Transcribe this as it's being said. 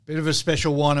Bit of a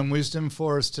special wine and wisdom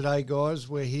for us today, guys.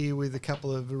 We're here with a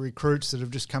couple of recruits that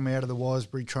have just come out of the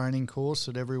Wisebury training course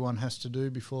that everyone has to do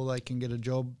before they can get a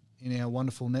job in our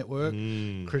wonderful network.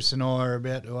 Chris and I are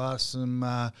about to ask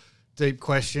some deep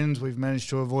questions. We've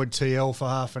managed to avoid TL for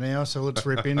half an hour, so let's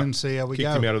rip in and see how we go.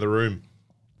 Kicked him out of the room.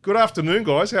 Good afternoon,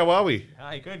 guys. How are we?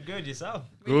 Hi, good. Yourself?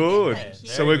 Good. Yeah,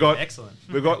 So we've got excellent.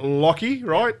 We've got Lockie,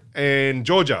 right, and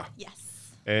Georgia,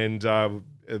 Yes. and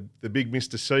the big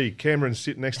Mr. C. Cameron's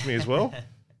sitting next to me as well.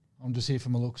 I'm just here for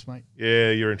my looks, mate.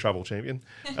 Yeah, you're in trouble, champion.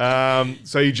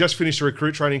 So you just finished a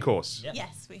recruit training course. Yep.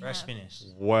 Yes, we Fresh have. finish.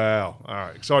 Wow. All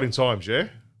right. Exciting times, yeah?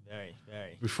 Very.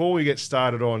 Before we get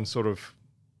started on sort of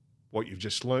what you've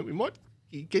just learnt, we might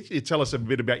get you to tell us a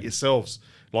bit about yourselves,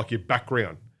 like your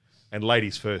background. And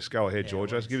ladies first. Go ahead,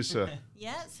 Georgia. works. Give us a...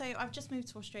 Yeah, so I've just moved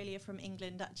to Australia from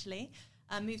England, actually.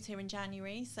 I moved here in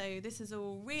January, so this is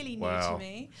all really new Wow. to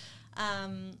me.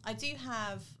 I do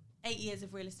have 8 years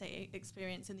of real estate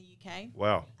experience in the UK,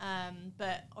 Wow.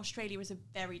 but Australia is a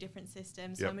very different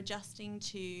system, so Yep. I'm adjusting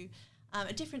to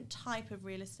a different type of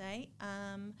real estate.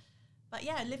 But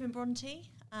yeah, I live in Bronte,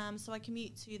 so I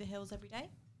commute to the hills every day.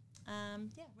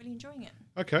 Yeah, really enjoying it.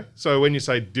 Okay. So when you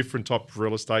say different type of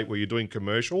real estate, were you doing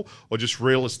commercial or just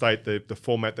real estate, the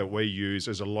format that we use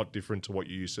is a lot different to what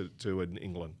you used to do in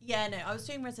England? Yeah, no, I was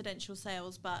doing residential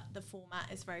sales, but the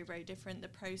format is very, very different. The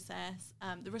process,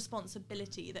 the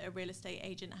responsibility that a real estate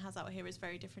agent has out here is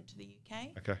very different to the UK.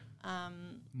 Okay.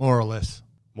 More or less.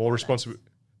 More responsibility?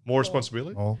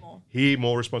 More. More. Here,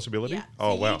 more responsibility? Yeah.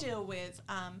 Oh, so wow. you deal with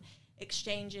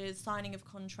exchanges, signing of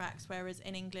contracts, whereas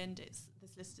in England, it's the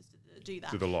solicitors that do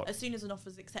that. Do the lot. As soon as an offer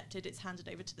is accepted, it's handed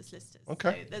over to the solicitors.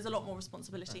 Okay. So there's a lot more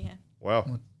responsibility here.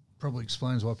 Wow. Probably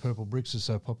explains why Purple Bricks is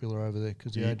so popular over there,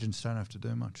 because the agents don't have to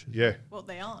do much. Yeah. Well,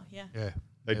 they are, yeah. Yeah.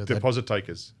 They deposit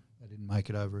takers. They didn't make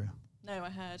it over here. No, I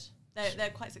heard. They're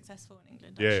quite successful in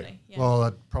England, Yeah. actually. Yeah. Well,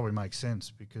 that probably makes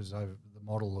sense because over the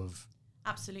model of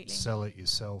Absolutely. sell it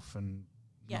yourself and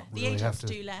Yeah, not the really have agents to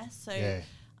do less, so Yeah.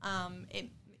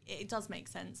 it does make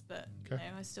sense, but Okay.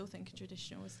 I still think a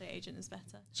traditional estate agent is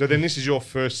better. So then this is your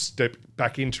first step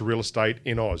back into real estate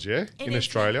in Oz, yeah? It in is,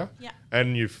 Australia. yeah.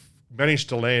 And you've managed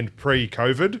to land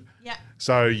pre-COVID. Yeah.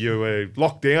 So you were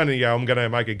locked down and you go, I'm going to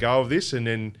make a go of this. And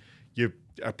then you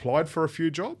applied for a few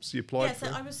jobs. You applied Yeah, for...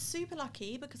 so I was super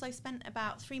lucky because I spent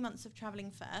about 3 months of travelling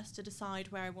first to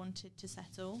decide where I wanted to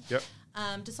settle. Yep.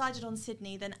 Decided on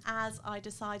Sydney. Then as I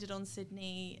decided on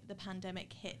Sydney, the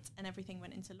pandemic hit and everything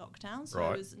went into lockdown. So I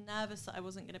Right. was nervous that I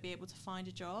wasn't going to be able to find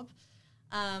a job.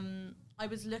 I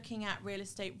was looking at real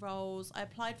estate roles. I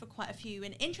applied for quite a few.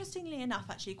 And interestingly enough,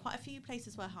 actually, quite a few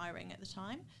places were hiring at the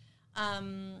time.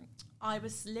 I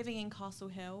was living in Castle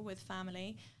Hill with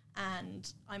family. And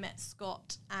I met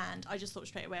Scott, and I just thought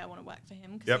straight away I want to work for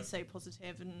him because Yep. he's so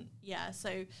positive. And yeah,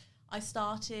 so I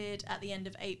started at the end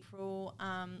of April.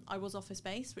 I was office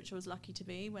based, which I was lucky to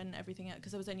be when everything,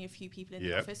 because there was only a few people in the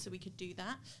Yep. office, so we could do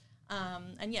that.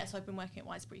 And yes, I've been working at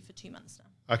Wisebury for 2 months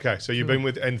now. Okay, so you've been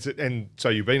with and so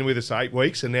you've been with us 8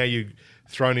 weeks, and now you've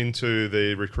thrown into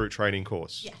the recruit training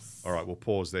course. Yes. All right, we'll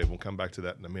pause there. We'll come back to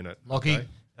that in a minute. Lockie, Okay?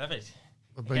 Perfect.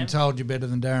 I've been told you're better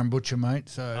than Darren Butcher, mate.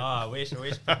 So I wish.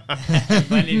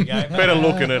 Plenty to go. Better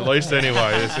looking at least, anyway.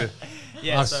 That's it.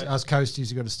 Yeah, us coasties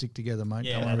have got to stick together, mate.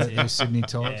 Yeah, Don't worry that's about it. these Sydney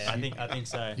types. Yeah, I think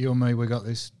so. You and me, we got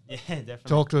this. Yeah, definitely.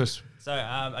 Talk to us. So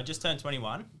I just turned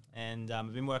 21, and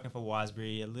I've been working for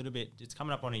Wisebury a little bit. It's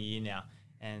coming up on a year now.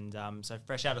 And so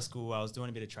fresh out of school, I was doing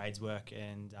a bit of trades work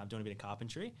and doing a bit of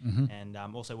carpentry, and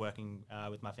also working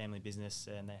with my family business.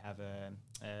 And they have a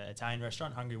Italian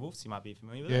restaurant, Hungry Wolves. You might be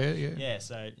familiar with it. Yeah. Yeah,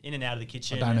 so in and out of the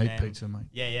kitchen. I don't and eat then- pizza, mate.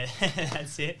 Yeah,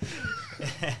 that's it.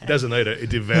 It doesn't eat it; it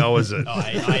devours it. Oh,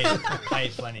 I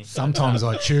eat plenty. Sometimes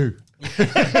I chew.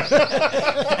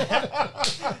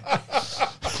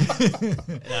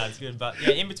 No, it's good. But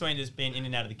yeah, in between just being in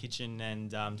and out of the kitchen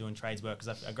and doing trades work,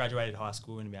 because I graduated high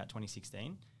school in about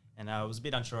 2016, and I was a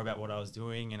bit unsure about what I was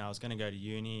doing, and I was going to go to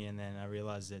uni, and then I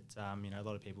realised that a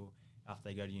lot of people after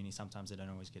they go to uni, sometimes they don't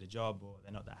always get a job or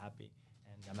they're not that happy.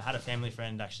 And I had a family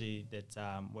friend actually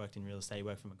that worked in real estate. He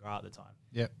worked for McGrath at the time.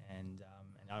 Yep. And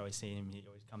I always see him. He'd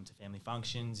always come to family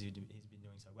functions. He's been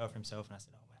doing so well for himself, and I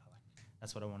said, oh wow,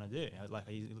 that's what I want to do.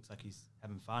 He looks like he's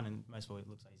having fun, and most of all, it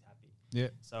looks like he's happy. Yeah.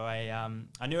 So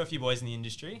I knew a few boys in the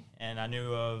industry, and I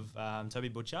knew of Toby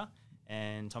Butcher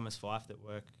and Thomas Fife that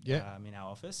work in our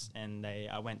office, and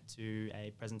I went to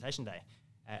a presentation day,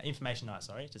 information night,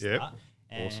 to start.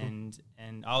 Awesome.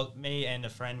 And me and a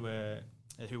friend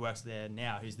who works there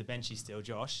now, who's the benchy still,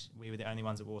 Josh, we were the only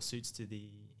ones that wore suits to the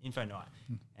info night.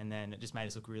 And then it just made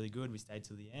us look really good. We stayed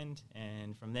till the end.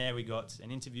 And from there we got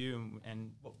an interview.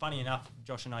 And funny enough,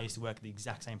 Josh and I used to work at the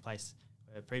exact same place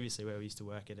previously where we used to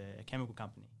work at a chemical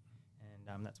company.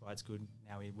 And that's why it's good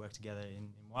now we work together in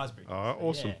Wisebury. Oh,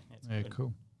 awesome. Yeah, it's Yeah, good.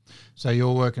 cool. So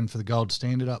you're working for the Gold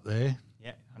Standard up there.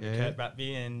 Yeah, under Yeah. Kurt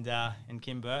Bratby and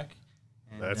Kim Burke.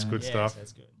 And, That's good stuff. So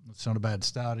that's good. It's not a bad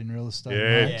start in real estate.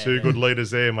 Yeah, mate. Yeah, two yeah. good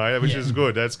leaders there, mate, which Yeah. is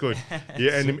good. That's good.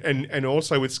 Yeah, and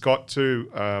also with Scott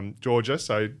too, Georgia.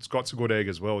 So Scott's a good egg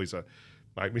as well. He's a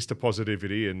mate, Mr.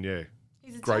 Positivity, and yeah,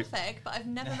 He's a Great. tough egg, but I've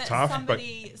never met Tough, but-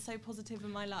 somebody so positive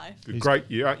in my life. great.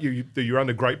 You're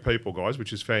under great people, guys,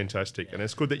 which is fantastic, and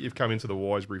it's good that you've come into the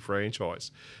Wisebury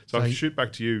franchise. So So I'll you- shoot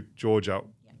back to you, Georgia.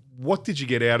 Yeah. What did you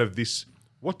get out of this?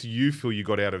 What do you feel you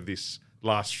got out of this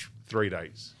last 3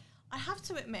 days? I have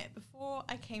to admit, before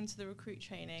I came to the recruit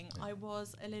training, I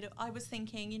was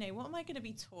thinking, what am I going to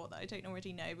be taught that I don't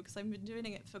already know, because I've been doing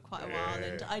it for quite a while,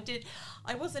 and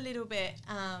I was a little bit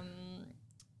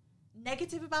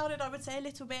negative about it, I would say, a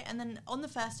little bit. And then on the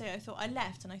first day, I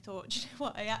left and I thought, do you know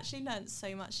what, I actually learned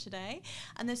so much today,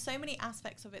 and there's so many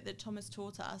aspects of it that Thomas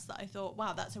taught us that I thought,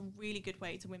 wow, that's a really good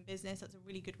way to win business, that's a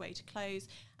really good way to close,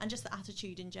 and just the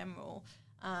attitude in general,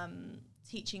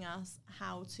 teaching us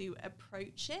how to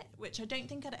approach it, which I don't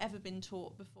think I'd ever been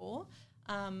taught before.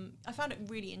 I found it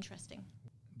really interesting.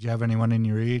 Do you have anyone in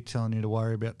your ear telling you to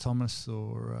worry about Thomas,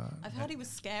 or? I've heard he was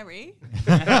scary.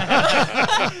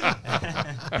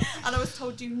 And I was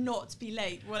told, do not be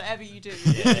late, whatever you do.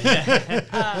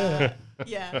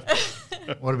 Yeah.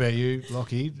 What about you,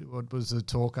 Lockie? What was the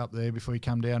talk up there before you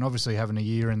come down? Obviously, having a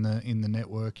year in the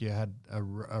network, you had a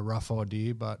rough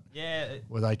idea, but Yeah.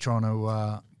 were they trying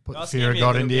to put Well, the fear of scared me a God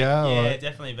little into bit. you? Yeah, or?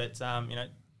 definitely. But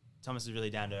Thomas is really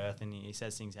down to earth, and he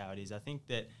says things how it is. I think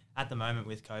that at the moment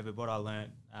with COVID, what I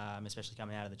learnt, especially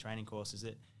coming out of the training course, is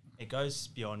that it goes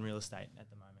beyond real estate at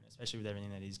the moment, especially with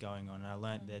everything that is going on. And I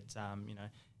learnt that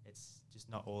it's just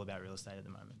not all about real estate at the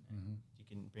moment. Mhm. You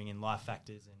can bring in life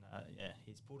factors, and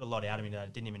he's pulled a lot out of me that I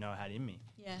didn't even know I had in me,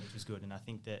 Yeah. which was good. And I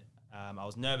think that I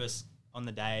was nervous on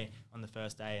the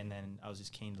first day, and then I was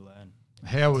just keen to learn.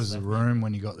 How was the room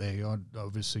when you got there?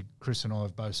 Obviously, Chris and I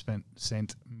have both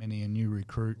sent many a new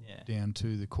recruit down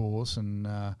to the course, and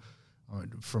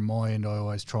from my end, I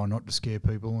always try not to scare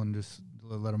people and just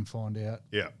let them find out.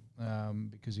 Yeah.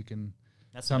 Because you can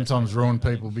That's the best sometimes way to ruin learn,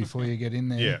 I people think. before you get in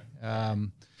there. Yeah.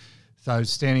 So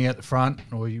standing at the front,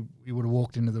 or you would have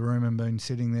walked into the room and been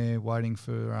sitting there waiting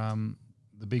for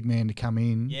the big man to come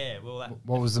in. Yeah, well,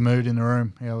 What was the mood in the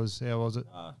room? How was it?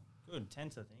 good,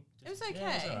 tense, I think. It was Yeah, it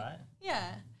was okay. all right.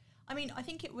 Yeah. I mean, I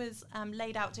think it was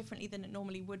laid out differently than it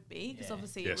normally would be, because Yeah.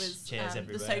 obviously Yes. it was Chairs the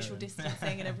everywhere social and-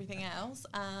 distancing and everything else.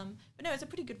 But no, it's a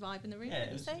pretty good vibe in the room, Yeah, would it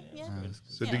you was- say? yeah, it Yeah. was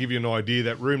good. So Yeah. to give you an idea,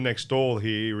 that room next door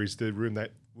here is the room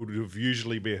that would have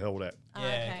usually been held at. Yeah,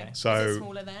 okay. So Is it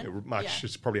smaller then? much, Yeah.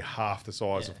 it's probably half the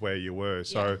size Yeah. of where you were.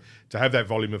 So Yeah. to have that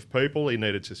volume of people, he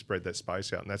needed to spread that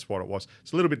space out, and that's what it was.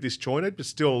 It's a little bit disjointed, but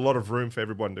still a lot of room for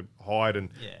everyone to hide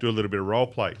and Yeah. do a little bit of role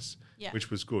plays, Yeah.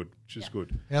 which was good. Yeah.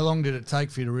 Good. How long did it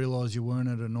take for you to realise you weren't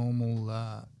at a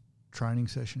normal training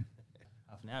session?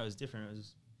 Half an hour was different. It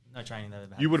was no training that I've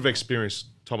ever had You would have before. experienced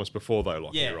Thomas before, though,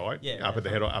 like Yeah, right? yeah, up at the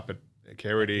head, up at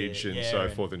Heritage and Yeah, so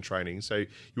and- forth in training. So you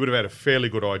would have had a fairly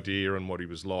good idea on what he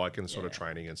was like and the sort of Yeah.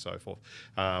 training and so forth.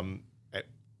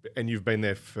 And you've been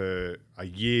there for a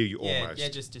year almost. Yeah,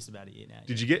 just about a year now.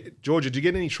 Did you get, Georgia, did you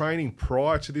get any training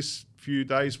prior to this few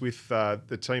days with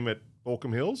the team at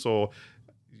Balcombe Hills, or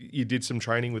you did some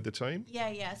training with the team?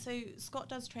 Yeah. So Scott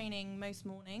does training most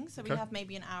mornings, so we Okay. have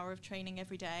maybe an hour of training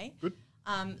every day. Good.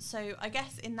 So I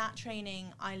guess in that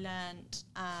training, I learned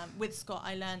with Scott,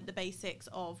 I learned the basics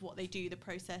of what they do, the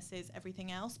processes,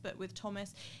 everything else. But with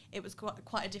Thomas, it was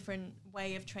quite a different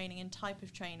way of training and type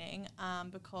of training,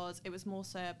 because it was more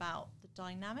so about the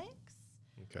dynamics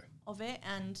Okay. of it,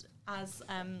 and as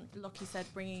Lockie said,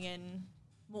 bringing in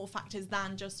more factors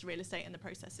than just real estate and the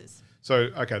processes. So,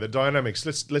 okay, the dynamics.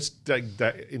 Let's dig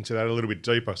into that a little bit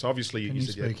deeper. So, obviously, Can you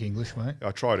said speak English, mate?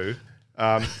 I try to.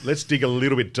 Let's dig a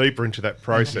little bit deeper into that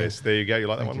process. There you go. You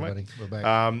like Thank that you, one, buddy. mate? We're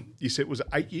back. You said it was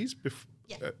 8 years.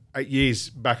 Yeah. 8 years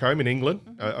back home in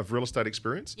England of real estate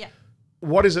experience. Yeah.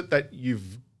 What is it that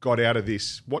you've got out of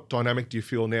this? What dynamic do you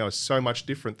feel now is so much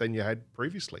different than you had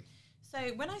previously? So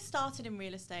when I started in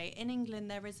real estate, in England,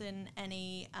 there isn't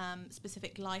any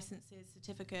specific licenses,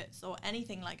 certificates, or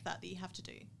anything like that you have to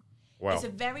do. Wow. It's a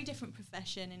very different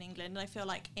profession in England. And I feel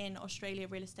like in Australia,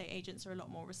 real estate agents are a lot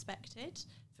more respected,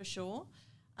 for sure.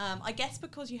 I guess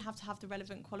because you have to have the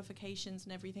relevant qualifications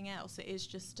and everything else, it is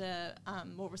just a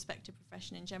more respected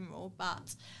profession in general.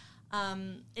 But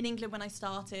in England, when I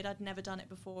started, I'd never done it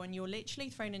before, and you're literally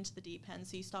thrown into the deep end.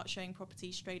 So you start showing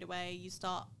property straight away. You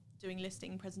start doing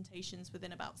listing presentations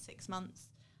within about 6 months.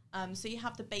 So you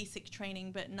have the basic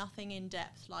training, but nothing in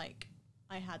depth like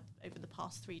I had over the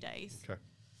past 3 days. Okay.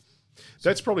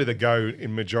 That's probably the go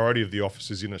in majority of the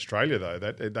offices in Australia, though,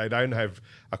 that they don't have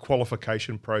a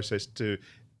qualification process to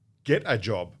get a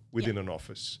job within an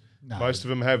office. No. Most of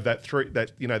them have that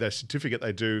certificate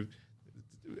they do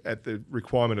at the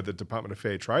requirement of the Department of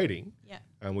Fair Trading,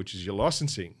 which is your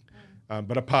licensing.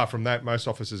 But apart from that, most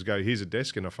offices go, here's a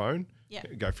desk and a phone,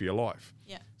 go for your life.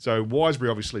 Yeah. So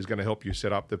Wisebury obviously is going to help you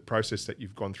set up the process that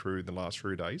you've gone through in the last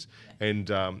 3 days. And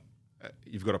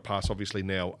you've got to pass, obviously,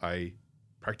 now a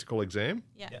practical exam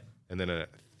and then a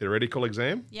theoretical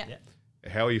exam. Yeah.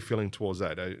 How are you feeling towards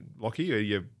that? Lockie, are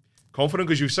you confident?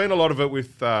 Because you've seen a lot of it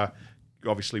with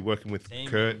obviously working with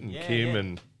Kurt and Kim.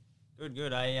 And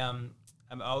Good.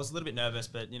 I was a little bit nervous,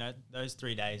 but, those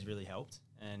 3 days really helped.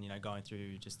 And, going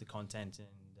through just the content and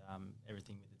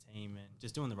everything with the team and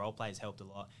just doing the role plays helped a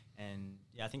lot. And,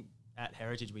 I think at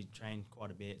Heritage we trained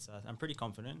quite a bit. So I'm pretty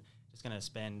confident. Just going to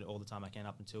spend all the time I can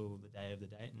up until the day of the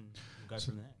date and we'll go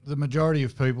from there. The majority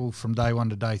of people from day 1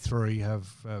 to day 3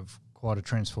 have quite a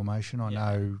transformation. I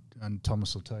know, and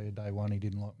Thomas will tell you, day 1 he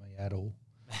didn't like me at all.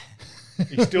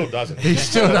 he still doesn't. He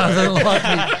still doesn't like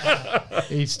me.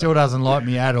 He still doesn't like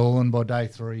me at all. And by day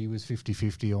 3 he was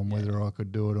 50-50 on whether I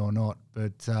could do it or not.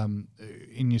 But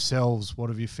in yourselves, what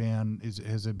have you found?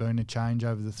 Has there been a change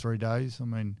over the 3 days? I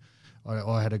mean,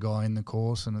 I had a guy in the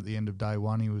course, and at the end of day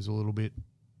 1 he was a little bit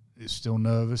still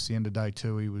nervous. The end of day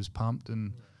 2 he was pumped.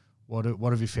 And what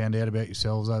have you found out about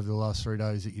yourselves over the last 3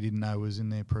 days that you didn't know was in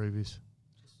there previous?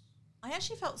 I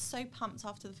actually felt so pumped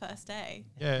after the first day.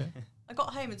 Yeah. I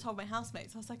got home and told my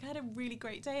housemates, I was like, I had a really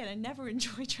great day and I never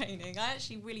enjoy training. I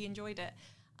actually really enjoyed it.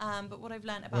 But what I've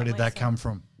learned about Where did that come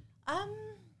from?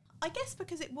 I guess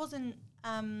because it wasn't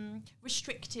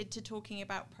restricted to talking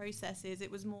about processes.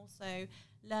 It was more so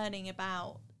learning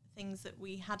about things that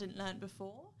we hadn't learned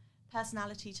before,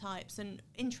 personality types and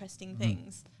interesting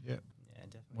things. Yeah. Yeah,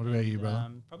 definitely. What about you,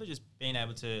 brother? Probably just being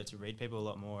able to read people a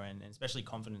lot more and especially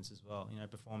confidence as well,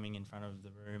 performing in front of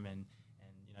the room and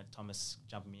Thomas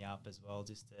jumping me up as well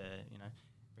just to,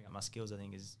 bring up my skills. I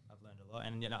think I've learned a lot.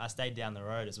 And, I stayed down the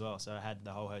road as well. So I had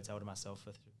the whole hotel to myself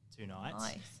for 2 nights.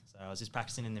 Nice. So I was just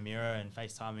practicing in the mirror and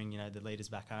FaceTiming, the leaders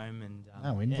back home. And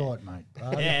No invite, mate.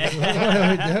 Yeah.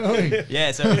 What are we doing?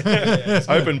 Yeah, so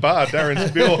open bar, Darren's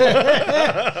bill.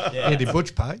 Yeah, did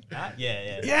Butch pay?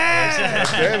 Yeah.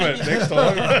 Damn it, next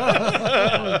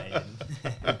time.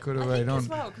 It could have I been think on. as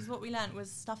well, because what we learned was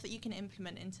stuff that you can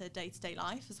implement into day-to-day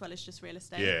life as well as just real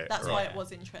estate. Yeah, That's right. why it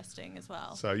was interesting as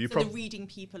well. So the reading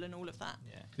people and all of that.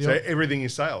 Yeah. So everything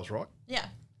is sales, right? Yeah.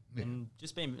 And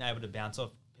just being able to bounce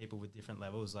off people with different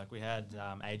levels. Like we had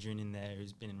Adrian in there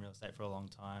who's been in real estate for a long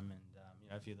time and,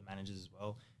 a few of the managers as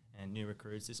well and new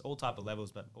recruits. It's all type of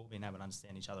levels, but all being able to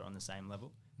understand each other on the same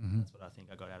level. Mm-hmm. That's what I think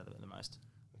I got out of it the most.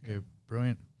 Yeah,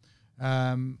 brilliant.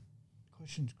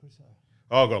 Questions, Chris?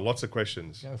 Oh, I've got lots of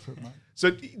questions. Go for it, mate.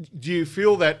 So do you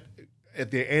feel that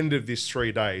at the end of this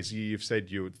 3 days, you've said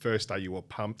first day you were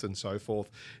pumped and so forth.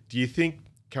 Do you think,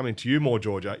 coming to you more,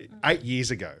 Georgia, 8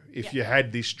 years ago, if you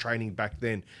had this training back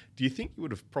then, do you think you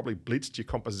would have probably blitzed your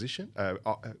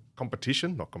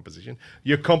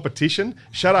your competition?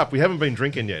 Shut up, we haven't been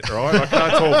drinking yet, all right? I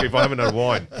can't talk if I haven't had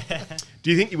wine.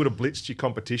 Do you think you would have blitzed your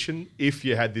competition if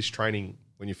you had this training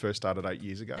when you first started 8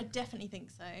 years ago? I definitely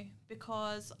think so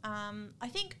because I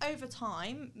think over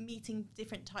time, meeting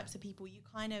different types of people, you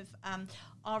kind of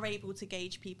are able to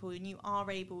gauge people and you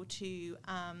are able to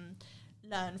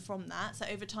learn from that. So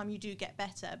over time, you do get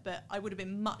better, but I would have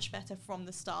been much better from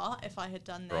the start if I had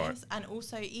done this. Right. And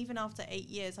also, even after 8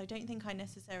 years, I don't think I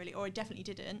necessarily, or I definitely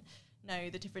didn't, know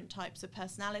the different types of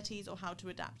personalities or how to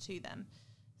adapt to them.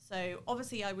 So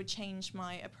obviously I would change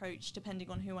my approach depending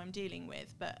on who I'm dealing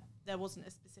with, but there wasn't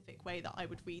a specific way that I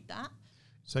would read that.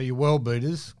 So you're world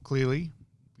beaters, clearly.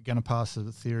 You're going to pass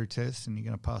the theory test and you're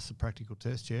going to pass the practical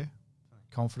test, yeah?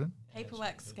 Confident?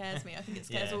 Paperwork scares me. I think it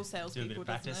scares all salespeople,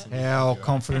 doesn't it? How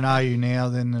confident are you now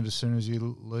then that as soon as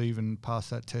you leave and pass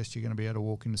that test, you're going to be able to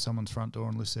walk into someone's front door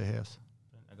and list their house?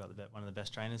 I got one of the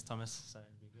best trainers, Thomas, so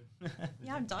it'd be good.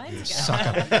 Yeah, I'm dying to get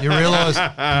Sucker. You realise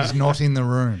he's not in the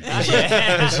room.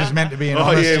 This is meant to be an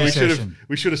honesty session.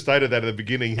 We should have stated that at the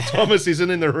beginning. Thomas isn't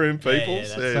in the room, people.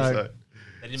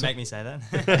 They didn't make me say that.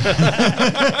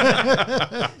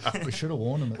 We should have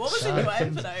warned him. What was in your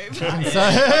envelope?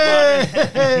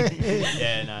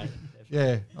 Yeah, no.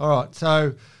 Yeah, all right.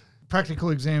 So practical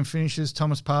exam finishes,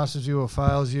 Thomas passes you or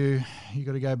fails you. You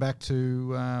got to go back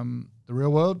to the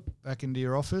real world, back into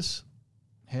your office.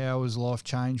 How has life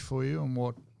changed for you and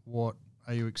what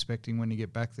are you expecting when you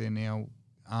get back there now,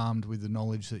 armed with the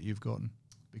knowledge that you've gotten?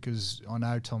 Because I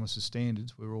know Thomas's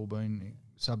standards, we're all been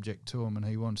subject to them, and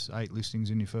he wants 8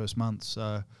 listings in your first month.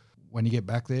 So when you get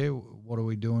back there, what are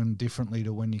we doing differently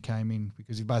to when you came in?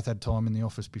 Because you both had time in the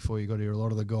office before you got here. A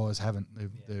lot of the guys haven't.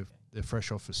 They're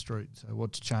fresh off the street. So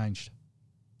what's changed?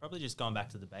 Probably just going back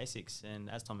to the basics. And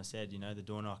as Thomas said, the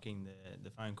door knocking, the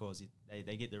phone calls,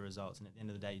 they get the results. And at the end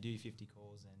of the day, you do your 50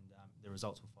 calls and the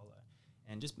results will follow.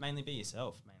 And just mainly be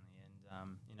yourself, mainly.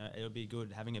 And, it'll be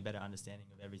good having a better understanding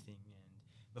of everything.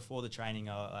 And before the training,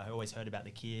 I always heard about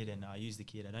the kit and I use the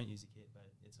kit, I don't use the kit, but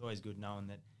it's always good knowing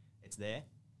that it's there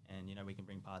and, we can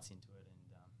bring parts into it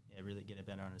and, really get a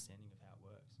better understanding of how it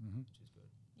works, which is good.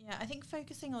 Yeah, I think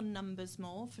focusing on numbers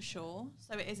more for sure.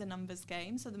 So it is a numbers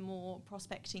game. So the more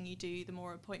prospecting you do, the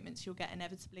more appointments you'll get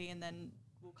inevitably, and then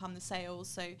will come the sales.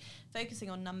 So focusing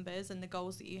on numbers and the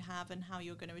goals that you have and how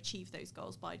you're going to achieve those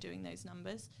goals by doing those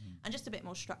numbers, and just a bit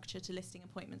more structure to listing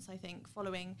appointments. I think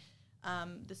following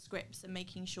the scripts and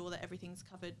making sure that everything's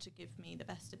covered to give me the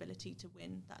best ability to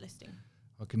win that listing.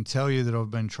 I can tell you that I've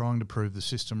been trying to prove the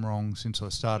system wrong since I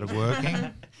started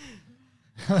working.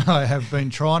 I have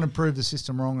been trying to prove the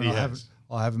system wrong, and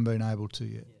I haven't been able to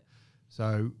yet. Yeah.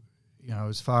 So,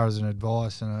 as far as an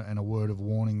advice and a word of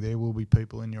warning, there will be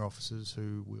people in your offices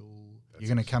who will. You're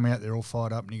going to come out there all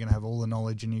fired up, and you're going to have all the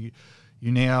knowledge, and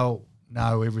you now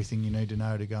know everything you need to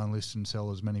know to go and list and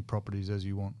sell as many properties as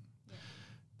you want. Yeah.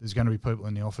 There's going to be people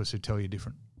in the office who tell you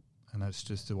different, and that's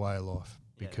just the way of life.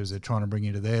 Because they're trying to bring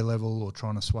you to their level or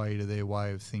trying to sway you to their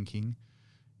way of thinking.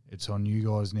 It's on you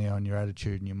guys now and your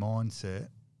attitude and your mindset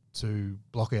to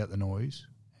block out the noise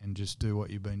and just do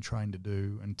what you've been trained to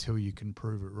do until you can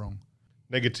prove it wrong.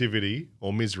 Negativity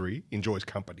or misery enjoys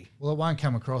company. Well, it won't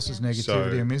come across as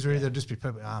negativity or misery. There'll just be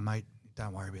people, mate,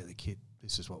 don't worry about the kit.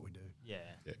 This is what we do. Yeah.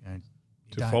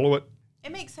 To follow it.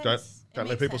 It makes sense. Don't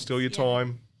let people steal your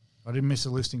time. I didn't miss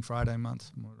a listing for 18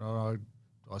 months.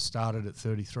 I started at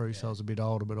 33, so I was a bit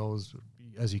older, but I was,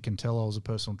 as you can tell, I was a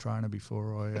personal trainer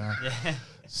before I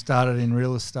started in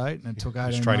real estate, and it took 18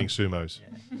 months. Training sumos.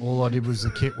 Yeah. All I did was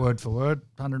the kit word for word,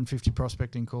 150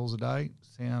 prospecting calls a day.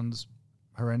 Sounds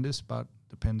horrendous, but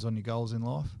depends on your goals in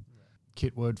life. Yeah.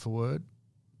 Kit word for word,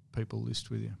 people list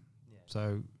with you. Yeah.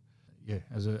 So,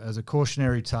 as a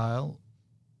cautionary tale,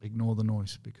 ignore the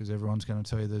noise because everyone's going to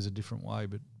tell you there's a different way,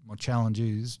 but my challenge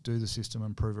is do the system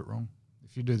and prove it wrong.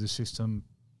 If you do the system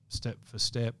step for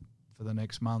step for the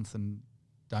next month and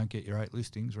don't get your 8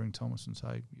 listings, ring Thomas and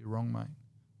say, you're wrong, mate.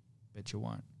 Bet you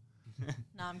won't.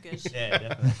 No, I'm good. Yeah,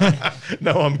 definitely.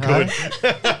 No, I'm good.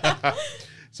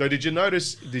 So did you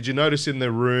notice in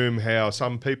the room how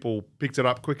some people picked it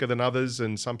up quicker than others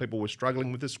and some people were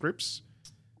struggling with the scripts?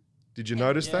 Did you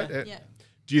notice that? Yeah.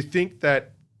 Do you think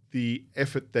that the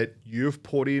effort that you've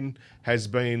put in has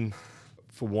been,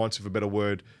 for want of a better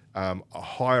word, a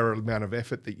higher amount of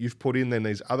effort that you've put in than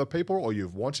these other people, or you're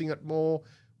wanting it more?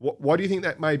 Why do you think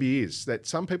that maybe is? That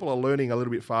some people are learning a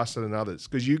little bit faster than others?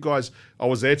 Because you guys, I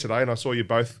was there today and I saw you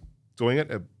both doing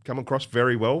it, come across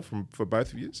very well for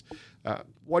both of you.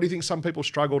 Why do you think some people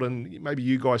struggled and maybe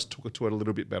you guys took it to it a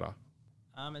little bit better?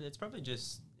 It's probably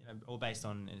just all based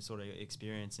on sort of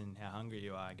experience and how hungry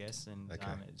you are, I guess. And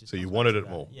okay. It just so you wanted it that.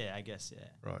 more? Yeah, I guess, yeah.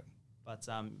 Right. But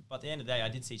at the end of the day, I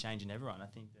did see change in everyone. I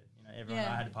think that everyone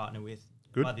I had to partner with.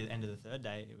 Good. By the end of the third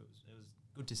day, it was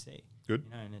good to see. Good.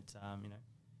 And it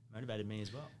motivated me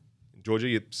as well. Georgia,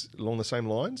 you along the same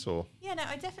lines, or? Yeah, no,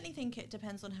 I definitely think it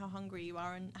depends on how hungry you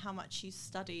are and how much you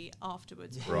study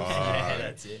afterwards. Right. Yeah,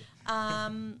 that's it.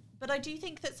 But I do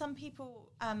think that some people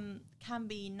can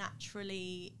be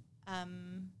naturally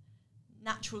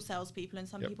natural salespeople, and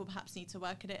some people perhaps need to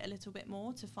work at it a little bit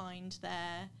more to find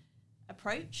their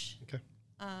approach. Okay.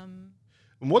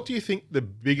 And what do you think the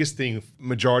biggest thing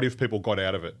majority of people got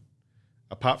out of it,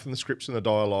 apart from the scripts and the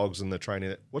dialogues and the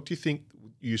training? What do you think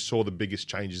you saw the biggest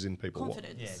changes in people?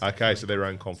 Confidence. Yeah, okay, so their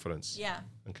own confidence. Yeah.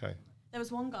 Okay. There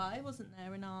was one guy, wasn't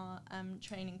there, in our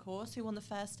training course who on the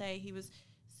first day he was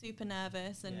super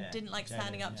nervous and didn't like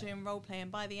standing up doing role play,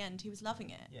 and by the end he was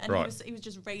loving it. Yeah. And he was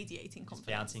just radiating confidence.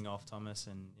 Just bouncing off Thomas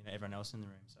and everyone else in the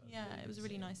room. So it was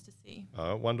really nice to see.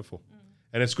 Oh, wonderful.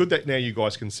 And it's good that now you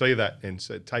guys can see that and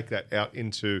so take that out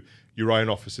into your own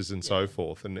offices and so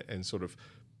forth and sort of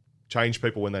change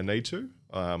people when they need to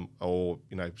or,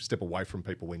 step away from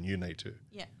people when you need to.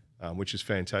 Yeah. Which is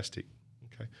fantastic.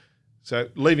 Okay. So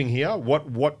leaving here,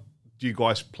 what do you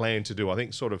guys plan to do? I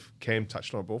think sort of Cam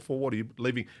touched on it before. What are you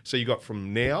leaving? So you got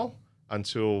from now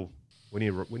until when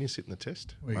you sit in the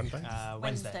test? Monday?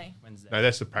 Wednesday. No,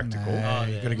 that's the practical. No,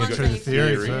 you've got to get through the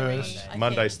theory first.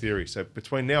 Monday's theory. So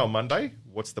between now and Monday,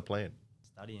 what's the plan?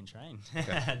 Study and train.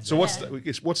 Okay. So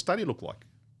what's study look like?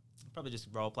 Probably just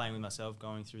role playing with myself,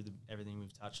 going through everything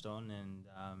we've touched on, and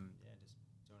just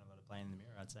doing a lot of playing in the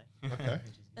mirror, I'd say. Okay.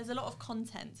 There's a lot of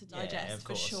content to Yeah, digest of for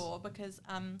course. sure, because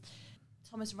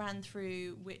Thomas ran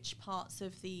through which parts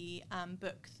of the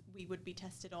book we would be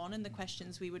tested on and the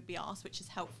questions we would be asked, which is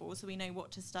helpful, so we know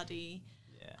what to study.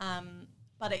 Yeah.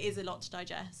 But it is a lot to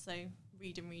digest, so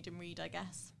read, I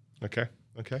guess. Okay.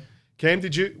 Cam,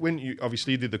 when you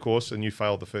obviously did the course and you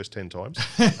failed the first 10 times?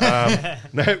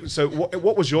 No. So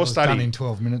what was your study? Done in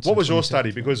 12 minutes. What and was your 27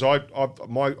 study? Because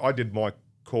I did my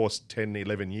course 10,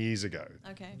 11 years ago,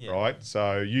 Okay. Yeah. right?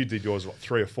 So you did yours,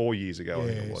 3 or 4 years ago, I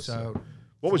think it Yeah, was. so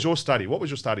What was your study?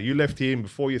 You left here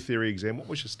before your theory exam. What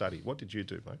was your study? What did you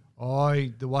do,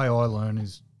 mate? the way I learn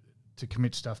is to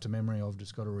commit stuff to memory. I've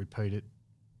just got to repeat it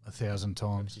 1,000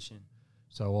 times. Repetition.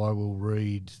 So I will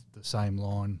read the same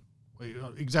line,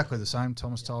 exactly the same.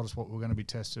 Thomas told us what we're going to be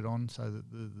tested on. So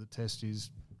the test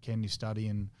is, can you study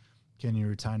and can you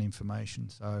retain information?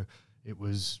 So it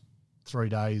was 3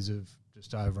 days of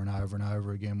just over and over and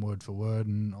over again, word for word.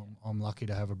 And I'm lucky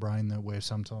to have a brain where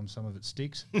sometimes some of it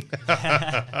sticks.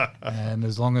 And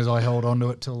as long as I held on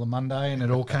to it till the Monday and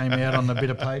it all came out on a bit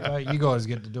of paper, you guys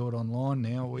get to do it online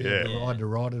now. I had to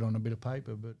write it on a bit of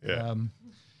paper, but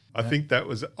I think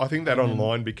that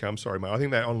online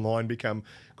become,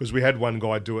 because we had one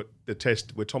guy do it, the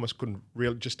test where Thomas couldn't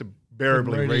really just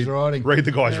bearably Couldn't read his writing. read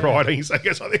the guy's writing. So I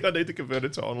guess I think I need to convert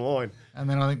it to online. And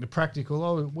then I think the practical,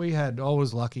 I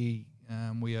was lucky.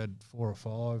 We had 4 or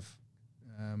 5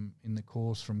 in the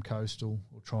course from Coastal,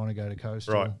 or trying to go to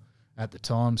Coastal at the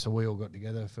time. So we all got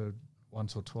together for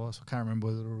once or twice. I can't remember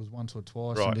whether it was once or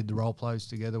twice, and did the role plays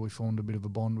together. We formed a bit of a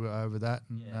bond over that.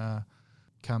 And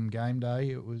come game day,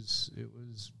 it was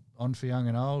on for young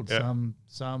and old. Yeah.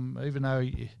 Some even though,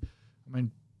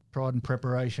 pride and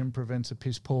preparation prevents a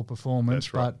piss poor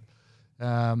performance. That's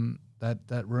right. But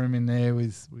that room in there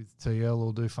with TL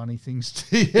will do funny things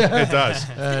to you. It does.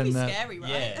 It's going to be scary, right?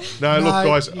 Yeah. No, look,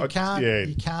 guys, you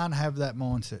can't have that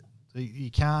mindset. You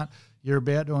can't. You're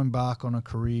about to embark on a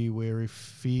career where if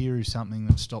fear is something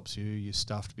that stops you, you're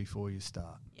stuffed before you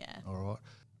start. Yeah. All right.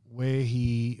 Where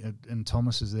he and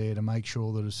Thomas is there to make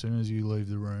sure that as soon as you leave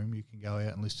the room, you can go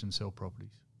out and list and sell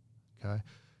properties. Okay.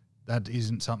 That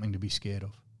isn't something to be scared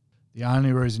of. The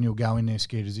only reason you'll go in there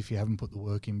scared is if you haven't put the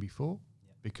work in before,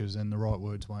 because then the right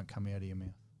words won't come out of your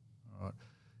mouth. All right.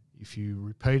 If you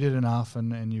repeat it enough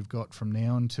and you've got from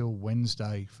now until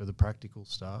Wednesday for the practical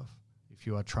stuff, if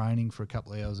you are training for a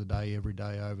couple of hours a day every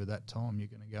day over that time, you're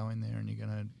going to go in there and you're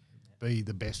going to be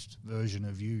the best version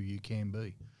of you can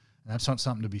be. And that's not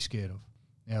something to be scared of.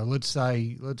 Now, let's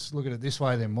look at it this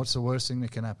way then. What's the worst thing that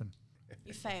can happen?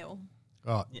 You fail.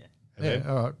 Right. Yeah. then?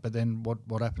 All right. But then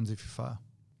what happens if you fail?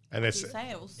 And Do that's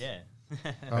sales. Yeah.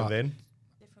 and then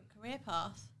Different career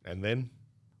path. and then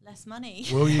Less money.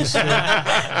 Will you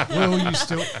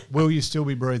still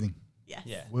be breathing? Yes.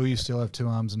 Yeah. Will you still have 2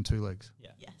 arms and 2 legs?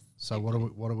 Yes. So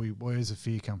where does the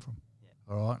fear come from?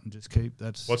 All right, and just keep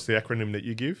that's what's the acronym that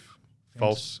you give?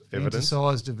 False evidence.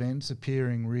 Fantasized events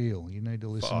appearing real. You need to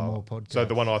listen to more podcasts. So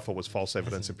the one I thought was false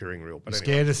evidence appearing real. But You're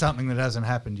anyway. scared of something that hasn't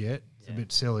happened yet. It's a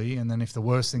bit silly. And then if the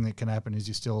worst thing that can happen is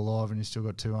you're still alive and you've still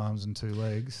got 2 arms and 2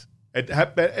 legs. And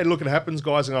look, it happens,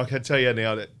 guys, and I can tell you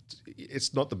now that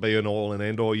it's not the be and all and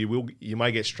end all. You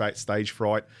may get straight stage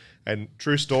fright. And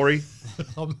true story,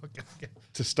 I'm not going to get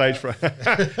to stage fright.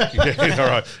 Yeah, all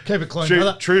right. keep it clean.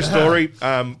 True story.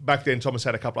 Back then, Thomas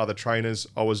had a couple other trainers.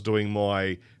 I was doing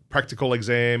my practical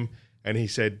exam, and he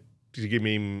said to give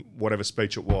me whatever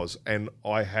speech it was, and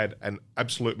I had an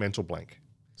absolute mental blank.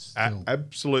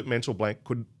 Absolute mental blank.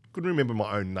 Couldn't remember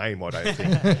my own name, I don't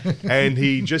think. And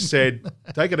he just said,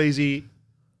 "Take it easy,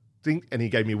 think." And he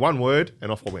gave me one word,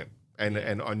 and off I went.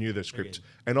 And I knew the script.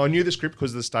 And I knew the script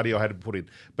because of the study I had to put in.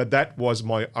 But that was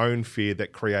my own fear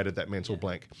that created that mental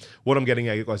blank. What I'm getting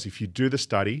at, guys, if you do the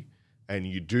study and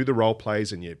you do the role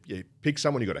plays and you pick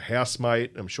someone, you've got a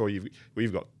housemate, I'm sure you've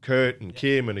got Kurt and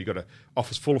Kim, and you've got an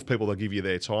office full of people that give you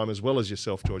their time, as well as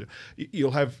yourself, Georgia.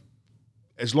 You'll have,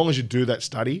 as long as you do that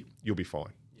study, you'll be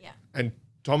fine. Yeah. And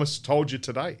Thomas told you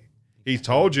today. He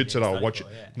told you today what you,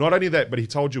 not only that, but he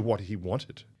told you what he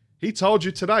wanted. He told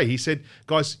you today. He said,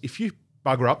 guys, if you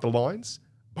bugger up the lines,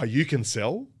 but you can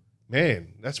sell,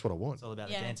 man, that's what I want. It's all about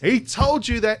the Yeah. dancing. He told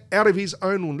you that out of his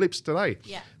own lips today.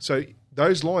 Yeah. So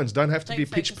those lines don't have to Don't be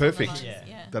pitch focus on the perfect. lines, Yeah.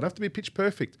 Yeah. Don't have to be pitch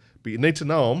perfect, but you need to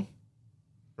know them,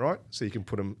 right? So you can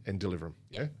put them and deliver them.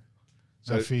 Yeah.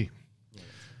 No So fear.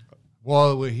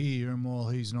 While we're here and while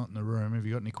he's not in the room, have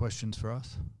you got any questions for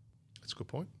us? that's a good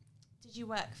point. Did you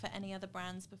work for any other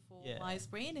brands before Yeah.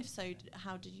 Wisebury? And if so,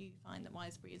 how did you find that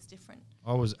Wisebury is different?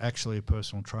 I was actually a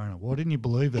personal trainer. Why didn't you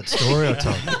believe that story I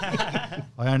told you?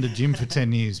 I owned a gym for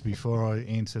 10 years before I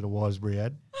answered a Wisebury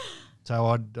ad. So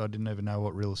I didn't even know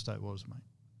what real estate was, mate,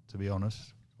 to be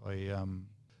honest.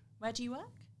 Where do you work?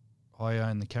 I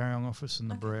own the Carryong office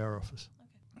and the Barrera office.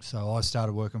 Okay. So I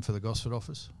started working for the Gosford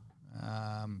office,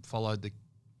 followed the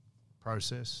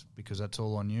process because that's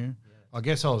all I knew. Yeah. I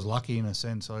guess I was lucky in a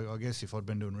sense. I guess if I'd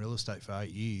been doing real estate for 8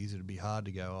 years, it'd be hard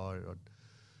to go,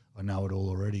 I know it all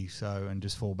already, so and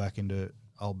just fall back into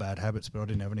old bad habits. But I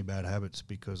didn't have any bad habits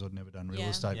because I'd never done real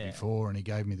estate before, and he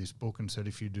gave me this book and said,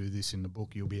 if you do this in the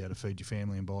book, you'll be able to feed your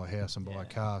family and buy a house and buy a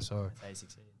car. So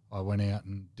I went out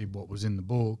and did what was in the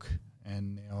book,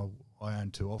 and now I own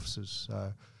 2 offices.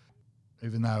 So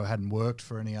even though I hadn't worked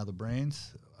for any other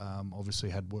brands,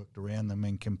 obviously had worked around them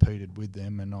and competed with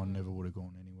them, and I never would have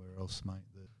gone anywhere else, mate.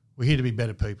 We're here to be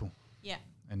better people. Yeah.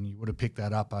 And you would have picked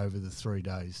that up over the 3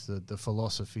 days. The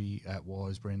philosophy at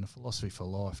Wisebury and the philosophy for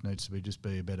life needs to be just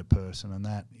be a better person, and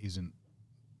that isn't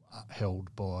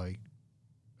held by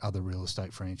other real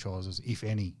estate franchises, if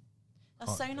any.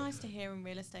 That's so nice to hear in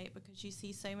real estate, because you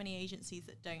see so many agencies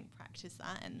that don't practice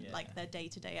that and like their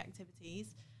day-to-day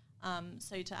activities.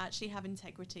 So to actually have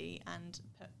integrity and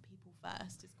put people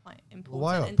first is quite important. The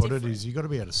way I put it is you got to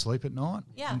be able to sleep at night.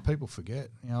 Yeah. And people forget.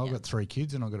 I've got 3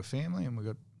 kids and I've got a family and we've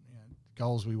got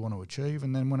goals we want to achieve.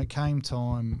 And then when it came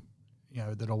time,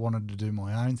 that I wanted to do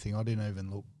my own thing, I didn't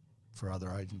even look for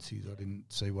other agencies. I didn't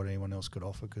see what anyone else could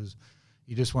offer, because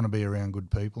you just want to be around good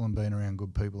people, and being around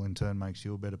good people in turn makes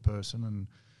you a better person, and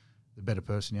the better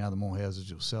person you are, the more houses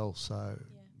you'll sell. So,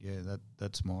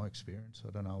 that's my experience.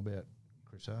 I don't know about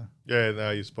Chris O. Yeah,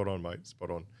 no, you're spot on, mate,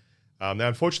 spot on. Now,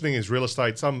 unfortunate thing is real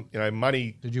estate,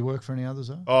 money... Did you work for any others,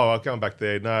 though? Oh, I'm going back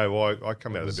there. No, I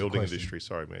come out of the building industry.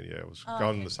 Sorry, man. Yeah, I was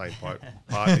going the same part.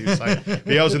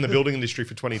 I was in the building industry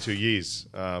for 22 years,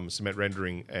 cement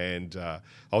rendering, and I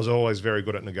was always very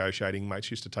good at negotiating. Mates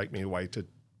used to take me away to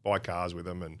buy cars with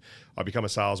them, and I became a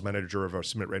sales manager of a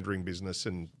cement rendering business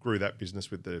and grew that business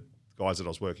with the guys that I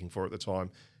was working for at the time.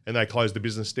 And they closed the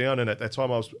business down, and at that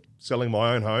time I was selling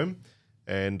my own home.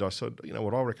 And I said, you know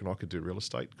what, I reckon I could do real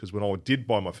estate, because when I did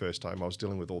buy my first home, I was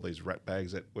dealing with all these rat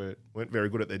bags that weren't very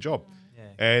good at their job. Yeah.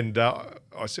 And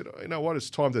I said, you know what,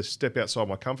 it's time to step outside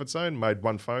my comfort zone. Made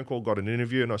one phone call, got an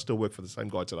interview, and I still work for the same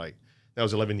guy today. That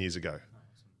was 11 years ago,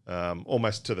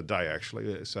 almost to the day,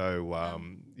 actually. So,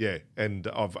 and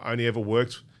I've only ever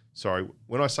worked,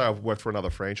 when I say I've worked for another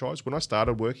franchise, when I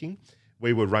started working,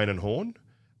 we were Rain and Horn,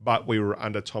 but we were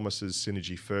under Thomas's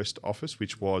Synergy First office,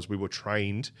 which was, we were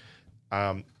trained.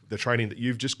 The training that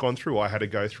you've just gone through, I had to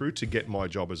go through to get my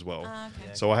job as well.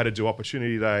 Okay. So I had to do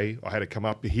Opportunity Day. I had to come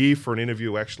up here for an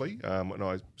interview, actually, when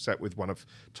I sat with one of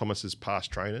Thomas's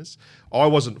past trainers. I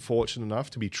wasn't fortunate enough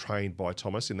to be trained by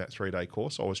Thomas in that 3-day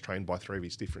course. I was trained by 3 of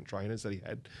his different trainers that he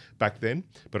had back then,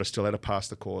 but I still had to pass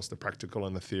the course, the practical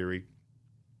and the theory,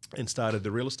 and started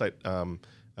the real estate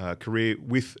career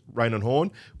with Rain and Horn,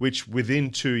 which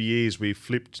within 2 years we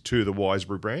flipped to the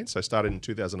Wisebury brand. So started in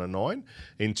 2009.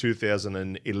 In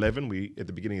 2011, at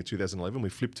the beginning of 2011, we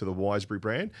flipped to the Wisebury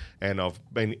brand, and I've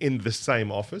been in the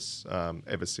same office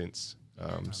ever since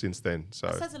then. So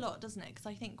that says a lot, doesn't it? Because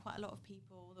I think quite a lot of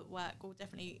people that work, or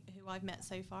definitely who I've met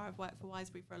so far, have worked for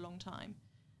Wisebury for a long time.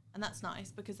 And that's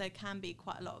nice, because there can be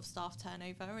quite a lot of staff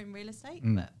turnover in real estate,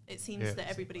 but it seems that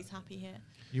everybody's happy here.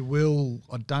 You will,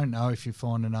 I don't know if you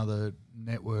find another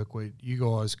network where you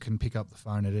guys can pick up the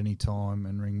phone at any time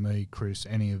and ring me, Chris,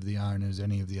 any of the owners,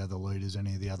 any of the other leaders,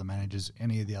 any of the other managers,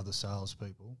 any of the other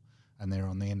salespeople, and they're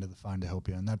on the end of the phone to help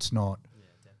you. And that's not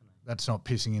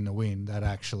pissing in the wind. That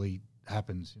actually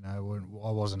happens. When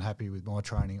I wasn't happy with my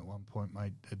training at one point,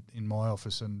 mate, in my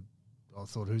office, and I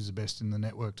thought, who's the best in the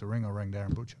network to ring? I rang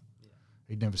Darren Butcher. Yeah.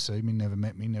 He'd never seen me, never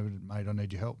met me, never, mate, I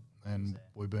need your help. And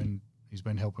he's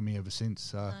been helping me ever since.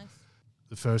 So nice.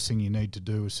 The first thing you need to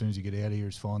do as soon as you get out of here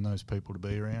is find those people to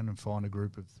be around, and find a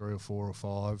group of 3 or 4 or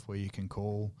 5 where you can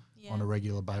call on a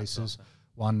regular basis. Awesome.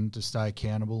 1, to stay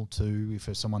accountable. 2, if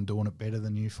there's someone doing it better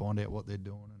than you, find out what they're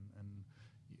doing, and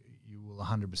you will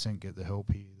 100% get the help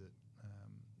here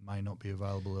may not be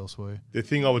available elsewhere. The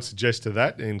thing I would suggest to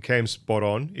that, and Cam's spot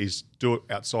on, is do it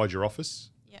outside your office.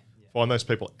 Yeah. Find those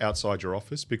people outside your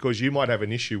office, because you might have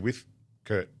an issue with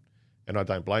Kurt, and I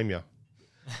don't blame you.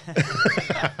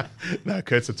 No,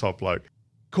 Kurt's a top bloke.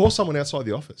 Call someone outside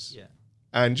the office. Yeah.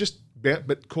 And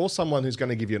but call someone who's going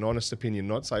to give you an honest opinion,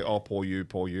 not say, oh, poor you,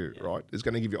 right? Is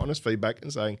going to give you honest feedback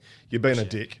and saying, you've been a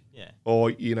dick. Yeah.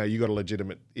 Or, you got a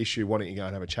legitimate issue, why don't you go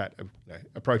and have a chat?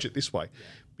 Approach it this way. Yeah.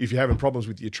 If you're having problems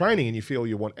with your training and you feel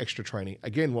you want extra training,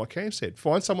 again, like Cam said,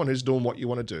 find someone who's doing what you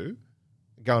want to do,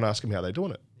 go and ask them how they're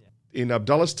doing it. Yeah. In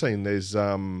Abdullah's team, there's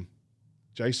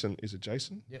Jason. Is it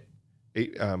Jason? Yep.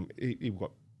 He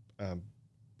got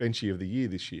Benchy of the Year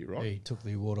this year, right? He took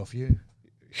the award off you.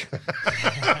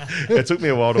 It took me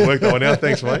a while to work that one out.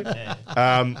 Thanks, mate.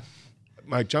 Yeah.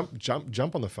 Mate,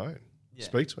 jump on the phone. Yeah.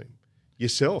 Speak to him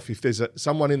yourself. If there's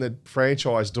someone in the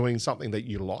franchise doing something that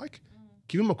you like,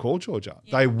 give them a call, Georgia.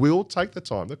 Yeah. They will take the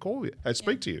time to call you and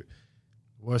speak to you.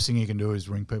 Worst thing you can do is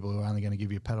ring people who are only going to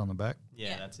give you a pat on the back.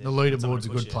 Yeah, that's it. The Someone leaderboard's a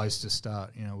push good you. place to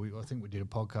start. You know, I think we did a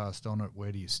podcast on it.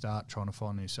 Where do you start trying to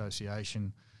find the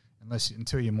association?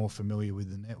 Until you're more familiar with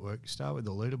the network, you start with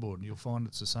the leaderboard and you'll find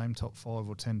it's the same top 5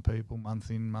 or 10 people month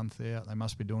in, month out. They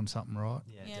must be doing something right.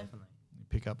 Yeah, Yeah. definitely. You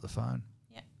pick up the phone.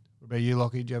 Yeah. What about you,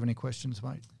 Lockie? Do you have any questions,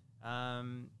 mate?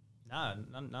 No,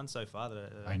 none so far.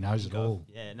 That He I knows can it think of. all.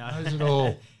 Yeah, no. Knows it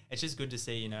all. It's just good to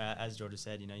see, as Georgia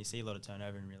said, you see a lot of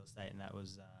turnover in real estate, and that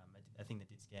was a thing that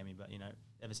did scare me. But,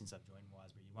 ever since I've joined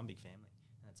Wisebury, one big family,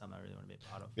 and that's something I really want to be a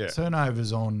part of. Yeah.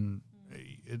 Turnovers on,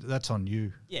 that's on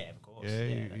you. Yeah, of course. Yeah,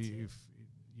 Yeah, that's it.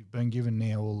 you've been given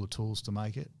now all the tools to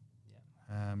make it.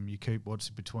 Yeah. You keep what's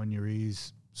between your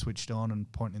ears switched on and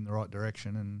pointing in the right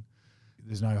direction, and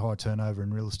there's no high turnover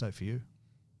in real estate for you.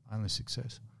 Only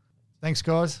success. Thanks,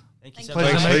 guys. Thank you Thank so you.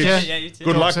 much. Pleasure to meet Thanks, you. Yeah, you too.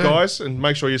 Good luck, soon. guys, and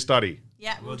make sure you study.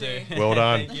 Yeah, We'll we'll do. do. Well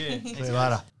done. Thank you. Thanks, See you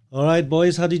guys. later. All right,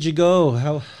 boys, how did you go?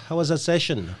 How was that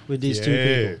session with these two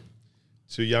people?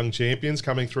 Two young champions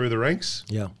coming through the ranks.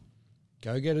 Yeah.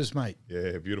 Go get us, mate.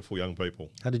 Yeah, beautiful young people.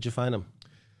 How did you find them?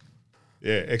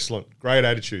 Yeah, excellent. Great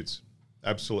attitudes.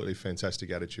 Absolutely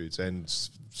fantastic attitudes. And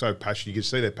so passionate. You can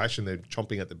see their passion. They're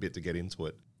chomping at the bit to get into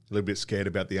it. A little bit scared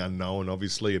about the unknown,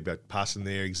 obviously, about passing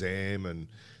their exam and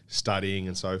studying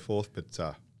and so forth.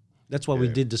 But That's why we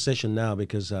Yeah. did the session now,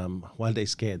 because while they're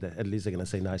scared, at least they're going to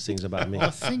say nice things about me. I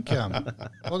think I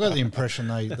got the impression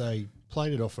they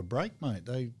played it off a break, mate.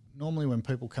 They normally when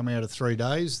people come out of 3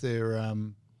 days, they're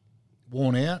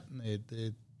worn out and they're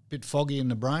a bit foggy in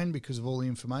the brain because of all the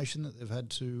information that they've had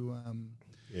to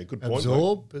yeah, good point. mate.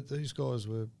 absorb. But these guys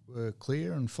were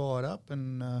clear and fired up,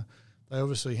 and they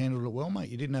obviously handled it well, mate.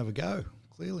 You didn't have a go,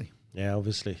 clearly. Yeah,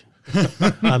 obviously.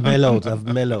 I've mellowed.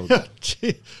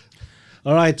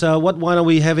 All right, what wine are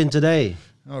we having today?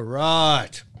 All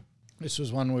right. This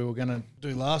was one we were going to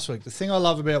do last week. The thing I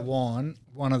love about wine,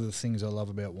 one of the things I love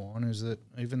about wine is that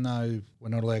even though we're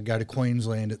not allowed to go to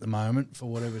Queensland at the moment for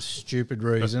whatever stupid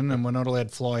reason, and we're not allowed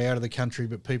to fly out of the country,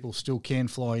 but people still can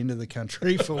fly into the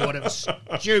country for whatever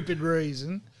stupid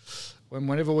reason.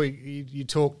 Whenever you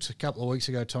talked a couple of weeks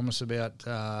ago, Thomas, about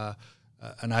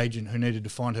an agent who needed to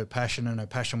find her passion, and her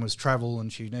passion was travel,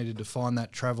 and she needed to find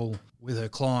that travel with her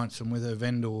clients and with her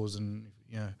vendors and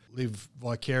live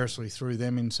vicariously through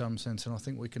them in some sense. And I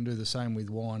think we can do the same with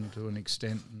wine to an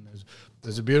extent. And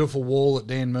there's a beautiful wall at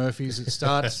Dan Murphy's. It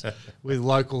starts with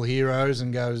local heroes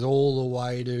and goes all the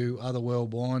way to other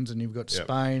world wines, and you've got Yep.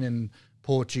 Spain and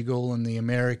Portugal and the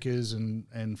Americas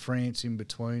and France in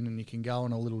between, and you can go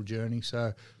on a little journey.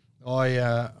 So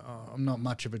I'm not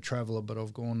much of a traveller, but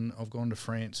I've gone to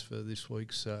France for this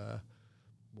week's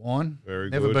wine. Very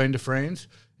Never good. been to France.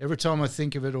 Every time I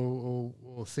think of it or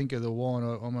think of the wine,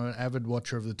 I'm an avid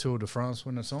watcher of the Tour de France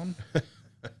when it's on.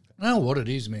 I know what it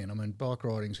is, man. I mean, bike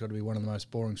riding's got to be one of the most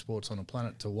boring sports on the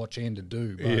planet to watch and to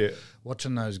do. But Yeah.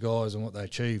 watching those guys and what they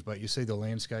achieve, but you see the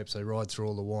landscapes, they ride through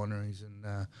all the wineries.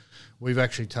 And we've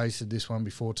actually tasted this one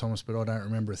before, Thomas, but I don't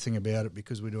remember a thing about it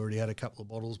because we'd already had a couple of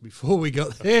bottles before we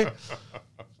got there.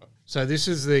 So this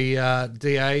is the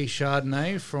DA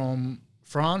Chardonnay from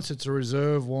France. It's a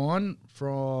reserve wine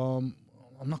from,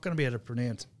 I'm not going to be able to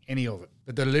pronounce any of it,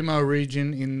 but the Limoux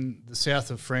region in the south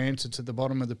of France. It's at the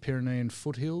bottom of the Pyrenean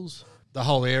foothills. The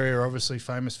whole area are obviously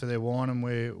famous for their wine, and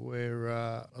where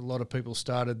a lot of people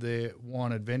started their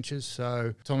wine adventures.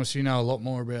 So, Thomas, you know a lot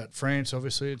more about France.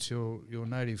 Obviously, it's your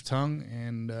native tongue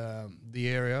and the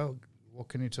area. What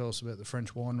can you tell us about the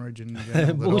French wine region? in general that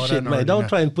I Bullshit, already mate. Don't know?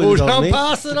 try and put it on Don't me.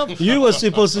 pass it up. You were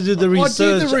supposed to do the research,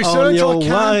 I did the research. on your I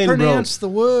can't wine, bro. pronounce the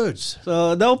words.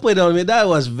 So don't put it on me. That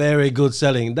was very good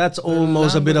selling. That's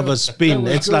almost a bit of a spin. That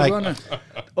was It's good, like,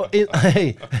 wasn't it?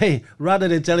 hey, rather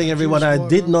than telling everyone I Juice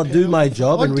did not do my wine.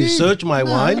 job I and did. research my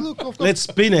No, wine, look, I've got- let's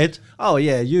spin it. Oh,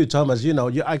 yeah, you, Thomas,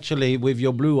 you actually, with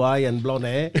your blue eye and blonde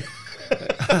hair,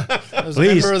 As a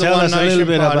Please member of the tell One us a little Nation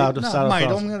bit Party- about the no, South of mate,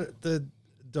 France. I'm going to the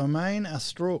Domaine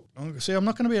Astro. See, I'm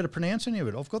not going to be able to pronounce any of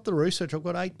it. I've got the research. I've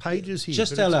got 8 pages here.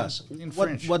 just but tell it's us, in what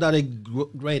French. are they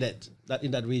great at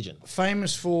in that region?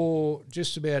 Famous for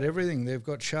just about everything. They've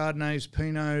got Chardonnays,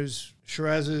 Pinots,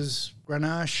 Shirazes,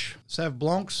 Grenache, Sauv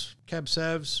Blancs, Cab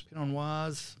Sauves, Pinot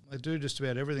Noirs. They do just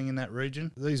about everything in that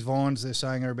region. These vines, they're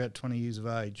saying, are about 20 years of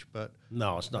age, but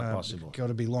No, it's not possible. got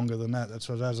to be longer than that. That's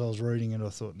what, as I was reading it, I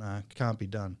thought, no, it can't be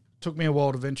done. took me a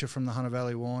while to venture from the Hunter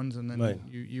Valley wines, and then Right.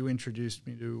 you introduced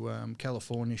me to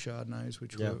California Chardonnays,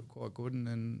 which Yeah. were quite good, and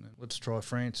then let's try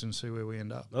France and see where we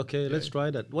end up. Okay, let's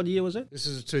try that. What year was it? This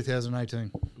is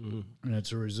 2018, and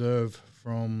it's a reserve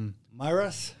from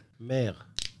Mares. Maire.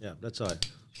 Yeah, that's right.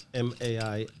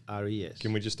 Maires.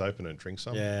 Can we just open it and drink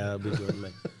some? Yeah, that'd be good,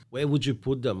 man. Where would you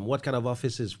put them? What kind of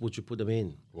offices would you put them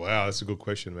in? Wow, that's a good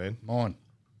question, man. Mine.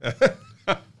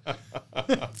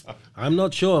 I'm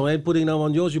not sure. Man. Putting them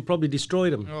on yours, you probably destroy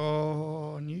them.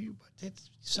 Oh, but that's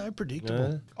so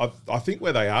predictable. Yeah. I think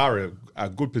where they are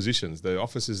good positions. The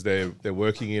offices they're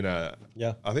working in are.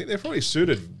 Yeah. I think they're probably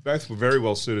suited. Both were very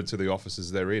well suited to the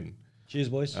offices they're in. Cheers,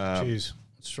 boys. Cheers.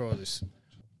 Let's try this.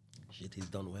 Shit, he's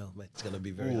done well, mate. It's going to be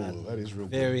very hard. That is real.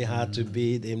 Very hard to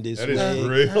beat him this That way. is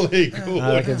really I good.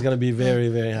 reckon it's going to be very,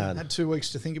 very hard. Had 2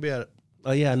 weeks to think about it.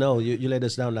 Oh, yeah, no, you let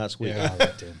us down last week.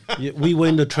 Yeah. We were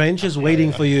in the trenches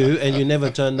waiting for you, and you never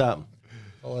turned up.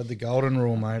 I had the golden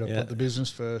rule, mate. I Yeah. put the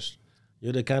business first.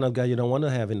 You're the kind of guy you don't want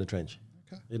to have in the trench.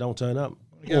 Okay. You don't turn up.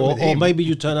 go with Or him. maybe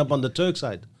you turn up on the Turk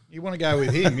side. You want to go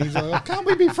with him? He's like, oh, can't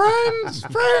we be friends?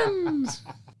 Friends.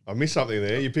 I missed something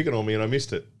there. You're picking on me, and I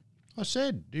missed it. I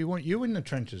said, do you want you in the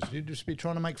trenches? You'd just be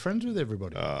trying to make friends with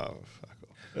everybody. Oh, fuck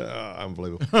off.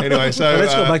 Unbelievable. Anyway, so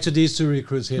Let's go back to these two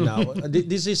recruits here now.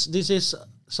 This is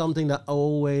something that I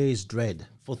always dread.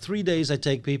 For 3 days, I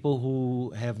take people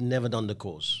who have never done the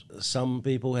course. Some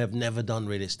people have never done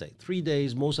real estate. 3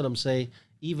 days, most of them say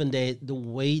even the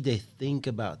way they think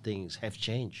about things have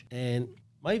changed. And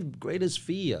my greatest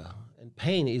fear and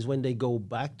pain is when they go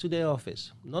back to their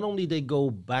office. Not only they go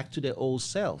back to their old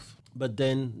self, but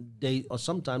then they or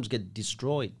sometimes get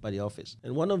destroyed by the office.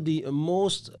 And one of the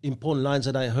most important lines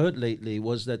that I heard lately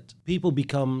was that people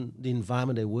become the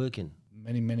environment they work in.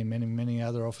 Many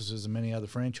other offices and many other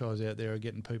franchises out there are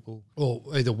getting people, or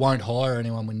either won't hire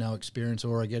anyone with no experience,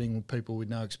 or are getting people with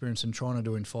no experience and trying to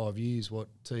do in 5 years what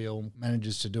TL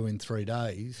manages to do in 3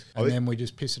 days, and then we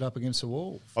just piss it up against the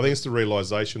wall. I think it's the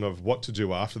realization of what to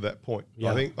do after that point.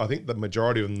 Yeah. I think the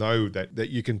majority of them know that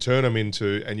you can turn them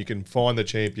into, and you can find the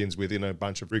champions within a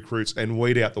bunch of recruits and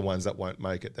weed out the ones that won't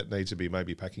make it, that need to be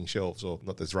maybe packing shelves, or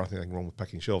not there's nothing wrong with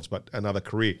packing shelves, but another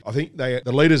career. I think the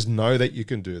leaders know that you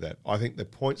can do that. I think the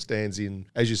point stands in,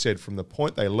 as you said, from the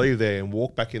point they leave there and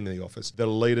walk back in the office, the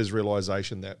leaders'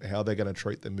 realization that how they're going to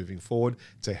treat them moving forward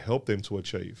to help them to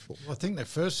achieve. Well, I think the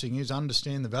first thing is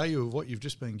understand the value of what you've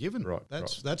just been given. Right,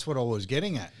 That's what I was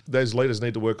getting at. Those leaders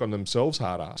need to work on themselves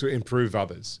harder to improve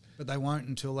others. But they won't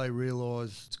until they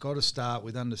realise it's got to start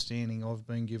with understanding I've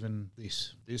been given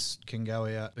this. This can go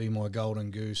out, be my golden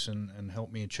goose and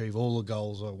help me achieve all the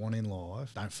goals I want in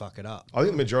life. Don't fuck it up. I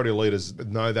think the majority of leaders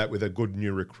know that with a good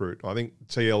new recruit. I think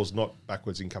TL's not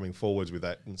backwards in coming forwards with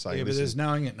that and saying, Yeah, but listen, there's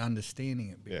knowing it and understanding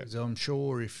it, because I'm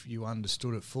sure if you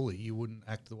understood it fully, you wouldn't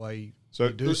act the way you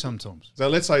do sometimes. So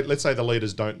let's say the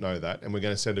leaders don't know that, and we're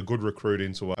going to send a good recruit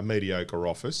into a mediocre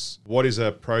office. What is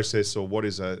a process, or what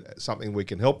is something we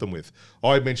can help them with?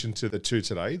 I mentioned to the two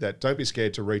today that don't be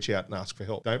scared to reach out and ask for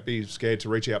help. Don't be scared to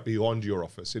reach out beyond your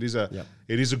office. It is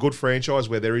a good franchise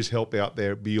where there is help out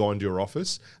there beyond your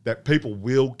office, that people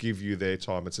will give you their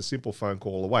time. It's a simple phone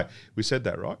call away. We said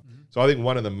that, right? Mm-hmm. So I think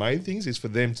one of the main things is for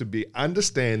them to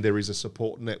understand there is a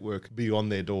support network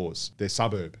beyond their doors, their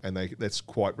suburb, and that's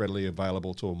quite readily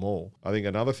available to them all. I think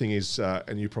another thing is,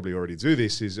 and you probably already do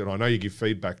this, is, and I know you give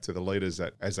feedback to the leaders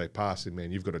that as they pass, and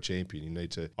man, you've got a champion. You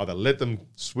need to either let them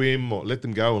swim or let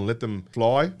them go and let them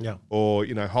fly, or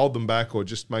hold them back, or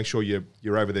just make sure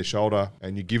you're over their shoulder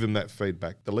and you give them that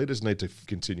feedback. The leaders need to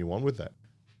continue on with that.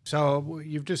 So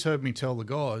you've just heard me tell the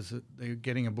guys that they're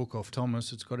getting a book off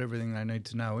Thomas. It's got everything they need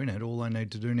to know in it. All they need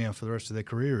to do now for the rest of their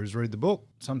career is read the book.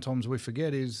 Sometimes we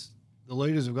forget is the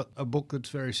leaders have got a book that's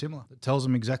very similar. It tells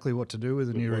them exactly what to do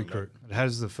with a new recruit. It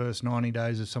has the first 90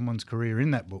 days of someone's career in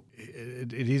that book.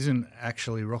 It isn't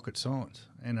actually rocket science.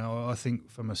 And I think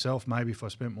for myself, maybe if I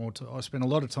spent more time, I spent a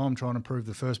lot of time trying to prove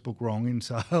the first book wrong in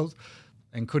sales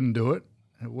and couldn't do it.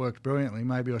 It worked brilliantly.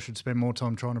 Maybe I should spend more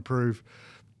time trying to prove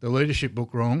the leadership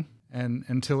book wrong and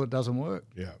until it doesn't work.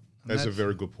 Yeah, that's a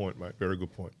very good point, mate. Very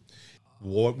good point.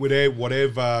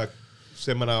 Whatever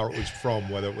seminar it was from,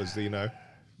 whether it was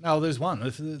No, there's one.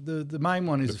 The main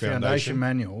one is the foundation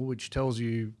manual, which tells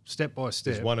you step by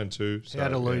step. There's 1 and 2. How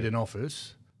to lead an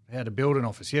office, how to build an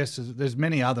office. Yes, there's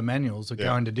many other manuals that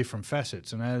go into different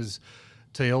facets, and as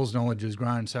TL's knowledge has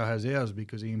grown, so has ours,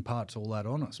 because he imparts all that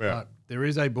on us. Yeah. But there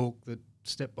is a book that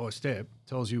step by step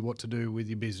tells you what to do with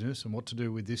your business and what to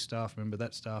do with this staff member,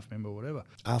 that staff member, whatever.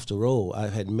 After all,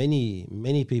 I've had many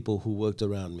people who worked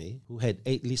around me who had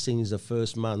 8 listings the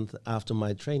first month after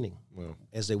my training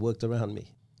as they worked around me.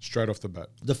 Straight off the bat.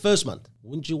 The first month,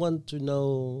 wouldn't you want to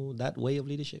know that way of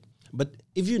leadership? But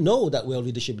if you know that way of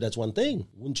leadership, that's one thing.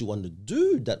 Wouldn't you want to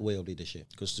do that way of leadership?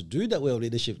 Because to do that way of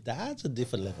leadership, that's a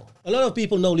different level. A lot of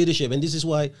people know leadership, and this is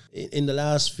why in the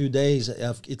last few days,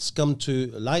 it's come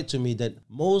to light to me that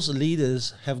most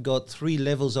leaders have got 3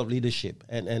 levels of leadership.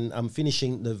 And I'm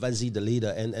finishing the Vas-y the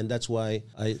leader, and that's why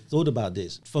I thought about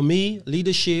this. For me,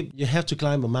 leadership, you have to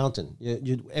climb a mountain.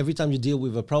 Every time you deal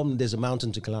with a problem, there's a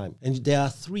mountain to climb. And there are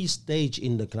 3 stages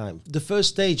in the climb. The first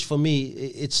stage for me,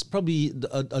 it's probably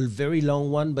a very long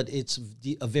one, but it's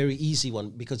a very easy one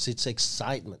because it's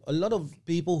excitement. A lot of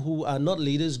people who are not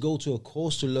leaders go to a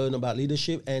course to learn about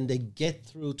leadership, and they get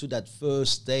through to that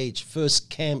first stage, first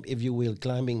camp, if you will,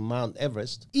 climbing Mount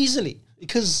Everest easily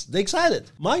because they're excited.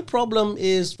 My problem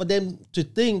is for them to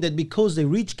think that because they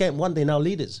reach camp 1, they're now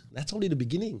leaders. That's only the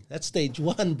beginning. That's stage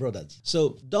 1, brothers.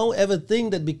 So don't ever think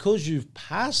that because you've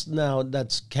passed now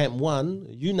that's camp 1,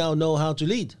 you now know how to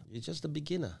lead. You're just a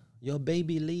beginner. You're a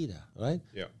baby leader, right?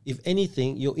 Yeah. If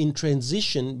anything, you're in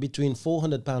transition between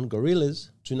 400-pound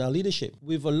gorillas to now leadership.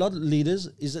 With a lot of leaders,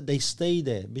 is that they stay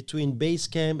there between base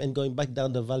camp and going back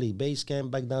down the valley, base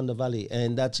camp, back down the valley,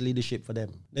 and that's leadership for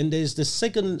them. Then there's the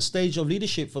second stage of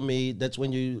leadership for me. That's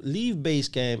when you leave base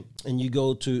camp and you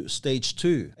go to stage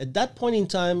 2. At that point in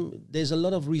time, there's a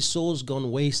lot of resource gone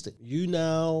wasted. You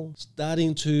now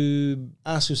starting to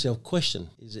ask yourself question,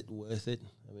 is it worth it?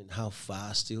 I mean, how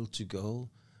far still to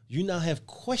go? You now have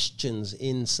questions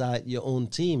inside your own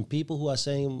team. People who are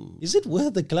saying, is it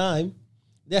worth the climb?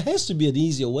 There has to be an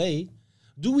easier way.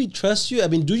 Do we trust you? I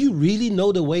mean, do you really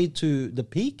know the way to the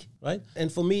peak, right?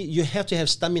 And for me, you have to have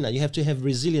stamina. You have to have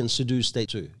resilience to do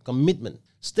stage 2, commitment.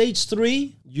 Stage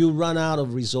 3, you run out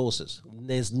of resources.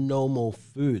 There's no more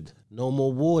food, no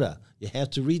more water. You have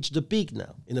to reach the peak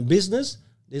now. In a business,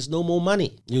 there's no more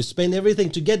money. You spend everything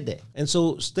to get there. And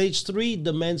so stage 3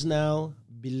 demands now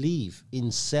believe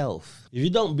in self. If you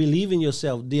don't believe in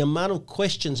yourself, the amount of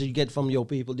questions you get from your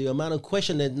people, the amount of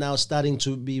questions that now starting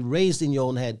to be raised in your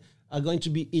own head are going to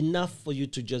be enough for you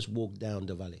to just walk down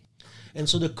the valley. And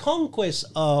so the conquest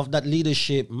of that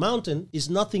leadership mountain is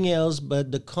nothing else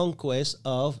but the conquest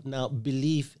of now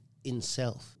belief in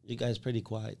self. You guys pretty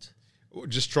quiet.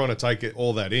 Just trying to take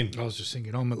all that in. I was just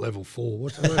thinking, I'm at level 4.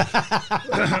 What's the word?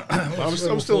 I'm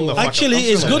still in the Actually,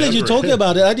 it's good that you're talking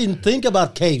about it. I didn't think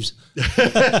about caves.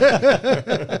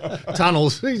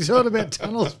 Tunnels. He's heard about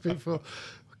tunnels before.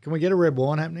 Can we get a red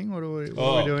wine happening? What are we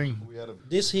doing?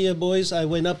 This here, boys, I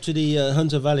went up to the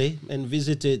Hunter Valley and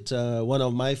visited one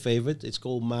of my favorite. It's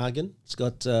called Magen. It's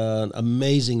got an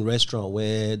amazing restaurant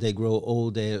where they grow all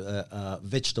their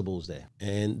vegetables there.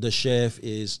 And the chef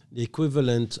is the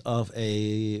equivalent of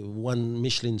a 1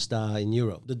 Michelin star in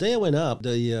Europe. The day I went up,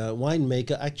 the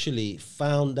winemaker actually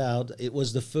found out it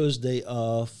was the first day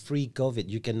of free COVID.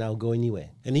 You can now go anywhere.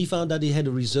 And he found out he had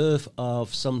a reserve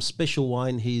of some special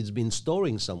wine he's been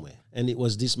storing somewhere. And it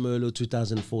was this Merlot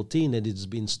 2014 that it's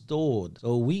been stored.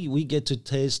 So we get to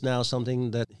taste now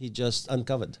something that he just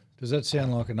uncovered. Does that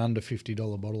sound like an under $50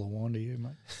 bottle of wine to you,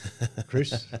 mate?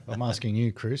 Chris? I'm asking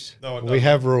you, Chris. No, it we doesn't.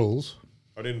 have rules.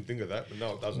 I didn't think of that, but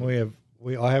no, it doesn't.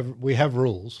 We have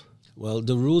rules. Well,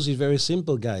 the rules is very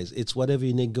simple, guys. It's whatever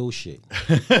you negotiate.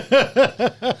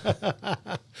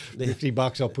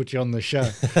 $50, I'll put you on the show.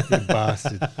 You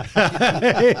bastard.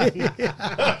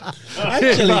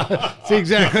 Actually, That's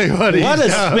exactly what he's what a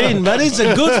done. spin, but it's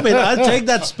a good spin. I'll take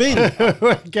that spin.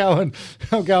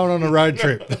 I'm going on a road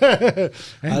trip.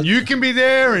 And you can be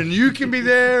there, and you can be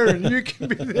there, and you can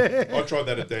be there. I tried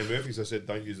that at Dan Murphy's. I said,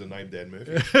 don't use the name Dan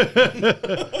Murphy.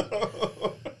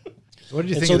 What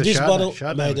did you And think so of the this Chardonnay? bottle,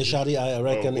 Chardonnay mate, the was Chardonnay, I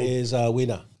reckon, well. is a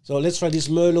winner. So let's try this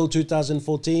Merlot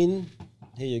 2014.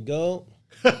 Here you go.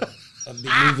 I've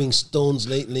been moving stones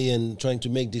lately and trying to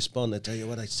make this pond. I tell you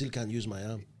what, I still can't use my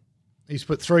arm. He's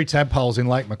put 3 tadpoles in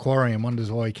Lake Macquarie and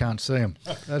wonders why he can't see them.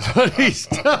 That's what he's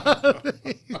done.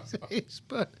 He's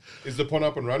put. Is the pond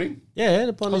up and running? Yeah,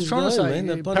 the pond I was is trying going, to say, man.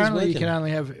 The pond is apparently you working. can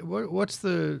only have, what's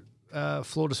the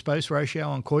floor to space ratio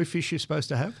on koi fish you're supposed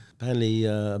to have? Apparently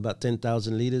about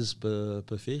 10,000 litres per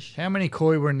fish. How many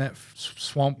koi were in that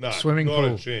swamp No, swimming not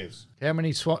pool? a chance. How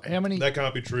many? That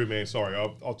can't be true, man. Sorry,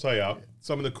 I'll tell you.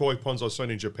 Some of the koi ponds I've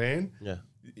seen in Japan, Yeah.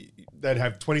 they'd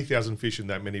have 20,000 fish in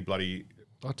that many bloody.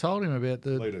 I told him about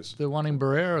Leaders. the one in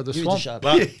Barrera, the Give it a swamp.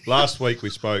 shot. Last week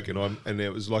we spoke, and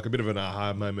it was like a bit of an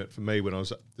aha moment for me when I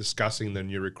was discussing the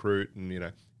new recruit, and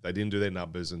they didn't do their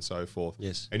numbers and so forth.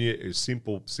 Yes. And it was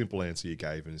simple answer you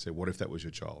gave, and you said, "What if that was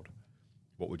your child?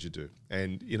 What would you do?"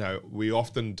 And we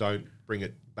often don't bring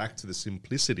it back to the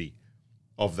simplicity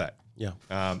of that. Yeah.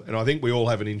 And I think we all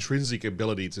have an intrinsic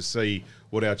ability to see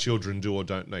what our children do or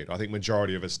don't need. I think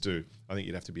majority of us do. I think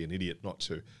you'd have to be an idiot not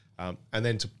to. And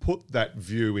then to put that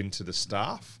view into the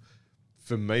staff,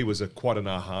 for me, was quite an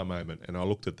aha moment. And I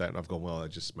looked at that and I've gone, well,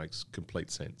 that just makes complete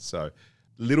sense. So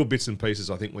little bits and pieces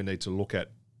I think we need to look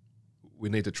at. We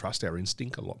need to trust our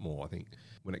instinct a lot more, I think,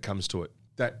 when it comes to it.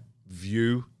 That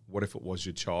view, what if it was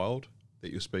your child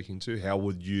that you're speaking to? How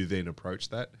would you then approach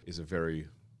that is a very,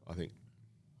 I think,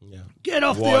 Get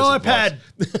off the wise iPad.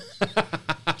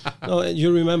 No,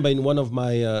 you remember in one of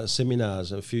my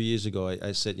seminars a few years ago,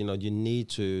 I said, you need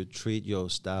to treat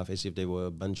your staff as if they were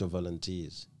a bunch of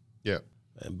volunteers. Yeah.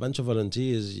 A bunch of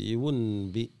volunteers, you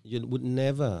would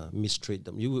never mistreat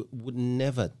them. You would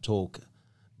never talk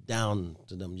down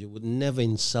to them. You would never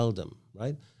insult them,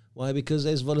 right? Why? Because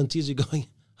as volunteers, you're going,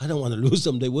 I don't want to lose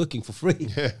them. They're working for free,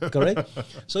 correct?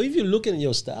 So if you look at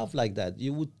your staff like that,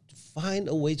 you would find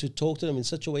a way to talk to them in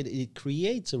such a way that it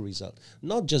creates a result,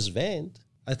 not just vent.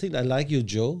 I think I like you,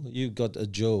 Joe. You got a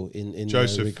Joe in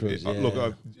Joseph. recruits. Yeah.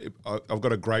 Look, I've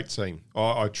got a great team.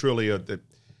 I truly,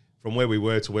 from where we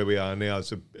were to where we are now,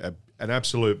 it's an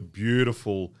absolute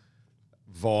beautiful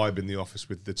vibe in the office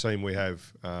with the team we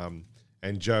have.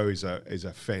 And Joe is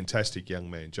a fantastic young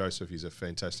man. Joseph is a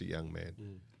fantastic young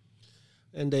man.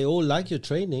 And they all like your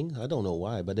training. I don't know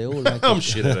why, but they all like I'm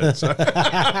shit at it. So.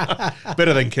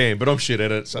 Better than Cam, but I'm shit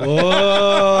at it. So.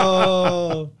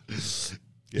 Oh.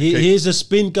 Here's a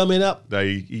spin coming up. No,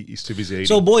 he's too busy eating.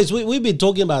 So, boys, we've been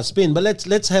talking about spin, but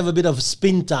let's have a bit of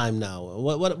spin time now.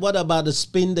 What about the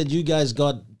spin that you guys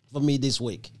got for me this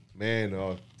week?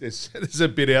 Man, there's a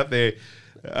bit out there.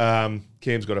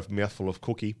 Cam's got a mouthful of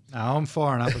cookie. No, I'm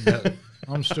firing up about.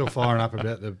 I'm still firing up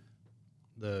about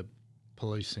the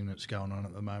police thing that's going on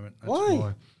at the moment. That's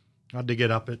why? I had to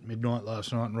get up at midnight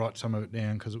last night and write some of it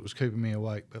down because it was keeping me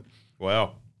awake. But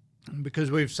Wow.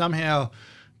 because we've somehow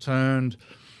turned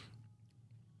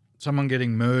someone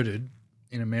getting murdered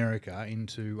in America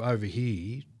into over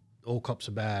here, all cops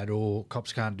are bad or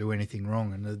cops can't do anything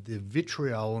wrong. And the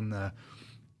vitriol and the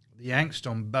angst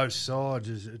on both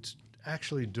sides it's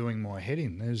actually doing my head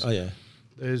in.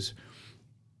 There's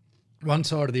one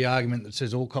side of the argument that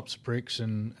says all cops are pricks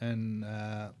and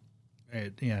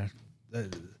they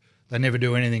never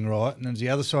do anything right, and there's the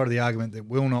other side of the argument that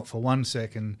will not for 1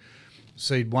 second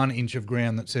cede 1 inch of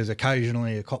ground that says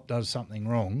occasionally a cop does something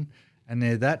wrong, and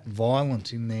they're that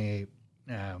violent in their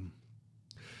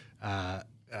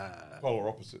Polar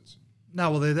opposites. No,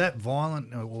 well, they're that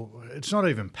violent. Well, it's not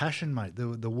even passion, mate.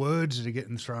 The words that are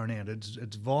getting thrown out,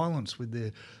 it's violence with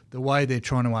the way they're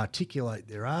trying to articulate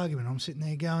their argument. I'm sitting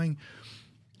there going,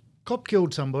 cop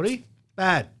killed somebody,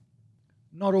 bad.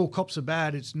 Not all cops are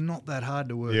bad. It's not that hard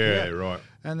to work out. Yeah, right.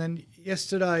 And then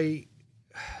yesterday,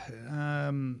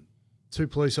 2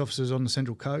 police officers on the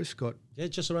Central Coast got... Yeah,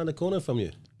 just around the corner from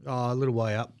you. Oh, a little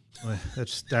way up. Well,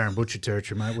 that's Darren Butcher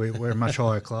territory, mate. We're a much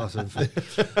higher class of...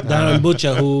 Darren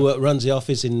Butcher, who runs the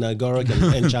office in Gorick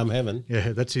and Charm Heaven.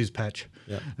 Yeah, that's his patch.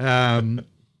 Yeah.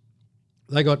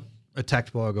 They got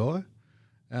attacked by a guy,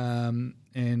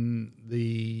 and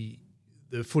the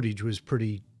footage was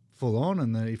pretty full on,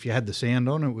 and if you had the sound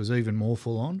on, it was even more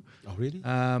full on. Oh, really?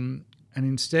 And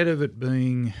instead of it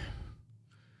being...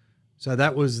 So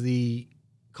that was the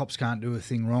cops can't do a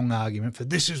thing wrong argument for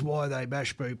this is why they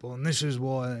bash people and this is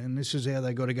why and this is how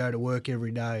they got to go to work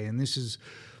every day and this is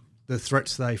the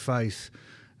threats they face.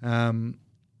 In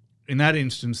that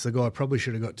instance, the guy probably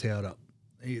should have got towed up.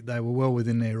 They were well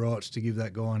within their rights to give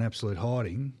that guy an absolute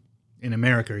hiding. In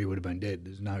America, he would have been dead.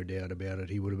 There's no doubt about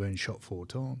it. He would have been shot 4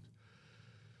 times.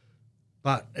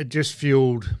 But it just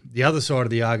fueled the other side of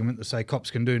the argument to say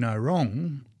cops can do no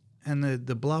wrong. And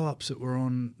the blow-ups that were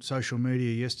on social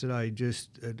media yesterday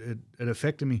just it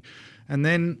affected me. And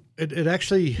then it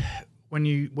actually, when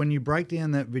you break down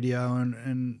that video,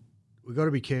 and we've got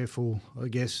to be careful, I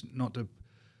guess, not to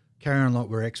carry on like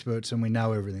we're experts and we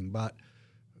know everything. But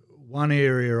one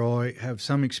area I have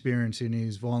some experience in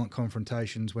is violent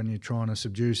confrontations when you're trying to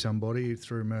subdue somebody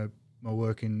through my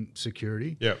work in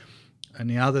security. Yeah. And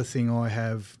the other thing I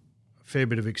have fair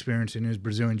bit of experience in is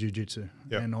Brazilian Jiu-Jitsu.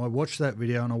 Yep. And I watched that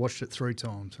video and I watched it 3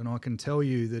 times. And I can tell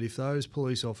you that if those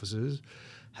police officers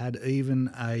had even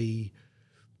a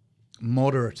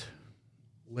moderate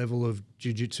level of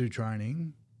Jiu-Jitsu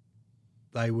training,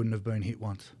 they wouldn't have been hit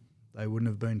once. They wouldn't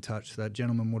have been touched. That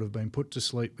gentleman would have been put to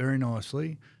sleep very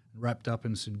nicely, wrapped up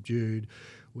and subdued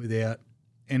without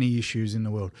any issues in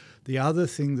the world. The other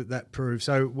thing that proves,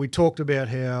 so we talked about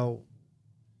how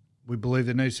we believe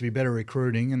there needs to be better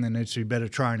recruiting and there needs to be better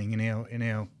training in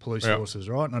our police forces,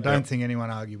 right? And I don't think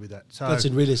anyone argue with that. So that's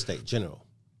in real estate, general.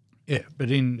 Yeah, but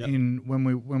in when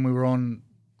we were on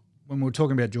when we were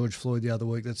talking about George Floyd the other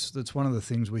week, that's one of the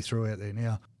things we threw out there.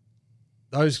 Now,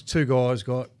 those two guys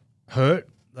got hurt.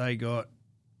 They got,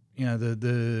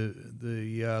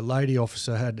 the lady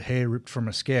officer had hair ripped from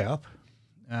her scalp,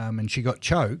 and she got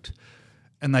choked,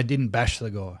 and they didn't bash the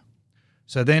guy.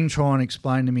 So then try and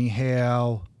explain to me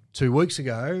how 2 weeks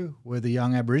ago, where the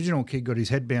young Aboriginal kid got his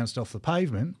head bounced off the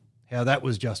pavement, how that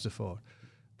was justified.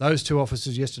 Those two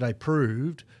officers yesterday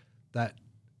proved that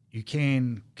you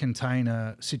can contain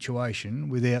a situation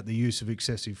without the use of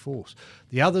excessive force.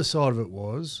 The other side of it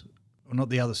was, or not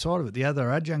the other side of it, the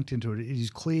other adjunct into it, it is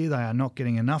clear they are not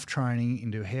getting enough training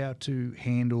into how to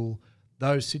handle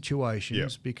those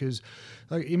situations because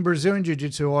like in Brazilian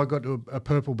Jiu-Jitsu, I got to a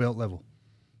purple belt level.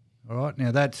 All right,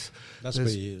 now that's 2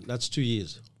 years.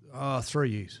 3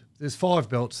 years. There's 5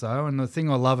 belts though, and the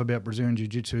thing I love about Brazilian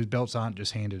Jiu-Jitsu is belts aren't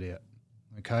just handed out.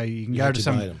 Okay, you can go to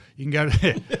some. You can go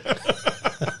to.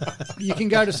 You can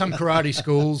go to some karate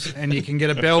schools and you can get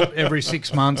a belt every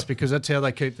 6 months because that's how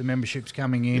they keep the memberships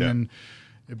coming in. And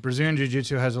Brazilian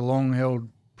Jiu-Jitsu has a long-held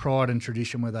pride and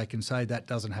tradition where they can say that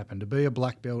doesn't happen. To be a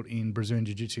black belt in Brazilian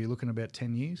Jiu-Jitsu, you're looking at about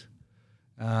 10 years,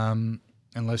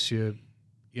 unless you're,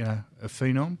 a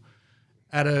phenom.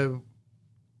 At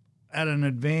an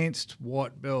advanced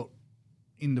white belt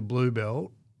in the blue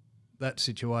belt, that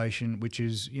situation, which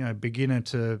is, beginner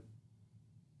to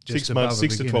just 6 months,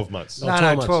 6 to beginner. 12 months.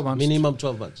 No, 12 months. Minimum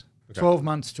 12 months. Okay. 12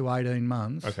 months to 18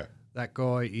 months. Okay. That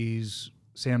guy is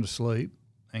sound asleep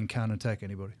and can't attack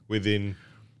anybody. Within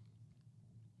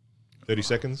 30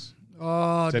 seconds? It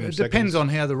 10 depends seconds? on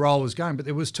how the roll was going, but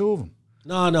there was 2 of them.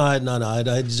 No,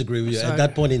 I disagree with you. So- At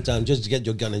that point in time, just get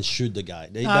your gun and shoot the guy.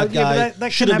 That Yeah, guy but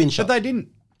that should can have been happen, shot. but they didn't.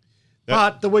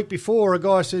 But the week before, a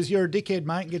guy says, "You're a dickhead,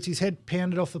 mate," and gets his head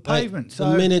pounded off the Right. pavement. So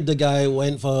the minute the guy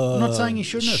went for... I'm not saying he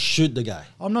shouldn't have. Shoot the guy.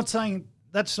 I'm not saying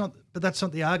that's not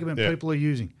the argument Yeah. people are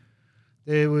using.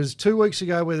 There was 2 weeks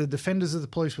ago where the defenders of the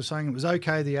police were saying it was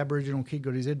okay the Aboriginal kid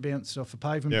got his head bounced off the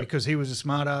pavement Yep. because he was a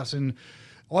smart ass. And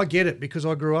I get it because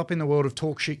I grew up in the world of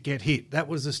talk shit, get hit. That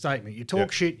was the statement. You talk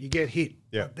Yep. shit, you get hit.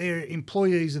 Yep. But they're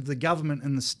employees of the government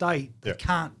and the state. They Yep.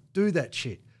 can't do that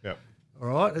shit. Yeah. All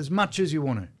right? As much as you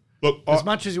want to. Look, As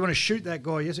much as you want to shoot that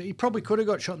guy, yes, he probably could have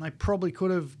got shot and they probably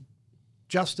could have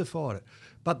justified it.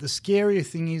 But the scarier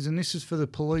thing is, and this is for the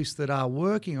police that are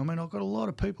working, I mean, I've got a lot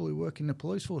of people who work in the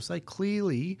police force. They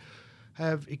clearly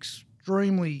have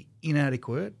extremely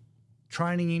inadequate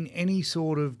training in any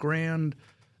sort of ground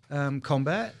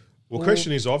combat. well, or-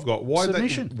 question is I've got, why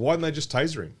submission. didn't they just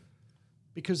taser him?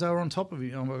 Because they were on top of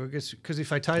it. I guess because if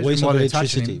they taser Waste him of while they're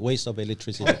touching electricity. him, Waste of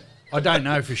electricity. I don't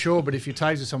know for sure, but if you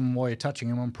taser someone while you're touching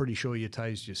him, I'm pretty sure you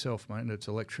tased yourself, mate. It's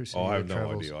electricity. I have that no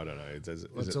travels. idea. I don't know. Is It's it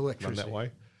run that electricity.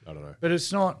 way? I don't know. But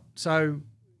it's not. So,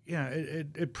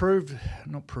 it proved,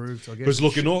 not proved, I guess. Because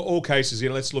look, in all cases,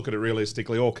 let's look at it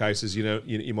realistically. All cases,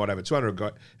 you might have a 200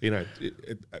 guy, a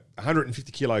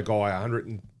 150 kilo guy,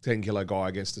 110 kilo guy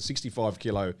against a 65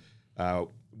 kilo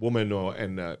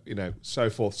woman, so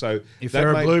forth. So if that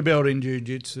they're may- a blue belt in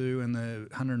jiu-jitsu and the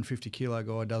 150 kilo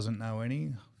guy doesn't know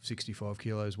any, 65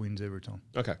 kilos wins every time.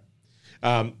 okay,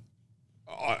 and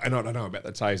I don't know about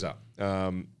the taser.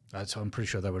 I'm pretty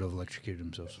sure they would have electrocuted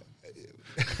themselves.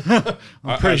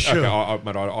 I'm pretty sure. Okay,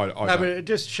 but No, but it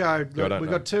just showed. Yeah, I Look, don't we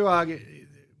know. got two arguments.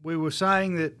 We were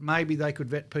saying that maybe they could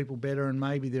vet people better, and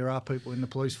maybe there are people in the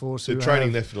police force the who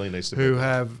training have, definitely needs to be who better.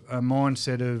 have a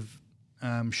mindset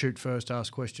of shoot first,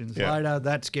 ask questions Yeah. later.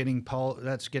 That's getting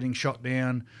shot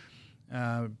down.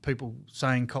 People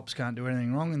saying cops can't do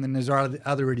anything wrong, and then there's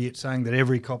other idiots saying that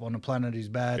every cop on the planet is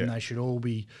bad and Yeah. they should all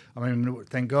be. I mean,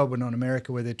 thank God we're not in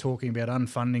America where they're talking about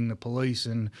unfunding the police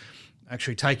and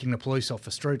actually taking the police off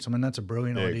the streets. I mean, that's a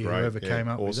brilliant Yeah, idea. great. Whoever Yeah, came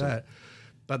up with awesome. that.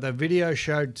 But the video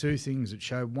showed two things. It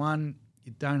showed one,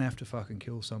 you don't have to fucking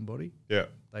kill somebody. Yeah,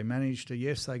 They managed to,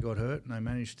 yes, they got hurt, and they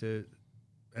managed to,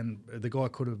 and the guy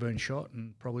could have been shot,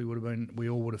 and probably would have been. We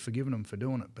all would have forgiven them for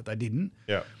doing it, but they didn't.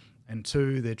 yeah. And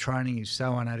two, their training is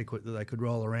so inadequate that they could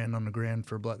roll around on the ground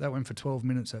for a bloke. That went for 12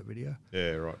 minutes, that video,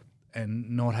 Yeah, right. and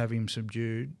not have him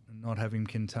subdued, not have him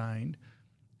contained,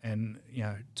 and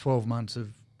 12 months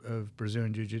of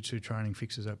Brazilian Jiu-Jitsu training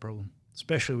fixes that problem,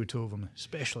 especially with two of them,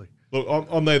 especially. Look,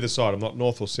 I'm the other side. I'm not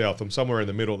north or south. I'm somewhere in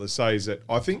the middle that says that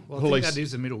I think Well, police. I think that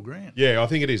is the middle ground. Yeah, I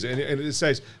think it is. And it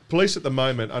says police at the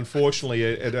moment, unfortunately,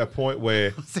 at a point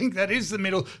where I think that is the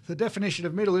middle. The definition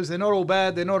of middle is they're not all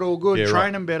bad, they're not all good. Yeah, Train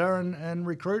right. them better and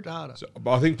recruit harder. but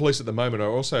I think police at the moment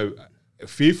are also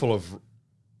fearful of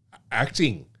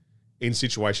acting in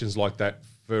situations like that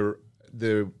for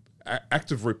the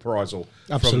active reprisal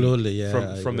Absolutely, from,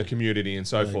 yeah, I from the agree. community and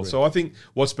so forth. agree. So I think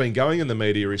what's been going in the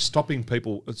media is stopping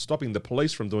the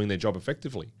police from doing their job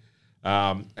effectively.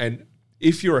 And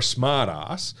if you're a smart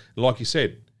ass, like you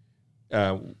said,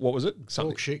 what was it?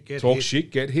 Talk shit,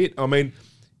 Get hit. I mean,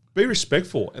 be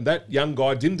respectful. And that young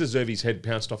guy didn't deserve his head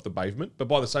pounced off the pavement. But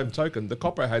by the same token, the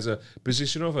copper has a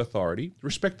position of authority.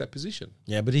 Respect that position.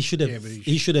 Yeah, but he should have.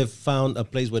 He should have found a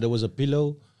place where there was a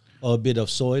pillow or a bit of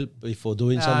soil before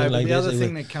doing something like the this. other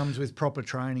thing that comes with proper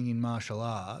training in martial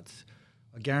arts,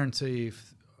 I guarantee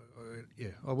if.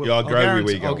 I will. Yeah, I'll agree where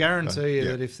you're I'll going. guarantee you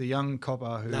that if the young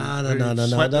copper who No.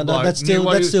 swept the bloke That's knew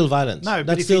what he was- still violence. No, but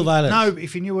That's if still he, violence. No,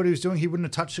 if he knew what he was doing, he wouldn't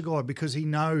have touched the guy because he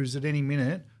knows at any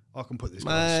minute I can put this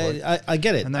guy to sleep. I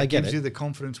get it. And that I get gives it. you the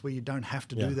confidence where you don't have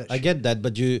to do that. I shit. get that,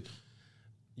 but you're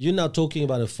now talking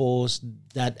about a force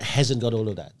that hasn't got all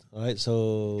of that. All right,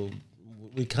 so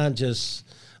we can't just.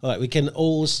 All right, we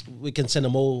can send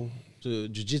them all to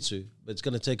jiu-jitsu, but it's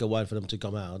going to take a while for them to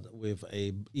come out with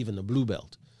even a blue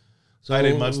belt. So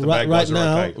 18 months, the bad guys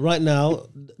are okay. Right now,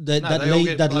 that they all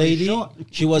get bloody lady, shot.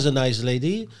 she was a nice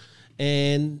lady,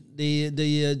 and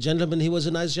the gentleman, he was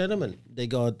a nice gentleman. They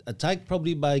got attacked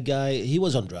probably by a guy. He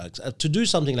was on drugs. To do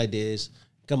something like this,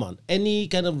 come on, any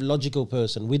kind of logical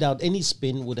person without any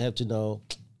spin would have to know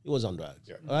he was on drugs.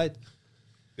 Yeah. All right.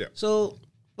 Yeah. So.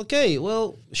 Okay,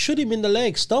 well, shoot him in the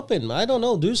leg, stop him. I don't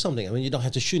know, do something. I mean, you don't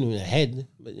have to shoot him in the head.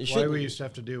 But you The way we used to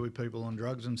have to deal with people on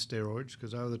drugs and steroids,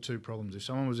 because they were the two problems. If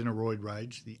someone was in a roid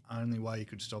rage, the only way you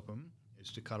could stop them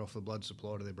is to cut off the blood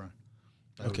supply to their brain.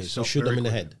 They would Okay, so stop shoot very them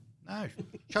in the quickly. head.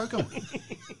 No, choke them.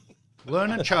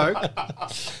 Learn and choke.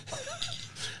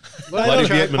 Bloody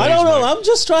Vietnamese, I don't know. mate. I'm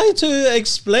just trying to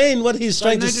explain what he's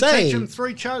trying They to need say. teach them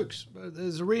 3 chokes.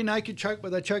 There's a rear naked choke where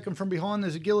they choke them from behind.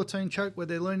 There's a guillotine choke where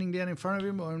they're leaning down in front of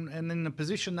him. And in the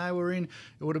position they were in,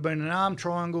 it would have been an arm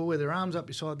triangle where their arms up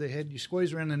beside their head. You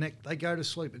squeeze around the neck, they go to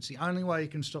sleep. It's the only way you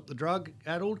can stop the drug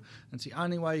addled. And it's the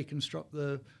only way you can stop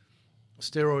the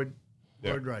steroid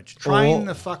road rage. Train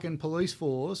the fucking police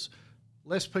force.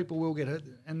 Less people will get hit,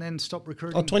 and then stop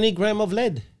recruiting. Or 20 gram of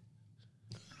lead.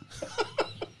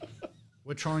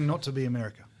 We're trying not to be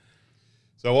America.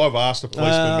 So I've asked a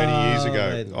policeman many years Oh, ago.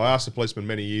 man. I asked a policeman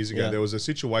many years ago. Yeah. There was a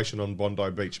situation on Bondi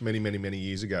Beach many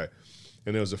years ago,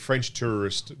 and there was a French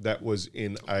tourist that was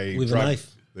in a With a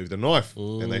knife. With a knife,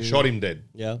 and they shot him dead.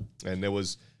 Yeah. And there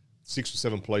was 6 or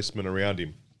 7 policemen around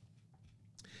him.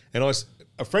 And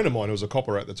a friend of mine who was a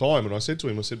copper at the time, and I said to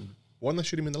him, why didn't they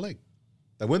shoot him in the leg?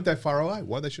 They weren't that far away.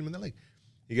 Why did they shoot him in the leg?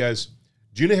 He goes,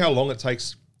 do you know how long it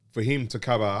takes for him to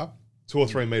cover up 2 or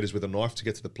 3 meters with a knife to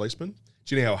get to the policeman?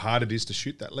 Do you know how hard it is to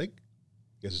shoot that leg?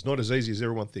 He goes, it's not as easy as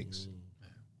everyone thinks.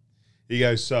 He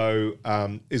goes, so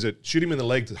is it shoot him in the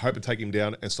leg to hope to take him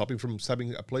down and stop him from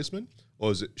stabbing a policeman?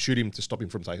 Or is it shoot him to stop him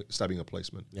from stabbing a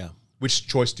policeman? Yeah. Which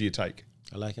choice do you take?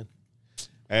 I like it.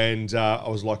 And I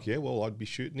was like, yeah, well, I'd be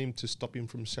shooting him to stop him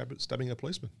from stabbing a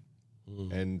policeman.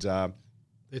 And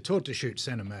They're taught to shoot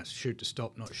centre mass, shoot to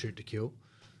stop, not shoot to kill.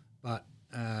 But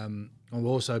I've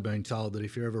also been told that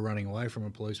if you're ever running away from a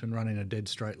policeman, run in a dead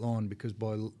straight line because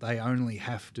they only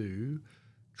have to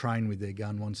train with their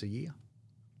gun once a year.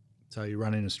 So you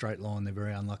run in a straight line, they're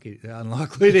very unlikely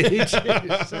to hit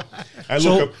you. So, and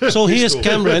So, look, so here's pistol.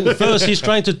 Cameron. First, he's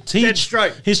trying to teach.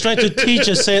 straight. He's trying to teach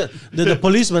the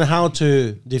policeman how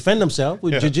to defend himself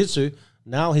with jiu-jitsu.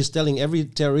 Now he's telling every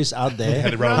terrorist out there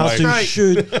to run how away. to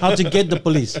shoot, how to get the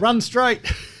police. run straight.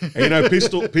 And, you know,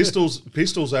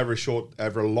 pistols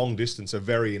over a long distance are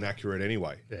very inaccurate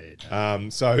anyway.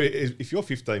 So if you're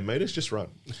 15 meters, just run.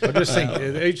 I just think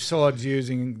each side's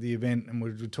using the event, and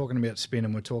we're talking about spin,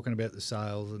 and we're talking about the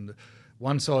sales, and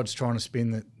one side's trying to spin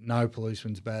that no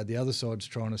policeman's bad, the other side's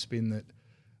trying to spin that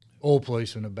all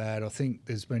policemen are bad. I think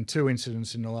there's been 2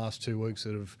 incidents in the last 2 weeks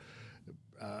that have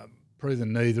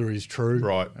proven neither is true.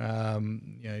 Right.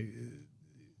 You know,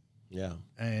 Yeah.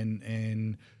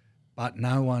 but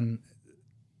no one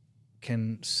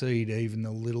can cede even the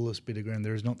littlest bit of ground.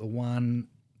 There is not the one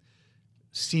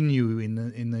sinew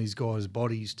in these guys'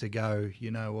 bodies to go, you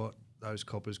know what, those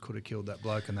coppers could have killed that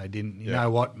bloke and they didn't. You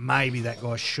know what, maybe that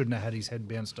guy shouldn't have had his head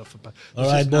bounced off. All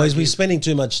right, boys, we're spending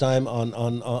too much time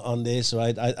on this,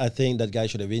 right? I think that guy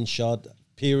should have been shot,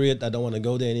 period. I don't want to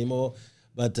go there anymore.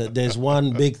 But there's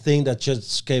one big thing that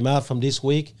just came out from this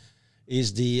week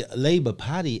is the Labour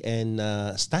Party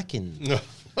and stacking.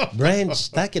 Branch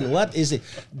stacking. What is it?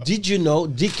 Did you know?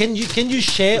 Can you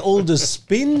share all the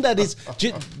spin that is?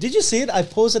 Did you see it? I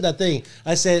posted that thing.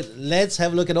 I said, let's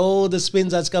have a look at all the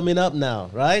spins that's coming up now,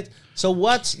 right? So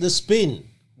what's the spin?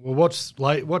 Well, what's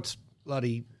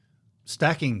bloody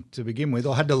stacking to begin with?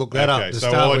 I had to look that up to so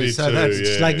start I with. did So too, that's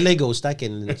It's like Lego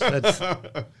stacking. that's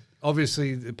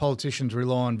obviously the politicians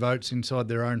rely on votes inside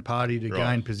their own party to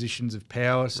gain positions of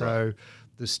power. So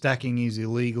the stacking is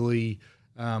illegally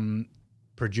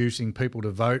producing people to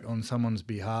vote on someone's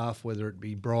behalf, whether it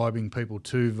be bribing people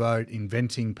to vote,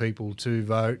 inventing people to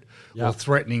vote, or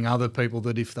threatening other people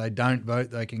that if they don't vote,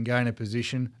 they can gain a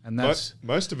position. And that's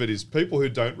most of it is people who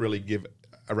don't really give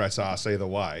a rat's ass either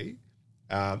way.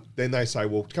 Then they say,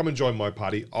 well, come and join my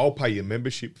party. I'll pay your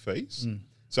membership fees.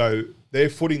 So they're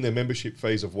footing their membership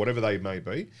fees of whatever they may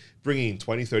be, bringing in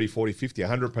 20, 30, 40, 50,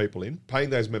 100 people in, paying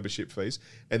those membership fees,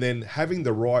 and then having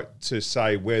the right to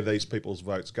say where these people's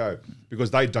votes go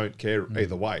because they don't care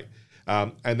either way.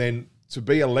 And then to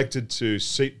be elected to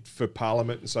sit for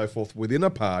parliament and so forth within a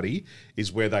party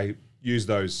is where they use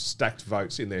those stacked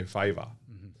votes in their favour.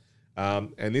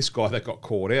 And this guy that got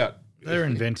caught out, they're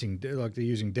inventing, like they're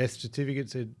using death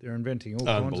certificates. They're inventing all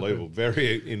kinds of unbelievable,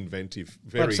 very inventive,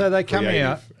 very. But so they come creative.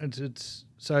 out. It's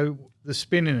so the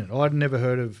spin in it. I'd never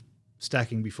heard of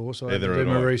stacking before, so I had to Neither do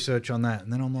had my I. research on that.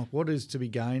 And then I'm like, what is to be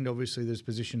gained? Obviously, there's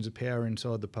positions of power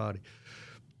inside the party.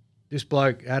 This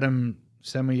bloke, Adam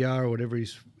Samayar, or whatever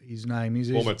his name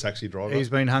is, Former taxi driver. he's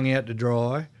been hung out to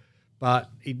dry.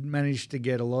 But he managed to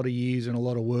get a lot of years and a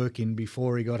lot of work in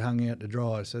before he got hung out to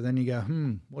dry. So then you go,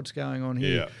 what's going on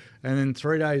here? Yeah. And then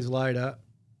 3 days later,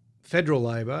 federal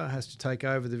Labor has to take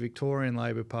over the Victorian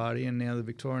Labor Party, and now the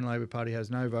Victorian Labor Party has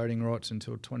no voting rights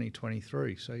until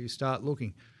 2023. So you start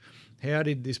looking, how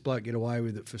did this bloke get away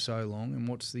with it for so long, and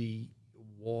what's the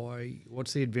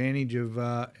advantage of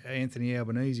Anthony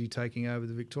Albanese taking over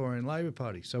the Victorian Labor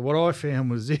Party? So what I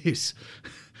found was this.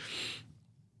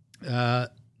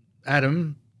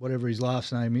 Adam, whatever his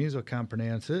last name is, I can't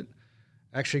pronounce it,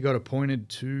 actually got appointed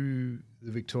to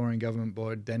the Victorian government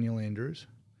by Daniel Andrews.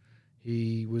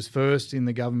 He was first in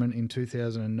the government in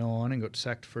 2009 and got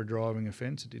sacked for a driving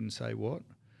offence. It didn't say what.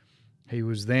 He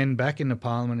was then back in the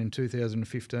parliament in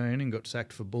 2015 and got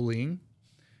sacked for bullying.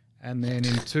 And then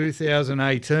in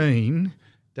 2018,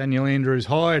 Daniel Andrews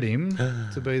hired him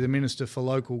to be the Minister for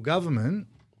Local Government.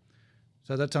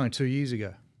 So that's only 2 years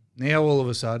ago. Now all of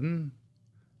a sudden,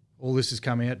 all this has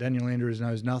come out. Daniel Andrews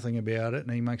knows nothing about it,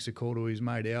 and he makes a call to his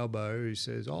mate Albo, who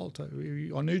says,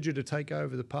 I need you to take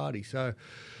over the party. So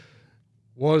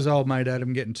was old mate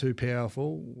Adam getting too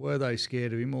powerful? Were they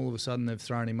scared of him? All of a sudden they've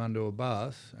thrown him under a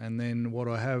bus. And then what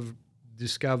I have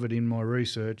discovered in my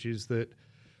research is that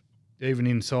even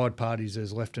inside parties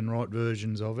there's left and right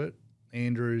versions of it.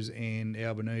 Andrews and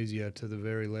Albanese are to the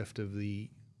very left of the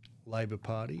Labor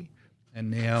Party. And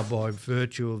now by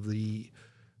virtue of the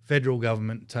federal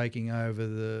government taking over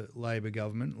the Labor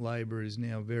government, Labor is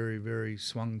now very, very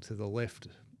swung to the left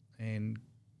and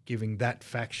giving that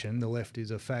faction, the left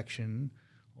is a faction,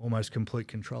 almost complete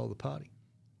control of the party.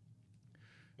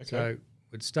 Okay. So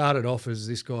it started off as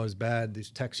this guy's bad, this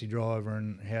taxi driver,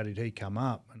 and how did he come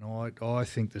up? And I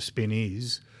think the spin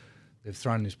is they've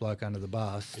thrown this bloke under the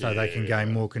bus so they can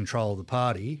gain more control of the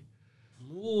party.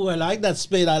 Ooh, I like that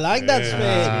spin. I like that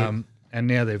spin. And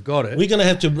now they've got it. We're gonna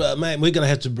have to, mate. We're gonna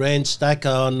have to brand stack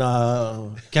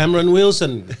on Cameron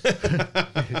Wilson.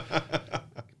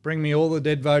 Bring me all the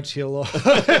dead votes you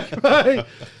like.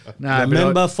 No,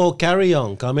 member for Carry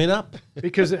On coming up.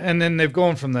 And then they've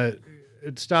gone from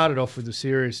it started off with the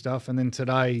serious stuff, and then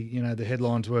today, the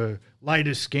headlines were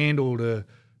latest scandal to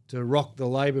rock the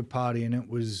Labor Party, and it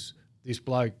was this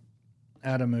bloke,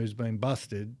 Adam, who's been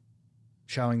busted,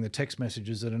 showing the text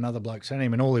messages that another bloke sent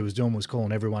him, and all he was doing was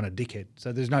calling everyone a dickhead.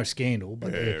 So there's no scandal,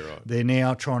 but they're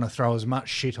now trying to throw as much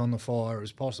shit on the fire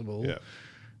as possible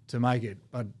to make it.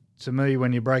 But to me,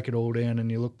 when you break it all down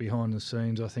and you look behind the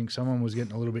scenes, I think someone was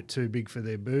getting a little bit too big for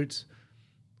their boots.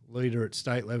 Leader at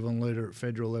state level and leader at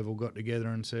federal level got together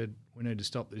and said, we need to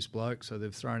stop this bloke. So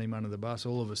they've thrown him under the bus.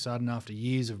 All of a sudden, after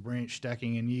years of branch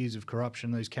stacking and years of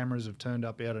corruption, these cameras have turned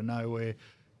up out of nowhere,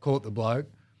 caught the bloke.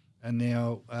 And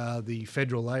now the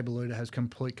federal Labor leader has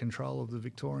complete control of the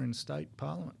Victorian state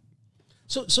parliament.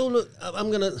 So look, I'm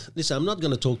not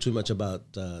gonna talk too much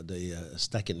about the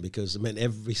stacking because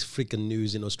every freaking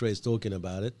news in Australia is talking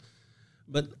about it.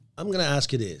 But I'm gonna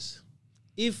ask you this: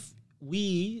 if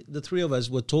we, the three of us,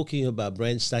 were talking about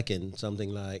branch stacking something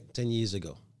like 10 years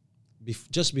ago,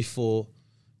 just before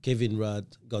Kevin Rudd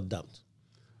got dumped,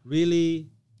 really,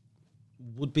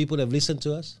 would people have listened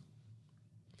to us?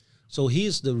 So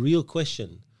here's the real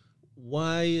question.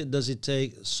 Why does it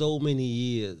take so many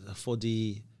years for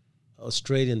the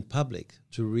Australian public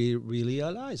to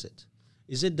realize it?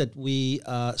 Is it that we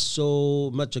are so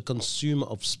much a consumer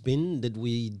of spin that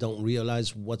we don't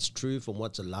realize what's true from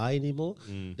what's a lie anymore?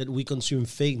 That we consume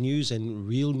fake news and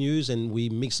real news and we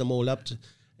mix them all up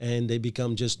and they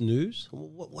become just news?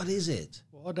 What is it?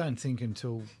 Well, I don't think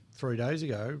until 3 days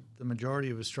ago the majority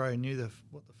of Australia knew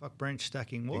what the fuck branch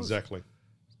stacking was. Exactly.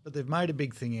 but they've made a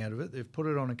big thing out of it. They've put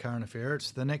it on a current affair.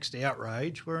 It's the next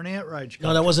outrage. We're an outrage culture.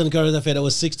 No, that wasn't current affair. That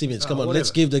was 60 minutes. Come on, whatever.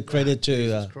 let's give the credit to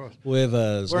Jesus Christ.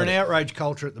 whoever's. We're an got it. outrage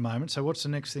culture at the moment. So what's the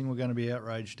next thing we're going to be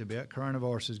outraged about?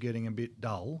 Coronavirus is getting a bit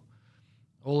dull.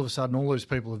 All of a sudden, all those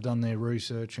people have done their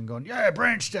research and gone, yeah,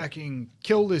 branch stacking,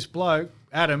 kill this bloke,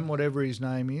 Adam, whatever his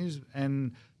name is.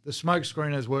 And the smoke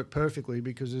screen has worked perfectly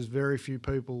because there's very few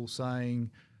people saying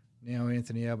now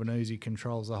Anthony Albanese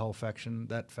controls the whole faction,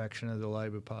 that faction of the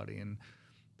Labor Party. And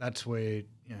that's where,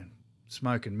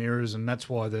 smoke and mirrors, and that's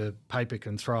why the paper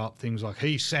can throw up things like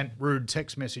he sent rude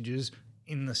text messages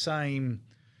in the same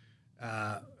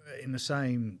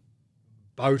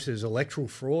boat as electoral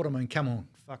fraud. I mean, come on,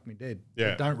 fuck me dead.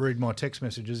 Yeah. Don't read my text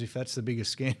messages if that's the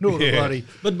biggest scandal. The bloody.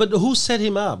 But who set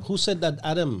him up? Who set that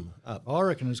Adam up? I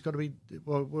reckon it's got to be.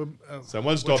 Well,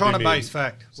 Someone we're stopped trying him to base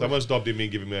fact. Someone stopped him in,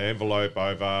 giving him an envelope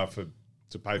over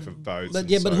to pay for votes. But and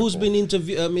yeah, but so who's forth.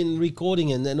 been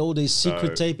recording and all this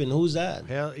secret taping? Who's that?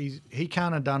 How he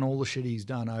can't have done all the shit he's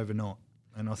done overnight,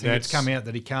 and I think it's That's- come out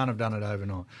that he can't have done it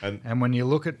overnight. And- And when you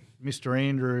look at Mr.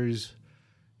 Andrews,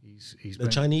 he's The been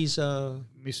Chinese.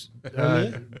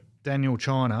 Daniel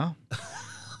China.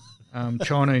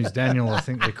 Chinese Daniel, I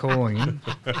think they're calling him.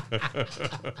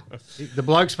 The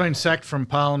bloke's been sacked from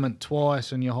Parliament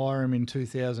twice, and you hire him in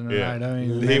 2018. Yeah.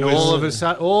 And He then was-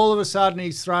 all of a sudden,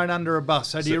 he's thrown under a bus.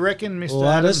 So do you reckon, Mr. What a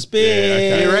Adam? spin! Yeah,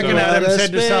 okay. Do you reckon So- Adam What a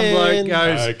said to some bloke, spin.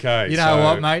 goes, Okay, you know so-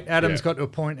 what, mate? Adam's yeah. got to a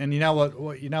point, and you know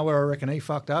what? You know where I reckon he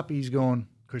fucked up? He's gone,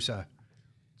 Chriso.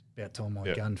 About time I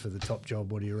Yeah. gunned for the top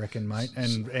job. What do you reckon, mate?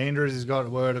 And Andrews has got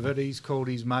word of it. He's called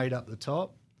his mate up the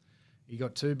top. He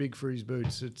got too big for his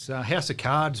boots. It's House of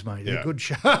Cards, mate. They're Yeah. good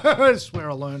shows. That's where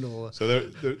I learned all this. So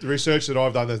the research that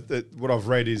I've done, what I've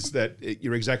read is that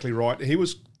you're exactly right. He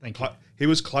was he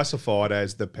was classified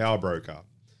as the power broker.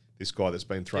 This guy that's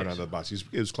been thrown under the bus,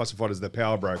 he was classified as the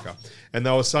power broker, and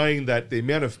they were saying that the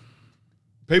amount of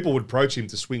people would approach him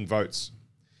to swing votes.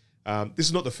 This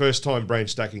is not the first time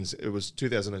branch stacking. It was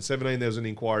 2017. There was an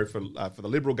inquiry for the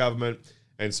Liberal government,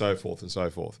 and so forth and so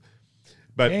forth.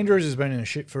 But Andrews has been in a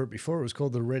shit for it before. It was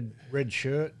called the red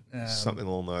shirt something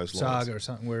along those lines. saga or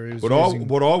something where he was But using...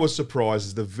 what I was surprised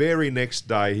is the very next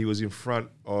day he was in front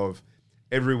of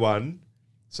everyone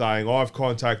saying, I've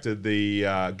contacted the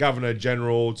Governor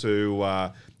General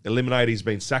to eliminate, he's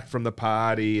been sacked from the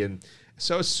party. And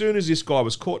so as soon as this guy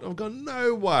was caught, I've gone,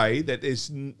 no way that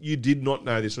you did not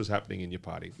know this was happening in your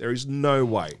party. There is no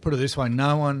way. Put it this way,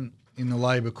 no one in the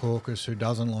Labor caucus who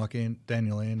doesn't like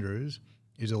Daniel Andrews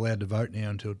is allowed to vote now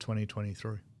until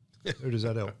 2023. Who does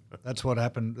that help? That's what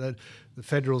happened. The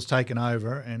Federals taken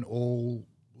over and all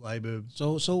Labor...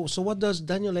 So what does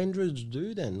Daniel Andrews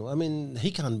do then? I mean, he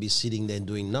can't be sitting there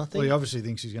doing nothing. Well, he obviously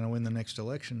thinks he's going to win the next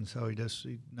election, so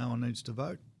no one needs to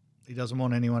vote. He doesn't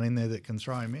want anyone in there that can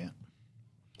throw him out.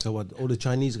 So what? All the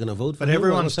Chinese are going to vote for But him?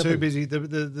 everyone's What's too happening? busy.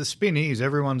 The spin is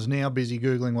everyone's now busy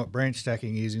Googling what branch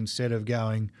stacking is instead of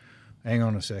going, hang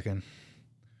on a second.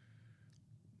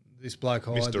 This bloke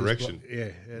hired Misdirection.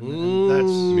 This yeah. And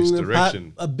that's...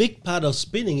 Misdirection. A big part of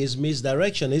spinning is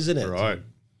misdirection, isn't it? Right.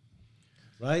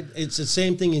 Right? It's the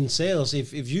same thing in sales.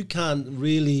 If you can't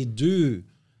really do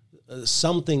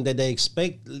something that they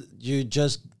expect, you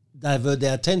just divert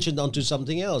their attention onto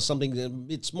something else, something a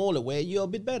bit smaller where you're a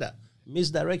bit better.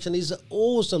 Misdirection is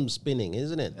awesome spinning,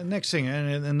 isn't it? And next thing,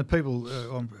 and the people,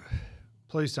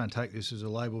 please don't take this as a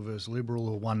Labor versus Liberal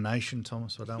or One Nation,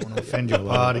 Thomas. I don't want to offend your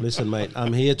party. Listen, mate,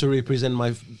 I'm here to represent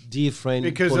my dear friend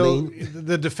Because Pauline.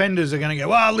 the defenders are going to go,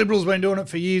 well, Liberals been doing it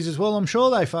for years as well. I'm sure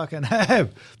they fucking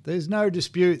have. There's no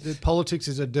dispute that politics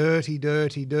is a dirty,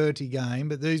 dirty, dirty game,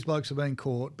 but these blokes have been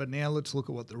caught. But now let's look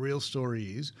at what the real story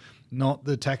is, not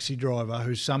the taxi driver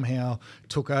who somehow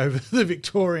took over the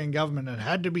Victorian government and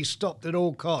had to be stopped at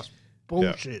all costs.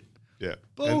 Bullshit. Yeah.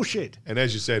 Bullshit. And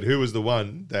as you said, who was the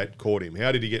one that caught him?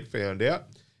 How did he get found out?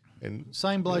 And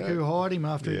Same bloke who hired him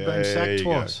after he'd Yeah, been there sacked you go.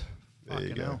 twice. There you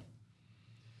Fucking go. hell.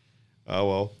 oh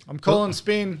well, I'm calling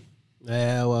spin.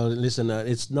 Yeah, well, listen,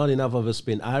 it's not enough of a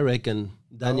spin. I reckon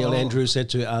Daniel Andrews said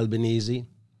to Albanese,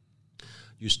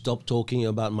 you stop talking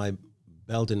about my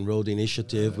Belt and Road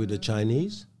Initiative with the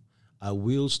Chinese. I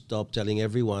will stop telling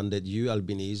everyone that you,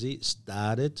 Albanese,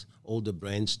 started all the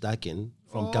branch stacking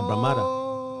from Cabramatta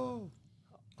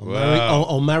wow,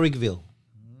 or Marrickville.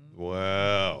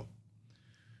 wow.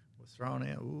 We're throwing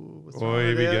out. Ooh, we're Oh, throwing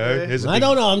here it we out go. there. There's a I big,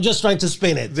 don't know, I'm just trying to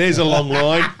spin it. there's a long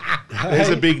line. There's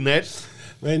a big net.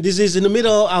 Man, this is in the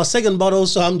middle of our second bottle,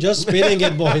 so I'm just spinning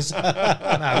it, boys.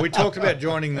 No, we talked about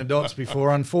joining the dots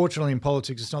before. Unfortunately, in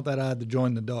politics, it's not that hard to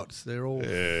join the dots. They're all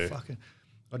fucking.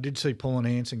 I did see Pauline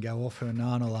Hanson go off her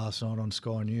nana last night on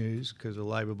Sky News because a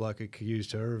Labor bloke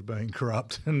accused her of being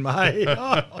corrupt. And mate,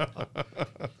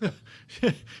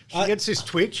 she gets this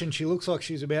twitch and she looks like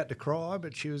she's about to cry,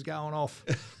 but she was going off.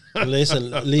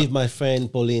 Listen, leave my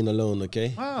friend Pauline alone,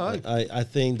 okay? Oh, I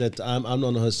think that I'm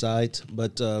on her side,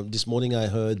 but this morning I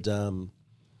heard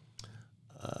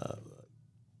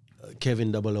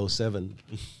Kevin 007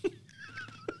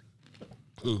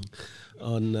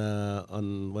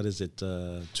 on what is it,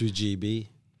 2GB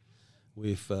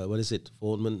with what is it,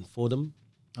 Fordham?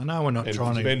 I know we're not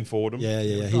trying to. Ben Fordham.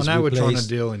 Yeah. I know we're trying to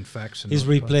deal in facts. And He's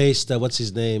not replaced what's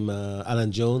his name,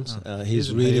 Alan Jones. He's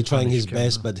Isn't really he a trying his Punisher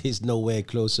best, camera? but he's nowhere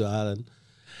close to Alan.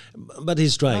 But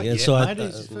he's trying, and yet, so mate,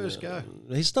 it's his first go.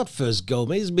 He's not first go,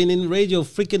 mate. He's been in radio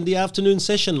freaking the afternoon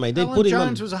session, mate. They Alan put him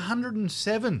Jones on. was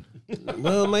 107.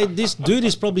 Well, mate, this dude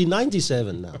is probably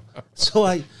 97 now. So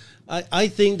I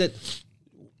think that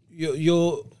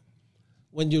you're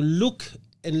when you look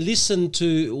and listen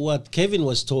to what Kevin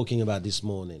was talking about this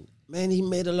morning, man, he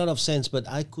made a lot of sense, but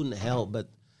I couldn't help but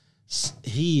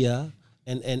hear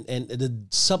and the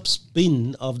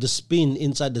sub-spin of the spin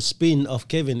inside the spin of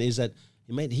Kevin is that,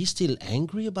 mate, he's still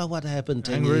angry about what happened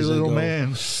 10 Angry years little ago.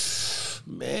 man.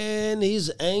 Man,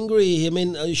 he's angry. I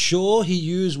mean, sure, he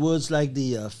used words like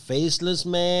the faceless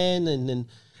man, and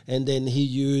then he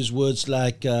used words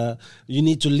like you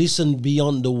need to listen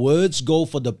beyond the words, go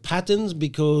for the patterns,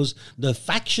 because the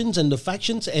factions,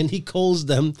 and he calls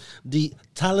them the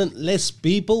talentless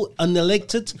people,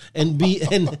 unelected and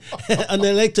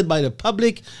unelected by the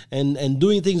public, and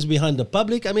doing things behind the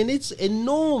public. I mean, it's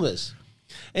enormous.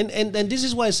 And this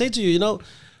is why I say to you,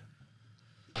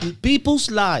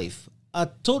 people's life are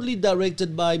totally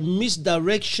directed by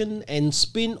misdirection and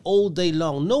spin all day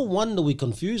long. No wonder we're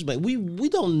confused, mate. We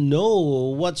don't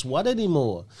know what's what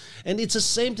anymore. And it's the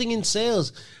same thing in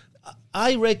sales.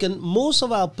 I reckon most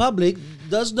of our public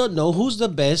does not know who's the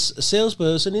best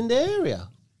salesperson in the area.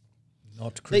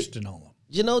 Not Kristen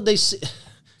Olam. They see,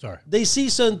 Sorry. they see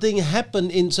certain thing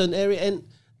happen in certain area and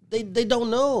they don't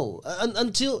know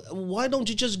until. Why don't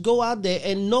you just go out there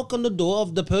and knock on the door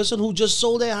of the person who just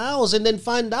sold their house and then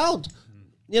find out,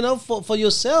 for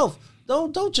yourself.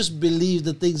 Don't just believe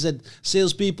the things that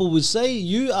salespeople would say.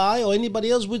 You, I, or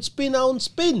anybody else would spin our own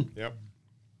spin. Yep.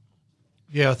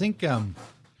 Yeah, I think it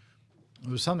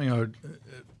was something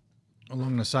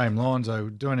along the same lines. I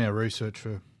was doing my research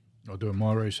for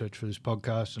this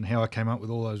podcast and how I came up with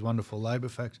all those wonderful labour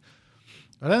facts.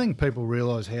 I don't think people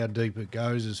realise how deep it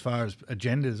goes as far as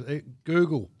agendas.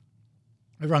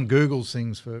 Everyone Googles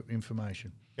things for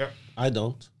information. Yep. I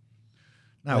don't.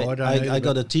 No, I don't. either, I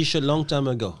got a T-shirt long time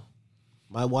ago.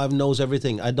 My wife knows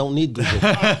everything. I don't need Google.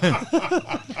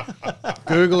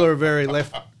 Google are a very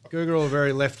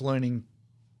left-leaning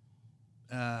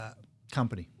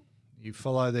company. You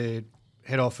follow their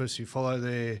head office, you follow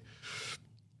their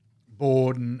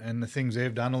board and the things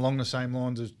they've done along the same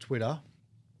lines as Twitter.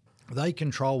 They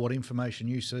control what information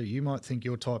you see. You might think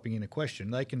you're typing in a question.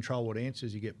 They control what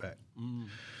answers you get back.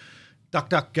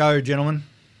 DuckDuckGo, gentlemen.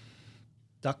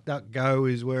 DuckDuckGo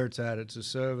is where it's at. It's a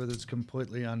server that's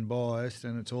completely unbiased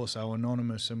and it's also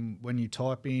anonymous. And when you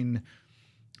type in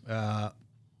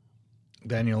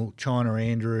Daniel China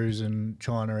Andrews and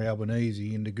China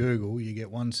Albanese into Google, you get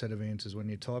one set of answers. When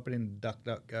you type it in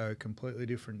DuckDuckGo, completely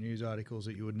different news articles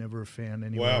that you would never have found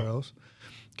anywhere else.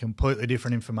 Completely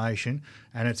different information.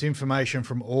 And it's information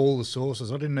from all the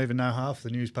sources. I didn't even know half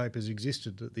the newspapers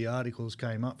existed that the articles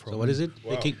came up from. So what is it?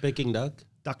 Wow. Peking duck?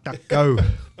 DuckDuckGo.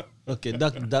 Okay,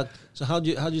 duck. So how do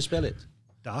you spell it?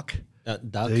 Duck.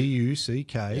 Duck.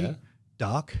 D-U-C-K. Yeah.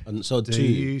 Duck. And so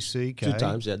D-U-C-K. two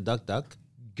times, yeah, duck.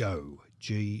 Go.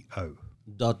 G-O.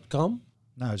 .com?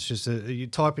 No, it's just you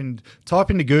type into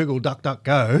Google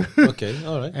DuckDuckGo. Okay,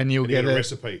 all right. And you'll You get get a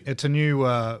recipe. It's a new.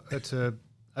 It's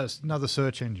another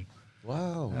search engine.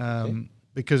 Wow. Okay.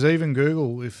 Because even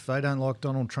Google, if they don't like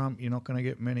Donald Trump, you're not going to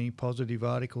get many positive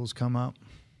articles come up.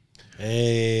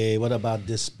 Hey, what about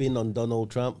the spin on Donald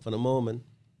Trump for the moment?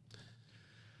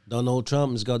 Donald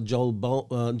Trump has got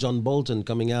John Bolton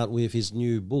coming out with his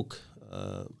new book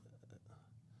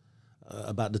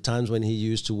about the times when he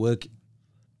used to work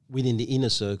within the inner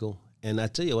circle. And I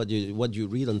tell you, what you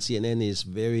read on CNN is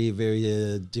very,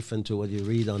 very different to what you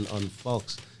read on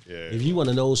Fox. Yeah. If you want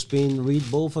to know spin, read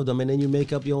both of them, and then you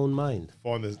make up your own mind.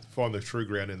 Find the true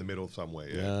ground in the middle somewhere.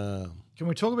 Yeah. Can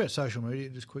we talk about social media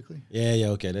just quickly? Yeah.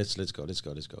 Okay. Let's go.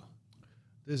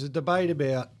 There's a debate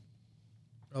about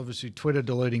obviously Twitter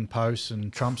deleting posts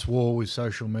and Trump's war with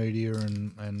social media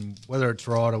and whether it's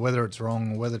right or whether it's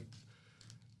wrong or whether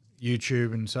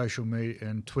YouTube and social media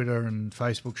and Twitter and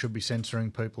Facebook should be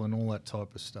censoring people and all that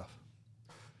type of stuff.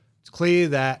 It's clear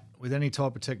that with any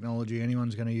type of technology,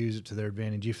 anyone's going to use it to their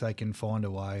advantage if they can find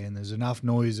a way. And there's enough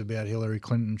noise about Hillary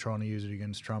Clinton trying to use it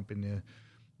against Trump in the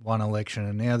one election,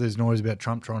 and now there's noise about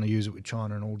Trump trying to use it with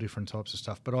China and all different types of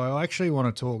stuff. But I actually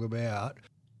want to talk about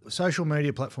social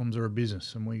media platforms are a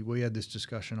business, and we had this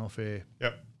discussion off air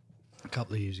a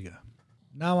couple of years ago.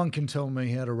 No one can tell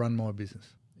me how to run my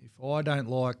business. If I don't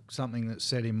like something that's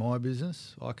said in my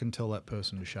business, I can tell that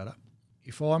person to shut up.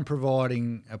 If I'm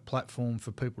providing a platform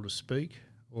for people to speak,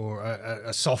 or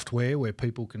a software where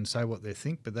people can say what they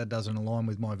think, but that doesn't align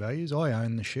with my values, I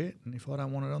own the shit. And if I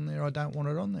don't want it on there, I don't want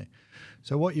it on there.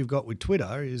 So what you've got with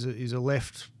Twitter is a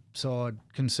left side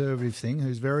conservative thing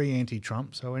who's very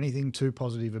anti-Trump. So anything too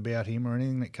positive about him or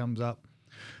anything that comes up,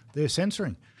 they're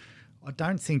censoring. I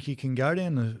don't think you can go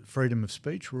down the freedom of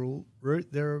speech route.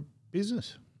 They're a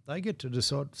business. They get to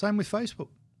decide. Same with Facebook.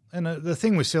 And the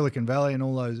thing with Silicon Valley and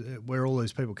all those, where all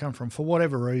those people come from, for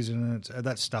whatever reason, and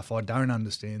that's stuff I don't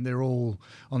understand. They're all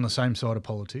on the same side of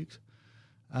politics.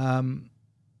 Why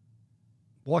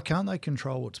can't they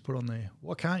control what's put on there?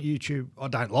 Why can't YouTube? I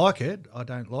don't like it. I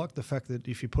don't like the fact that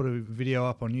if you put a video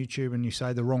up on YouTube and you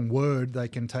say the wrong word, they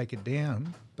can take it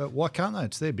down. But why can't they?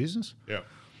 It's their business. Yeah.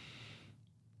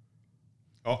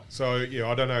 Oh, so yeah,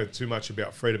 I don't know too much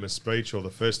about freedom of speech or the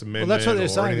First Amendment. Well, that's what they're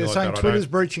saying. They're like saying that. Twitter's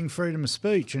breaching freedom of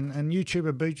speech and YouTube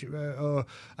are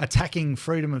attacking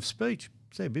freedom of speech.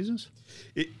 It's their business.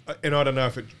 And I don't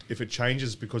know if it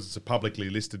changes because it's a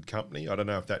publicly listed company. I don't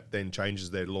know if that then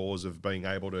changes their laws of being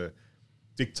able to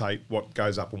dictate what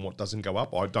goes up and what doesn't go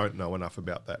up. I don't know enough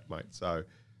about that, mate. So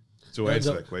to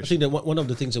answer that question, I think that one of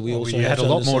the things that we also you have had to a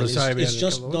lot more to understand say about it's it a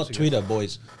just couple of not weeks Twitter, ago.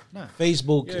 boys. No.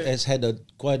 Facebook has had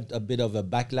quite a bit of a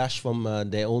backlash from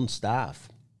their own staff.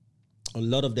 A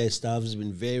lot of their staff has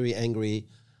been very angry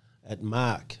at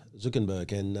Mark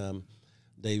Zuckerberg, and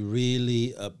they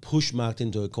really pushed Mark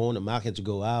into a corner. Mark had to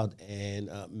go out and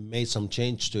made some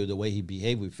change to the way he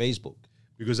behaved with Facebook.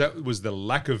 because that was the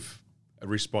lack of a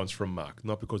response from Mark,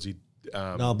 not because he.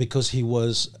 No, because he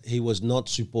was not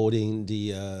supporting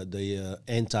the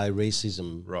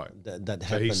anti-racism that So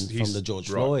happened from the George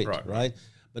Floyd, right. right?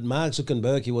 But Mark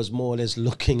Zuckerberg, he was more or less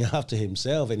looking after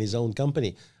himself and his own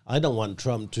company. I don't want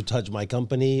Trump to touch my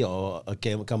company or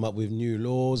come up with new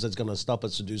laws that's going to stop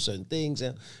us to do certain things.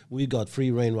 We've got free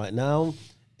reign right now,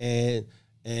 and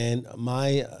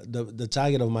the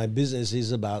target of my business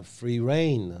is about free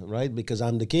reign, right? Because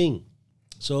I'm the king.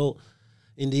 So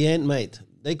in the end, mate,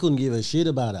 they couldn't give a shit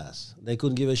about us. They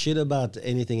couldn't give a shit about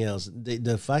anything else.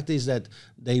 The fact is that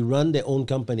they run their own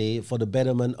company for the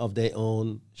betterment of their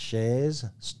own shares,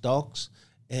 stocks,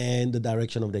 and the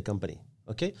direction of their company.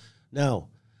 Okay? Now,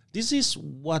 this is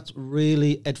what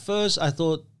really, at first I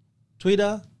thought,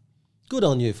 Twitter, good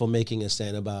on you for making a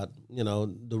stand about,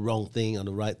 the wrong thing or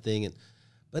the right thing.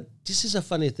 But this is a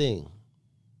funny thing.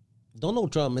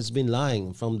 Donald Trump has been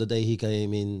lying from the day he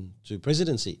came into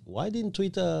presidency. Why didn't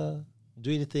Twitter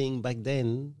do anything back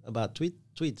then about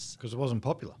tweets? Because it wasn't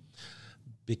popular.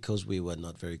 Because we were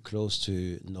not very close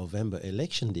to November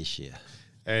election this year.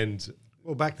 And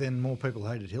Well, back then, more people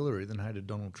hated Hillary than hated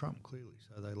Donald Trump, clearly.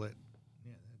 So they let...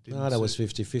 That was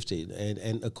 50-50.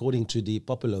 And according to the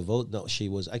popular vote, no, she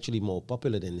was actually more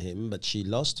popular than him, but she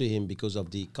lost to him because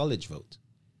of the college vote,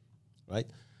 right?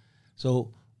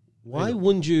 So why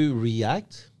wouldn't you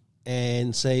react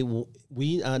and say,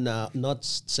 we are not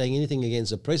saying anything against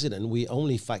the president, we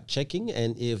only fact-checking,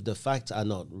 and if the facts are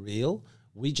not real,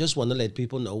 we just want to let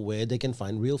people know where they can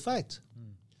find real facts.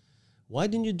 Why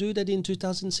didn't you do that in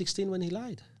 2016 when he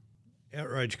lied?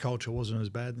 Outrage culture wasn't as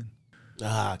bad then.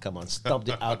 Come on, stop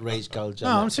the outrage culture.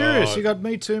 No, I'm serious. You got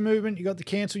Me Too movement, you got the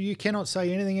cancel. You cannot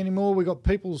say anything anymore. We got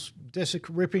people's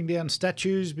ripping down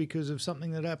statues because of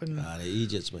something that happened. The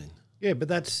idiots, man. Yeah, but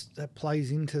that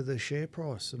plays into the share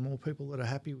price. The more people that are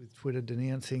happy with Twitter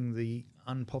denouncing the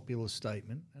unpopular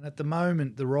statement, and at the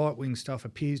moment, the right wing stuff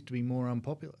appears to be more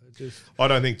unpopular. I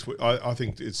don't think. I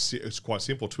think it's quite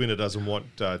simple. Twitter doesn't want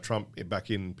Trump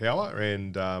back in power,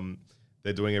 and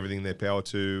they're doing everything in their power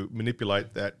to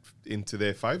manipulate that into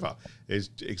their favour. It's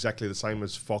exactly the same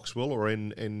as Fox will or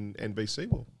in NBC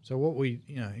will. So what we,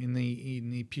 in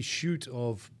the pursuit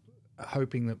of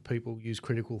hoping that people use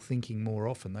critical thinking more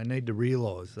often, they need to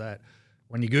realise that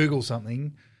when you Google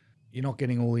something, you're not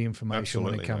getting all the information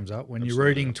when it comes up. When you're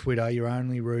reading Twitter, you're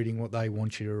only reading what they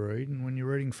want you to read. And when you're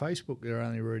reading Facebook, they're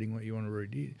only reading what you want to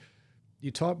read. You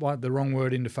type the wrong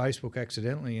word into Facebook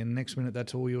accidentally, and next minute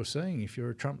that's all you're seeing. If you're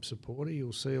a Trump supporter,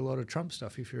 you'll see a lot of Trump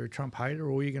stuff. If you're a Trump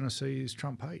hater, all you're going to see is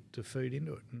Trump hate to feed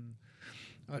into it. And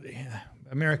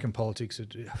American politics,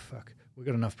 fuck. We've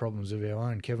got enough problems of our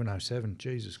own. Kevin 07,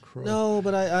 Jesus Christ. No,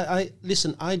 but I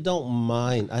listen. I don't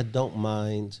mind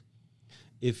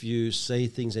if you say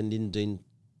things and didn't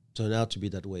turn out to be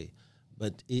that way.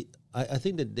 But I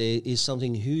think that there is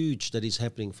something huge that is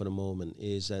happening for the moment,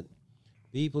 is that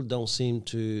people don't seem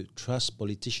to trust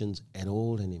politicians at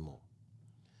all anymore.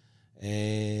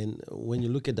 And when you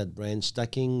look at that brand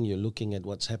stacking, you're looking at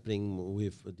what's happening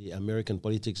with the American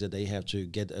politics, that they have to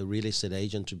get a real estate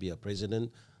agent to be a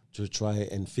president to try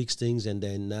and fix things. And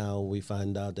then now we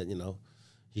find out that,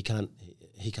 he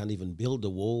can't even build the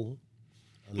wall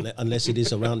unless it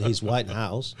is around his White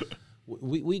House.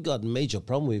 We got major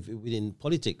problem within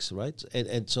politics, right?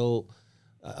 And so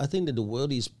I think that the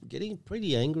world is getting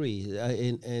pretty angry.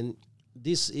 And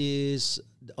this is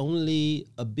only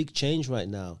a big change right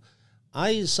now.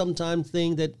 I sometimes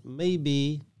think that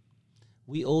maybe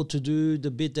we ought to do the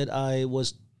bit that I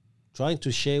was trying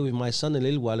to share with my son a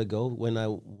little while ago when I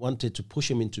wanted to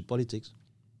push him into politics.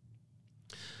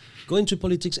 Go into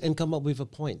politics and come up with a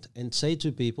point and say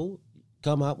to people,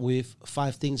 come up with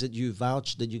 5 things that you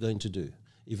vouch that you're going to do.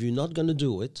 If you're not going to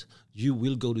do it, you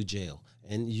will go to jail.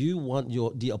 And you want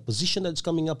the opposition that's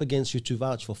coming up against you to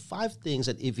vouch for 5 things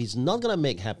that if he's not going to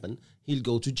make happen, he'll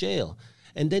go to jail.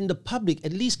 And then the public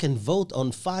at least can vote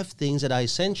on 5 things that are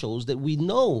essentials that we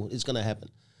know is going to happen.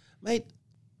 Mate,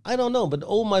 I don't know, but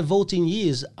all my voting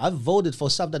years, I've voted for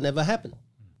stuff that never happened.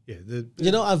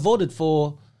 Yeah, I voted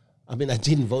for, I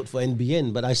didn't vote for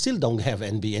NBN, but I still don't have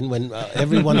NBN when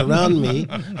everyone around me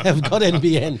have got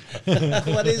NBN.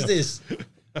 What is this?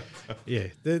 Yeah,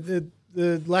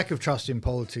 the lack of trust in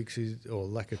politics or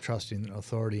lack of trust in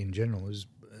authority in general is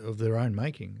of their own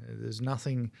making. There's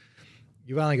nothing.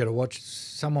 You've only got to watch.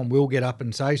 Someone will get up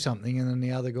and say something, and then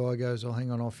the other guy goes, "Oh,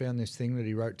 hang on, I found this thing that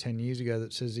he wrote 10 years ago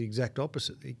that says the exact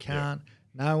opposite." He can't.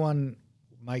 Yeah. No one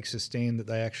makes a stand that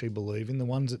they actually believe in. The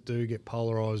ones that do get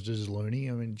polarised as loony.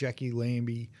 Jackie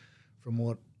Lambie, from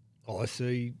what I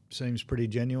see, seems pretty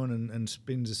genuine and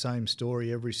spins the same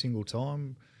story every single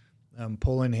time.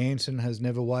 Pauline Hanson has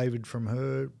never wavered from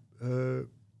her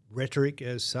rhetoric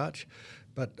as such.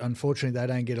 But unfortunately, they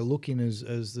don't get a look in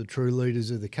as the true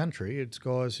leaders of the country. It's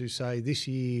guys who say this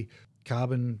year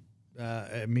carbon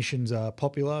emissions are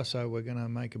popular, so we're going to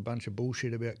make a bunch of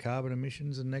bullshit about carbon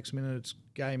emissions, and next minute it's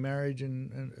gay marriage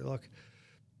and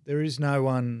there is no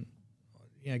one,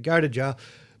 go to jail.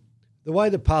 The way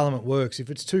the Parliament works, if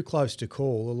it's too close to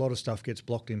call, a lot of stuff gets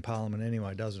blocked in Parliament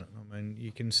anyway, doesn't it?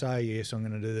 You can say, yes, I'm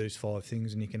going to do these 5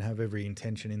 things, and you can have every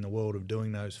intention in the world of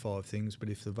doing those 5 things, but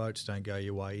if the votes don't go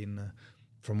your way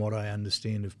from what I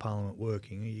understand of Parliament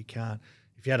working, you can't.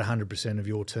 If you had 100% of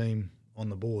your team on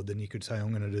the board, then you could say,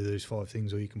 I'm going to do these 5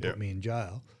 things, or you can put me in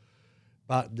jail.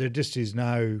 But there just is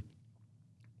no.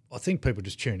 I think people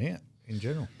just tune out in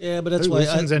general. Yeah, but that's Who why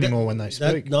listens anymore when they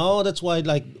speak. That's why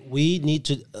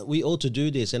we ought to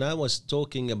do this. And I was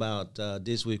talking about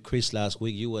this with Chris last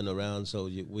week. You weren't around, so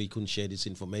we couldn't share this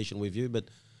information with you, but.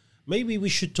 Maybe we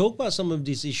should talk about some of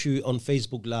this issue on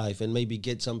Facebook Live and maybe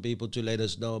get some people to let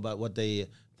us know about what they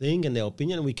think and their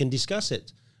opinion, and we can discuss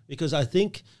it. Because I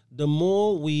think the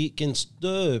more we can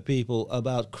stir people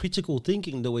about critical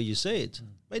thinking the way you say it,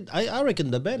 I reckon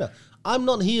the better. I'm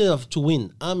not here to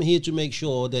win. I'm here to make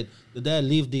sure that the day I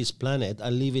leave this planet,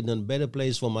 I leave it in a better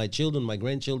place for my children, my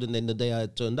grandchildren, than the day I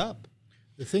turned up.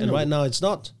 And right now it's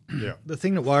not. Yeah. The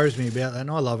thing that worries me about that, and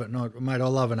I love it, mate, I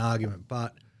love an argument,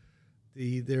 but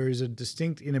there is a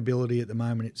distinct inability at the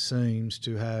moment, it seems,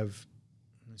 to have,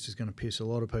 this is going to piss a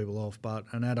lot of people off, but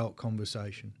an adult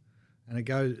conversation. And it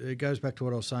goes back to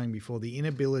what I was saying before, the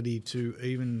inability to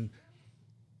even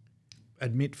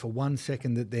admit for 1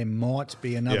 second that there might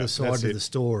be another side to the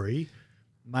story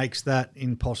makes that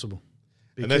impossible.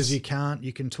 Because you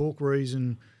can talk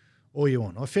reason all you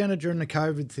want. I found it during the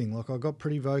COVID thing. I got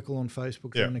pretty vocal on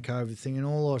Facebook during the COVID thing, and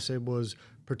all I said was,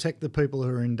 protect the people who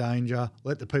are in danger,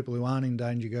 let the people who aren't in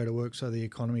danger go to work so the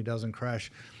economy doesn't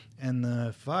crash. And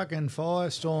the fucking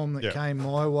firestorm that came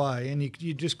my way, and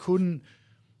you just couldn't,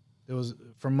 there was,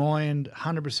 from my end,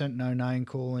 100% no name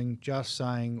calling, just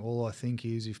saying all I think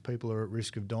is if people are at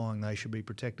risk of dying, they should be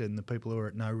protected, and the people who are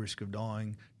at no risk of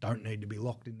dying don't need to be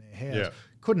locked in their house. Yeah.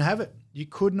 Couldn't have it. You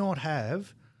could not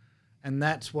have, and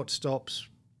that's what stops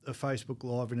a Facebook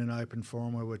Live in an open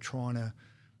forum where we're trying to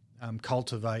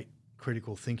cultivate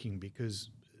critical thinking, because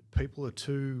people are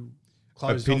too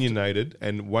closed opinionated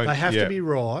and won't. They have to be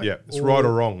right. Yeah, it's right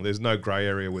or wrong. There's no grey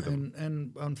area with them.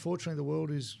 And unfortunately, the world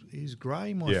is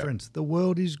grey, my friends. The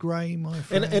world is grey, my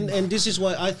friends. And this is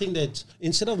why I think that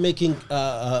instead of making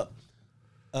I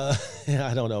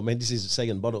don't know, man, this is the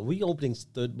second bottle. We're opening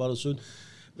third bottle soon.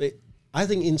 But I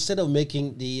think instead of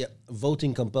making the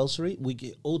voting compulsory,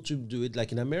 we ought to do it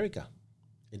like in America.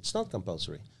 It's not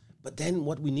compulsory. But then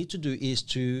what we need to do is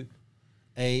to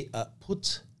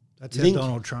put That's how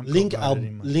Donald Trump got voted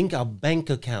in, mate. link our bank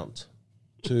account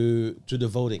to the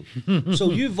voting.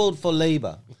 So you vote for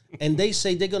Labour, and they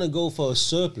say they're going to go for a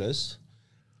surplus.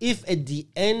 If at the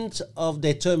end of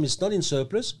their term it's not in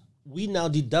surplus, we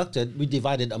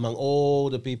divided among all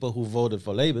the people who voted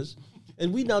for Labour's,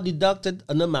 and we now deducted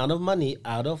an amount of money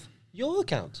out of your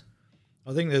account.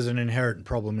 I think there's an inherent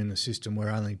problem in the system where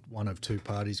only one of two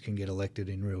parties can get elected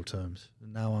in real terms.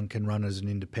 No one can run as an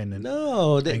independent.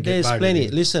 No, and get there's voted plenty.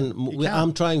 in. Listen, can't.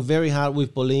 I'm trying very hard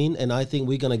with Pauline, and I think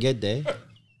we're going to get there.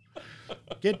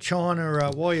 Get China,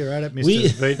 while you're at it,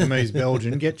 Mr. Vietnamese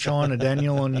Belgian, get China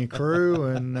Daniel on your crew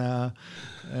and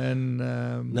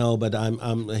No, but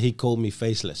he called me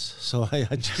faceless, so I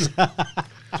just...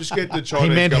 Just get the Chinese he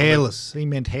meant government- hairless. He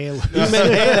meant hairless. He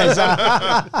meant hairless.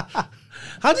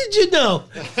 How did you know?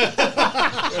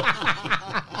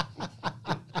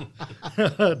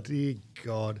 Oh, dear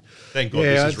God. Thank God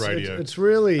this is radio. It's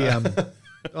really, I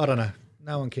don't know.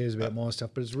 No one cares about my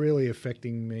stuff, but it's really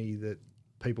affecting me that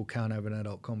people can't have an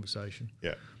adult conversation.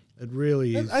 Yeah. It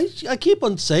really is. I keep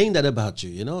on saying that about you,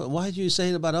 you know. Why do you say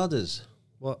it about others?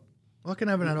 Well, I can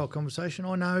have an adult conversation.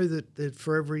 I know that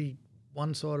for every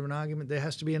one side of an argument, there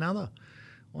has to be another.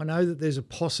 I know that there's a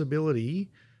possibility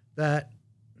that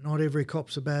not every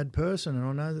cop's a bad person, and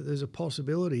I know that there's a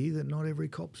possibility that not every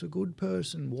cop's a good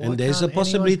person. Why And there's a can't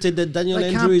possibility anyone- that Daniel they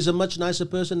Andrew can't- is a much nicer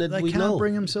person than They we can't know.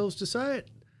 bring themselves to say it.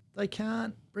 They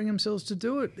can't bring themselves to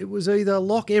do it. It was either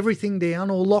lock everything down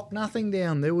or lock nothing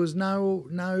down. There was no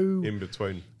In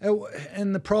between.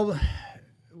 and the problem,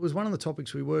 it was one of the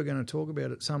topics we were going to talk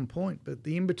about at some point, but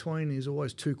the in-between is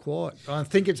always too quiet. I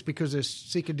think it's because they're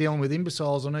sick of dealing with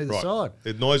imbeciles on either side.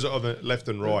 The noise of the left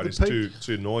and right The is peop-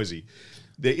 too noisy.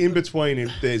 The in between,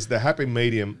 there's the happy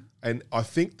medium, and I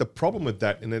think the problem with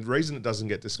that, and the reason it doesn't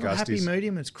get It's not discussed happy is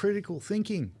medium, it's critical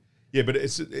thinking. yeah, but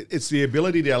it's the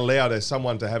ability to allow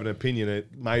someone to have an opinion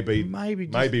that may be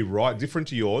right, different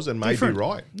to yours, and may be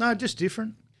right. No, just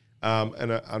different.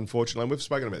 And unfortunately, and we've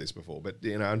spoken about this before, but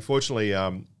unfortunately,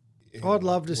 I'd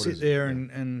love to sit there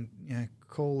and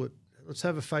call it. Let's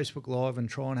have a Facebook Live and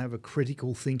try and have a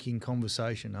critical thinking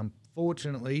conversation.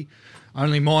 Unfortunately,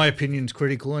 only my opinion's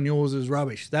critical and yours is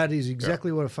rubbish. That is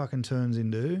exactly what it fucking turns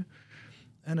into.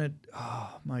 And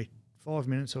mate, 5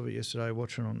 minutes of it yesterday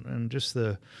watching on, and just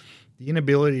the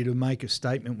inability to make a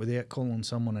statement without calling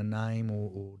someone a name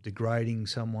or degrading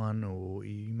someone, or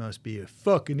you must be a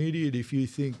fucking idiot if you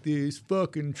think this.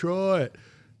 Fucking try it.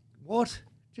 What?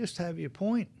 Just have your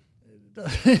point.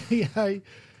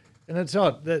 And it's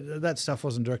not that stuff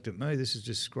wasn't directed at me. This is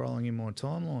just scrolling in my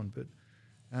timeline, but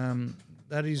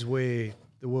that is where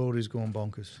the world is gone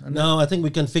bonkers. And No, I think we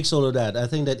can fix all of that. I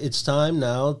think that it's time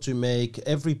now to make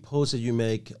every post that you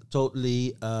make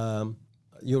totally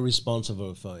you're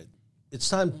responsible for it. It's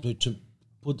time to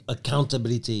put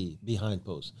accountability behind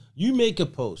posts. You make a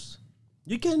post,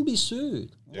 you can be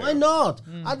sued. Yeah. Why not?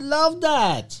 I'd love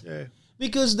that. Yeah.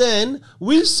 Because then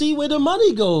we'll see where the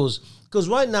money goes. Because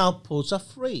right now, posts are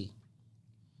free.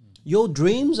 Your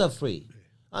dreams are free.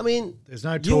 I mean, there's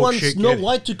no you talk want shit Snow get-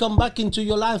 White to come back into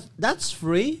your life. That's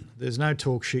free. There's no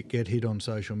talk shit get hit on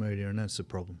social media, and that's the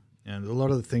problem. And a lot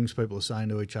of the things people are saying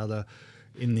to each other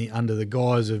under the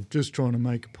guise of just trying to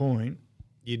make a point,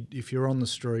 if you're on the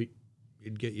street,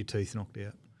 you'd get your teeth knocked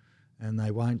out, and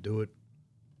they won't do it.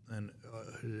 And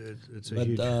it's a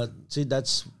huge... see,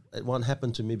 that's one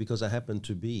happened to me because I happened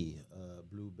to be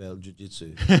blue belt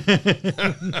jiu-jitsu.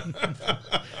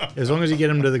 As long as you get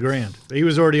him to the ground. But he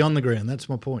was already on the ground. That's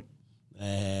my point.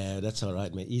 That's all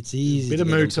right, mate. It's easy. Bit to of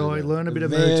get them Muay to the Thai, ground. learn a bit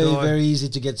of very, Muay Thai. Very easy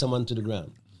to get someone to the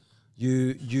ground.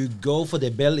 You go for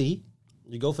their belly.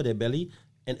 You go for their belly,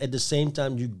 and at the same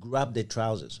time you grab their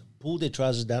trousers. Pull their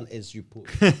trousers down as you pull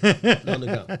on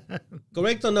the ground.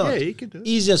 Correct or not? Yeah, you can do it.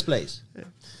 Easiest place.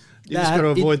 You just got to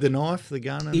avoid the knife, the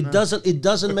gun. And It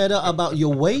doesn't matter about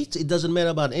your weight. It doesn't matter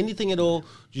about anything at all.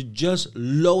 You just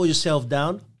lower yourself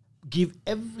down, give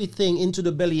everything into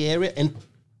the belly area, and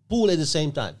pull at the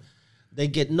same time. They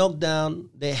get knocked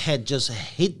down. Their head just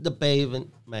hit the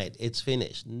pavement. Mate, it's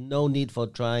finished. No need for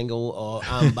triangle or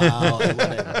armbar or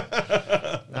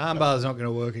whatever. Armbar's not going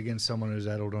to work against someone who's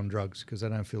addled on drugs because they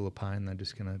don't feel the pain. They're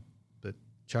just going to... But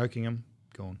choking them,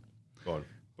 gone. Gone.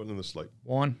 Putting them to sleep.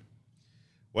 Wine.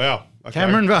 Wow. Okay.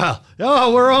 Cameron Vale.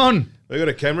 Oh, we're on. We got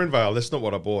a Cameron Vale. That's not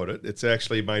what I bought it. It's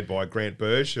actually made by Grant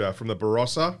Burge from the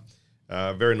Barossa.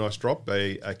 Very nice drop.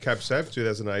 A Cab Sav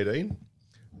 2018.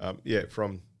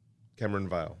 From Cameron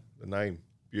Vale. The name,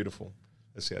 beautiful.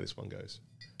 Let's see how this one goes.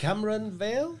 Cameron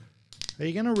Vale? Are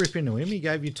you going to rip into him? He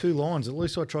gave you 2 lines. At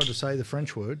least I tried to say the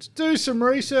French words. Do some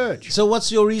research. So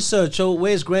what's your research? So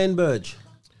where's Grant Burge?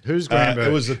 Who's Graham Birch?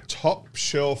 It was the top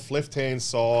shelf left-hand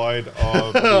side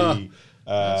of the...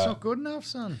 That's not good enough,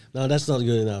 son. No, that's not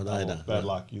good enough either. Bad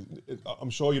luck. I'm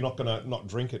sure you're not going to not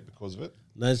drink it because of it.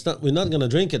 No, it's not. We're not going to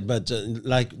drink it, but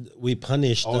like we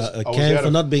punished I was Ken out for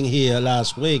of- not being here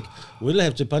last week. We'll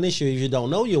have to punish you if you don't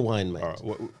know your wine, mate. All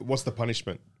right, what's the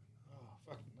punishment?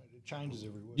 It changes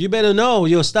every week. You better know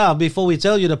your stuff before we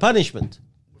tell you the punishment.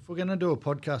 If we're going to do a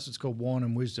podcast, it's called Wine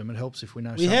and Wisdom. It helps if we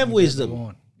know. We something have about wisdom. the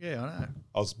wine. Yeah, I know.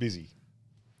 I was busy.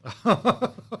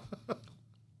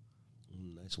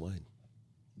 Nice wine.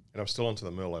 And I'm still onto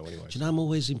the Merlot anyway. Do you know, I'm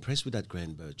always impressed with that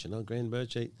Grand Birch. You know, Grand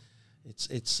Birch,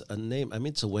 it's a name. I mean,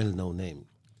 it's a well-known name.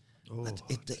 But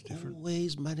they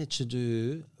always manage to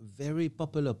do very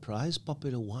popular price,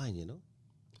 popular wine, you know.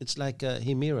 It's like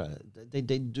Himira. They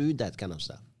do that kind of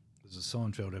stuff. There's a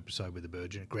Seinfeld episode with the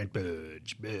bird in it. Grant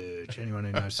Birch. Anyone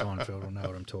who knows Seinfeld will know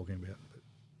what I'm talking about.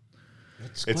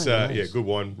 It's quite nice. good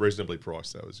wine, reasonably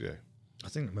priced. That was, yeah. I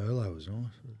think the Merlot was nice.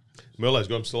 Merlot's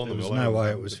good. I'm still on There the was Merlot. no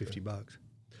way it was $50.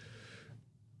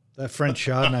 That French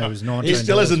Chardonnay was $19. He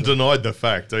still hasn't denied the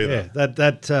fact either. Yeah,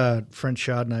 that French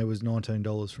Chardonnay was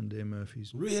 $19 from Dan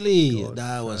Murphy's. Really? God,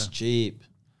 that was cheap.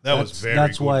 That was very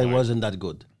That's good, why mate. it wasn't that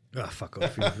good. Ah, fuck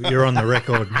off. You're on the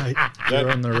record, mate. You're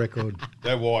on the record.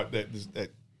 That white, that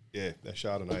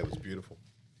Chardonnay was beautiful.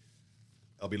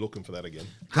 I'll be looking for that again.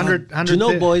 100, Do you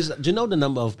know, boys? Do you know the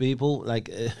number of people, like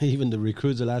even the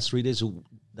recruits, the last 3 days,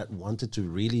 that wanted to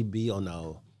really be on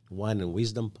our Wine and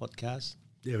Wisdom podcast?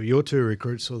 Yeah, well, your two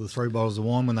recruits saw the 3 bottles of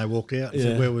wine when they walked out and Yeah.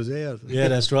 said, where was ours? Yeah,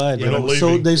 that's right. We're not So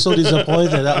leaving. they so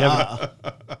disappointed.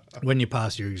 When you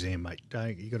pass your exam, mate,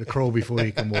 you got to crawl before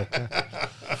you can walk.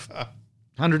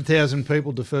 100,000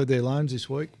 people deferred their loans this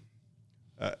week.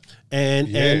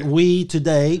 And we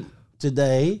today,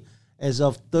 as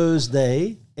of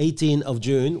Thursday, 18th of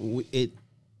June,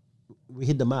 we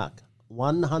hit the mark.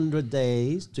 100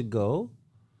 days to go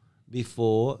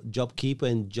before JobKeeper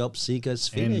and Job Seekers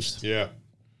finished. Yeah.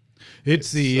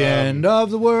 It's the end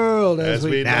of the world as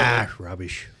we know it.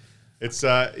 rubbish. It's,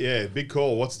 big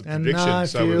call. What's the And prediction? I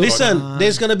feel- we've Listen,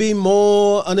 there's going to be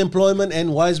more unemployment,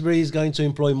 and Wisebury is going to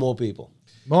employ more people.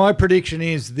 My prediction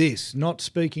is this, not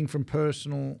speaking from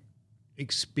personal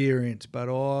experience, but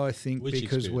I think Which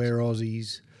because experience? we're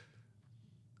Aussies,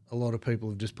 a lot of people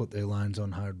have just put their loans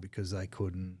on hold because they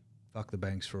couldn't. Fuck the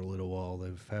banks for a little while.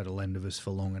 They've had a lend of us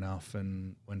for long enough,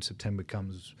 and when September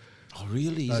comes, Oh,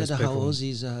 really? Those Is that how people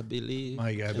Aussies believe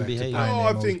may go and back to behave? paying No, their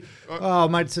I mortgage. think... Oh,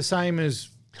 mate, it's the same as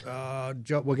we're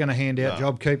going to hand out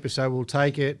JobKeeper, so we'll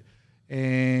take it.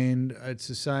 And it's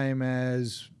the same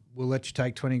as we'll let you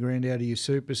take 20 grand out of your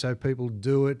super, so people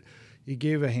do it. You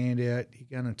give a handout,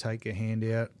 you're going to take a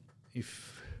handout.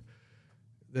 If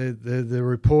the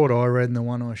report I read and the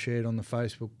one I shared on the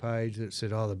Facebook page that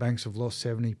said, the banks have lost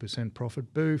 70%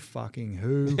 profit. Boo fucking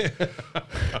who?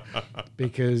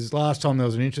 Because last time there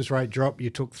was an interest rate drop, you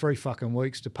took 3 fucking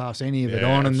weeks to pass any of it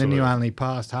Yeah, on, and then you absolutely. only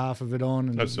passed half of it on.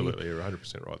 And Absolutely, you're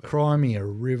 100% right there. Cry me a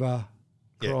river.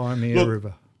 Yeah. Cry me a Look,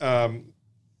 river.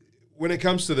 When it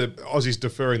comes to the Aussies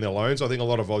deferring their loans, I think a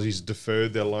lot of Aussies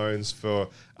deferred their loans for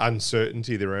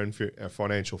uncertainty, their own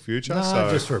financial future. No, so,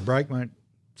 just for a break, mate.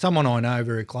 Someone I know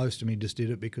very close to me just did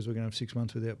it because we're going to have 6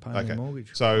 months without paying their mortgage.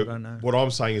 I So don't know. what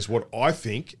I'm saying is, what I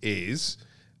think is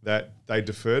that they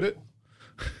deferred it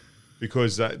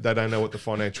because they don't know what the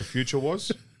financial future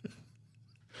was.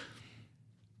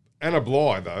 Anna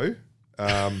Bligh, though,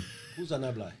 Who's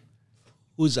Anna Bligh?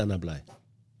 Who's Anna Bligh?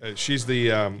 she's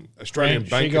the Australian She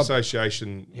Bank got-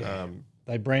 Association.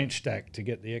 They branch stacked to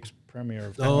get the ex-premier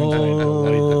of Queensland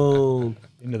Oh,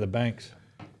 into the banks.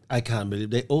 I can't believe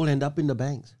they all end up in the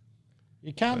banks.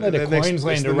 You can't let a The next-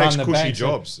 Queenslander it's the run next the cushy banks.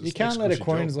 jobs. You It's can't next let a cushy job.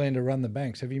 Queenslander run the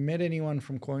banks. Have you met anyone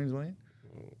from Queensland?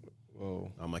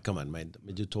 Well, Oh my, come on, man!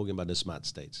 You're talking about the smart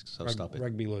states, so stop it.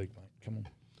 Rugby league, mate. Come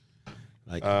on.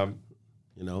 Like,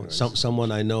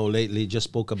 someone I know lately just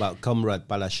spoke about Comrade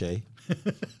Palaszczuk.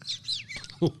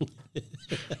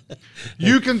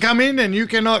 You can come in and you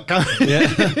cannot come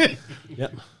in. Yeah,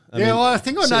 Well, I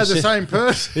think I know the same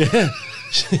person.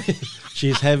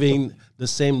 she's having the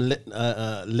same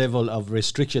level of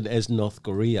restriction as North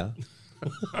Korea.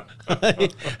 I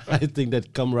think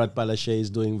that Comrade Palaszczuk is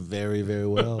doing very, very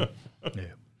well.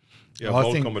 yeah, I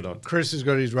bold think commandant. Chris has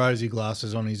got his rosy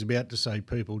glasses on. He's about to say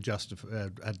people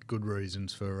had good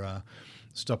reasons for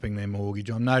stopping their mortgage.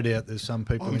 I'm no doubt there's some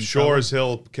people. I'm in sure trouble. as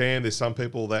hell can. There's some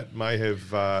people that may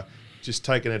have just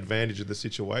taken advantage of the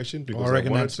situation because I reckon they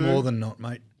wanted that's to. more than not,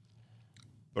 mate.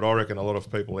 But I reckon a lot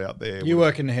of people out there. You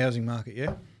work in the housing market,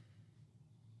 yeah?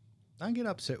 Don't get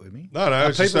upset with me. No, Are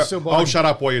it's just, people still buying? I'll shut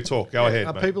up while you talk. Go ahead,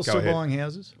 Are mate. people Go still ahead. buying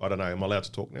houses? I don't know. Am I allowed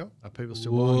to talk now? Are people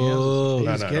still buying houses? No,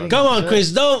 He's no, no. getting Come on, upset.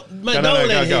 Chris. Don't No, let go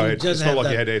him ahead. just It's not have like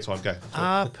that. you had airtime. Go.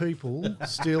 Are people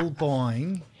still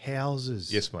buying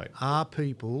houses? Yes, mate. Are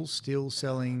people still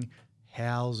selling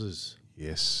houses?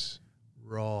 Yes.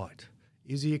 Right.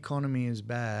 Is the economy as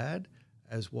bad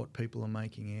as what people are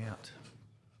making out?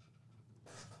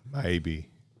 Maybe.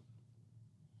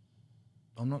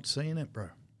 I'm not seeing it, bro.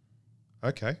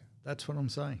 Okay. That's what I'm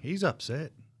saying. He's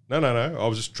upset. No. I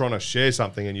was just trying to share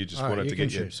something and you just All right, wanted to you can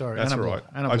get you. share. Sorry, That's all Anna right.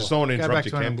 Block. Anna I just don't Block. want to Go interrupt back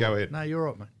you, to Anna Cam. Go Block. ahead. No, you're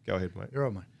right, mate. Go ahead, mate. You're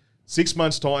right, mate. 6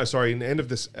 months' time. Sorry, in the end of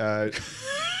this.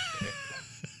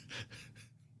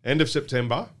 End of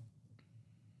September.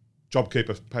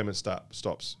 JobKeeper payment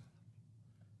stops.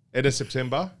 End of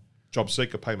September. Job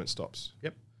seeker payment stops.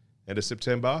 Yep. End of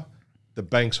September. The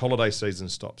bank's holiday season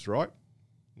stops. Right.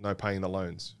 No paying the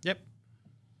loans. Yep.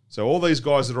 So all these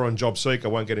guys that are on job seeker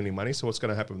won't get any money. So what's going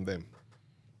to happen with them?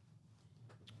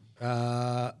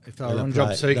 If they're on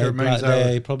job seeker, it means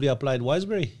they probably applied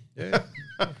Wiseberry. yeah.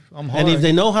 I'm And hiring. if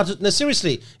they know how to, no,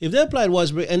 seriously, if they applied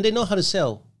Wiseberry and they know how to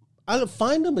sell, I'll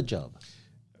find them a job.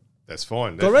 That's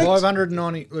fine. Correct.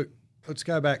 590. Look, let's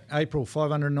go back. April,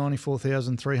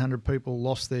 594,300 people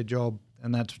lost their job,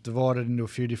 and that's divided into a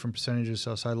few different percentages.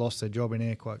 So I say lost their job in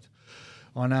air quotes.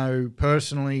 I know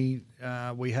personally,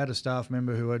 we had a staff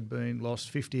member who had been lost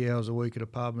 50 hours a week at a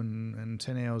pub and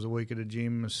 10 hours a week at a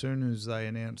gym. As soon as they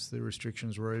announced the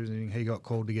restrictions were easing, he got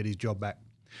called to get his job back.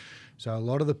 So a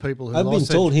lot of the people who I've been lost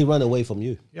their told he ran away from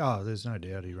you. yeah, there's no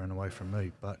doubt he ran away from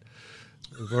me, but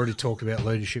we've already talked about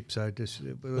leadership, so just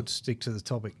let's stick to the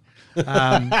topic.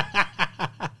 The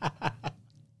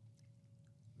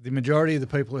majority of the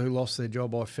people who lost their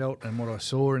job, I felt, and what I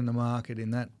saw in the market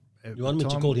in that You want me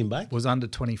to call him back? was under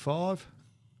 25.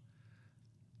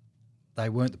 They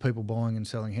weren't the people buying and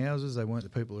selling houses. They weren't the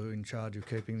people who were in charge of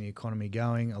keeping the economy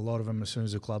going. A lot of them, as soon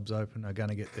as the clubs open, are going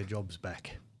to get their jobs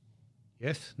back.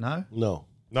 Yes? No? No.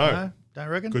 No. Don't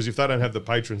reckon? Because if they don't have the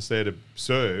patrons there to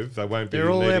serve, they won't be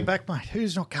They're all needing... out back, mate.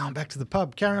 Who's not going back to the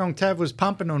pub? Carry On Tav was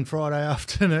pumping on Friday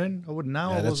afternoon. I wouldn't know.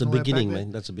 Yeah, I that's a wasn't allowed beginning, back there.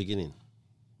 man. That's a beginning.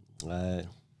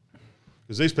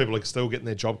 Because these people are still getting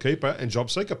their JobKeeper and job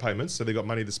seeker payments, so they've got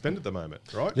money to spend at the moment,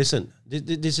 right? Listen,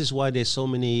 this is why there's so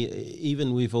many,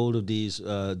 even with all of these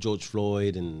George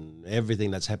Floyd and everything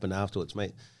that's happened afterwards,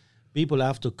 mate. People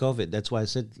after COVID, that's why I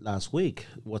said last week,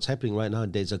 what's happening right now,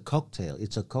 there's a cocktail.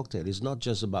 It's a cocktail. It's not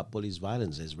just about police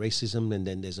violence. There's racism, and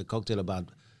then there's a cocktail about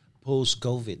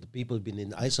post-COVID. People have been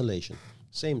in isolation.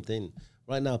 Same thing.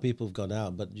 Right now, people have gone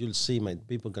out, but you'll see, mate,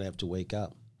 people are going to have to wake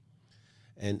up.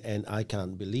 And I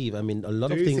can't believe, I mean, a lot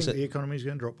Do of you things think that the economy is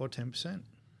going to drop by 10%?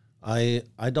 I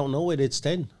don't know where it's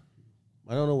 10.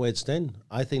 I don't know where it's 10.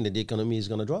 I think that the economy is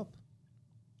going to drop.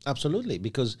 Absolutely.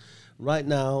 Because right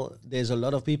now, there's a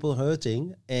lot of people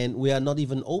hurting and we are not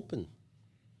even open.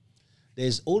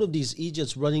 There's all of these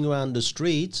idiots running around the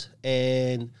streets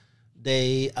and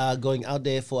they are going out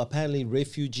there for apparently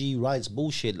refugee rights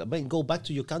bullshit. I mean, go back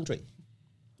to your country.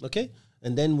 Okay?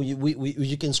 And then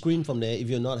you can scream from there if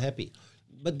you're not happy.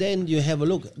 But then you have a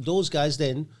look. Those guys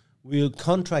then will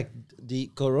contract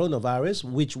the coronavirus,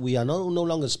 which we are no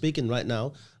longer speaking right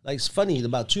now. Like, it's funny,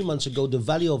 about 2 months ago, the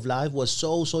value of life was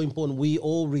so important. We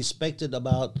all respected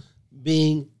about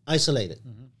being isolated.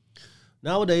 Mm-hmm.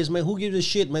 Nowadays, man, who gives a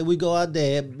shit, man? We go out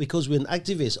there because we're an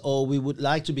activist or we would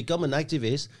like to become an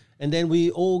activist, and then we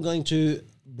all going to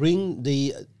bring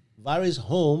the virus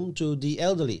home to the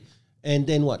elderly. And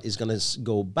then what? It's going to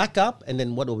go back up, and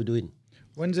then what are we doing?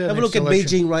 When's our Have a next look at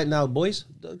election? Beijing right now, boys.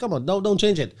 Come on, don't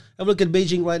change it. Have a look at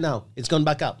Beijing right now. It's gone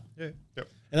back up. Yeah. Yep.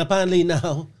 And apparently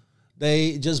now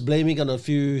they just blaming on a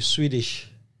few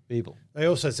Swedish people. They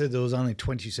also said there was only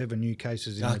 27 new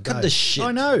cases in a cut day. the shit.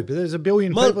 I know, but there's a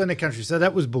billion Well- people in the country, so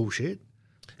that was bullshit.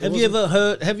 Have you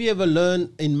ever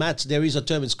learned in maths there is a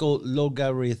term, it's called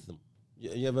logarithm.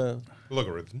 You ever?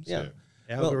 Logarithms, Yeah.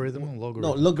 Algorithm or logarithm?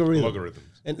 No, logarithm. Logarithms.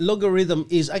 And logarithm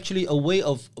is actually a way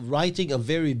of writing a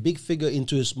very big figure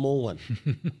into a small one.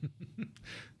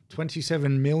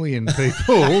 27 million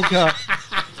people.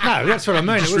 No, that's what I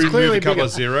mean. Just it was remove clearly a couple bigger.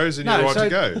 of zeros and you're right to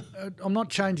go. I'm not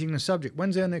changing the subject.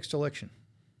 When's our next election?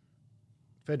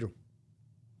 Federal.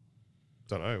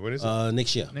 Don't know. When is it?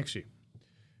 Next year. Next year.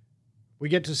 We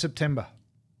get to September.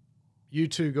 You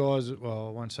two guys, well,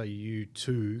 I won't say you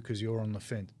two because you're on the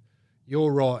fence.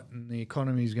 You're right, and the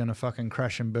economy is going to fucking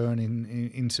crash and burn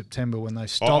in September when they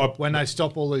stop they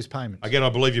stop all these payments. Again, I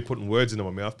believe you're putting words into my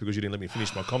mouth because you didn't let me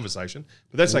finish my conversation.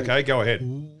 But that's okay. Go ahead.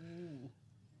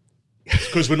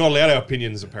 Because we're not allowed our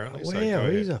opinions, apparently. So go Wow,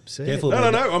 ahead. he's upset. Careful. No,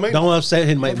 mate. no, no. I mean, Don't upset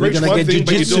him, mate. We're preach gonna one get thing,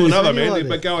 but you do jujitsu. another, Like man. this.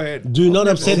 But go ahead. Do not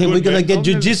upset him. good, We're gonna man. get I've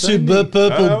never jujitsu seen you. purple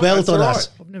Oh, belt that's on all us.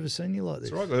 right. I've never seen you like this.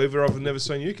 That's right. Whoever I've never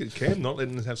seen you, Cam, not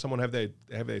letting have someone have their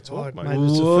talk, Oh, mate. mate,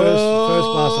 it's the first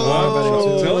glass of wine I've had in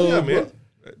I'm too telling long. you, man.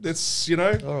 That's, you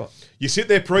know, All right. you sit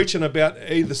there preaching about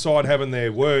either side having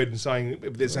their word and saying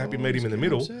if there's a happy medium in the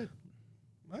middle. Upset.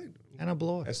 Mate, Anna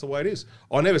Bligh. that's the way it is.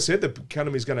 I never said the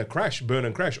economy is going to crash, burn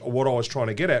and crash. What I was trying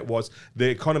to get at was the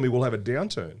economy will have a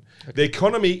downturn. The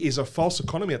economy is a false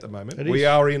economy at the moment. It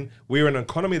We're is. in an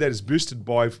economy that is boosted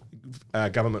by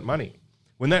government money.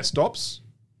 When that stops,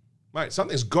 mate,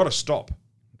 something's got to stop.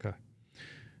 Okay.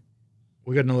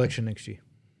 We got an election next year.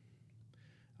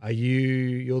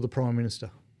 You're the Prime Minister.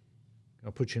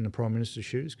 I'll put you in the Prime Minister's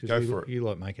shoes Go because for it. you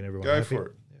like making everyone Go happy. for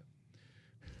it.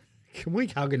 Can we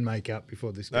hug and make up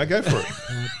before this? No, go for it.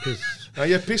 'Cause- No,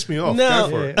 you pissed me off. No. Go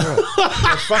for it. yeah, all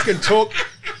right. You fucking talk.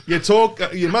 You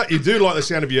do like the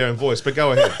sound of your own voice, but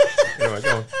go ahead. Anyway,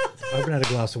 go on. I haven't had a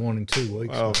glass of wine in 2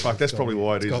 weeks. Oh, so fuck, that's it's got probably me.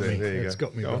 why it It's is got then. me. There you It's go.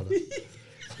 got me, Go on. brother.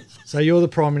 So you're the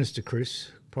Prime Minister,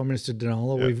 Chris. Prime Minister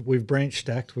Danola. Yep. We've branch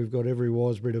stacked. We've got every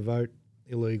Wisebury to vote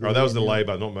illegal. Oh, that was the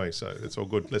Labor, not me, so it's all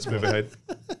good. Let's move ahead.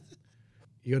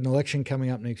 You got an election coming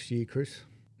up next year, Chris.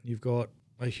 You've got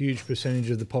a huge percentage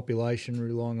of the population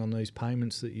relying on these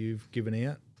payments that you've given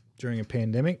out during a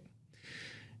pandemic.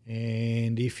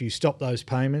 And if you stop those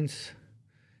payments,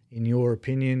 in your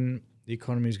opinion, the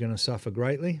economy is going to suffer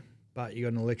greatly. But you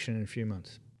got an election in a few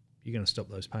months. You're going to stop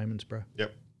those payments, bro.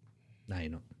 Yep. No,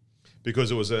 you're not.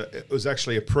 Because it was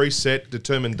actually a preset,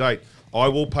 determined date. I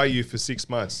will pay you for 6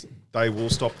 months. They will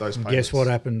stop those payments. Guess what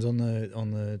happens on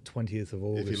the 20th of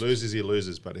August? If he loses, he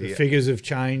loses. But The he, figures have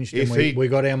changed, and If we, he- we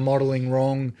got our modelling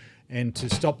wrong. And to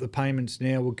stop the payments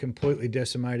now would completely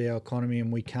decimate our economy, and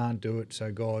we can't do it.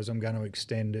 So, guys, I'm going to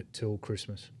extend it till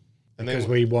Christmas And then- because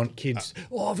we want kids.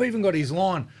 I've even got his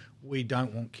line. We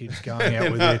don't want kids going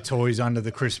out with their toys under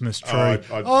the Christmas tree.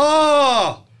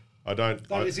 I don't.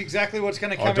 That is exactly what's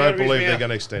going to come I out don't of his believe they're mouth. going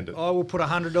to extend it. I will put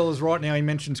 $100 right now. He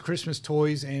mentions Christmas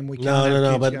toys, and we can't No, have no,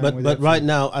 no. kids But going but without but right food.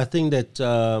 now, I think that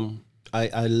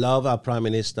I love our Prime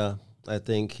Minister. I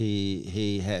think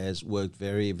he has worked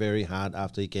very, very hard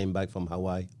after he came back from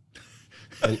Hawaii.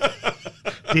 Do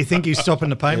you think he's stopping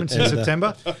the payments in And,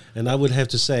 September? And I would have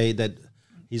to say that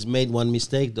he's made one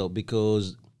mistake though,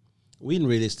 because we in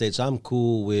real estate, so I'm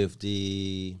cool with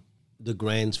the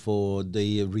grants for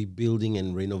the rebuilding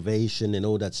and renovation and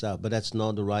all that stuff, but that's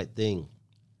not the right thing.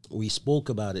 We spoke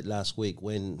about it last week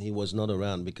when he was not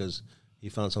around because he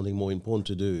found something more important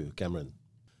to do, Cameron.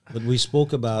 But we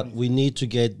spoke about we need to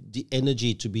get the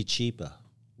energy to be cheaper.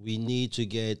 We need to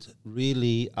get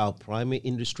really our primary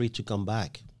industry to come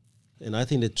back. And I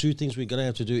think the two things we're going to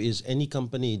have to do is any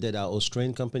company that our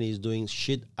Australian company is doing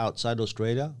shit outside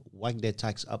Australia, whack their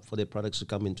tax up for their products to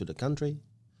come into the country.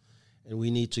 And we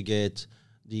need to get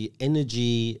the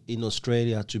energy in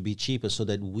Australia to be cheaper so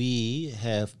that we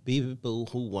have people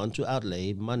who want to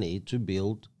outlay money to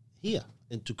build here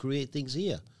and to create things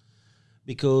here.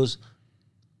 Because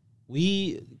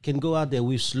we can go out there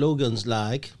with slogans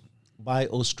like buy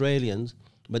Australians,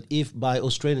 but if buy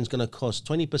Australians going to cost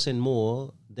 20%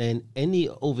 more than any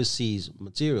overseas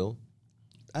material,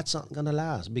 that's not going to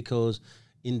last, because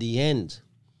in the end,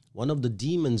 one of the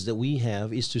demons that we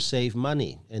have is to save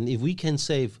money. And if we can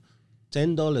save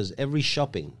 $10 every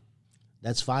shopping,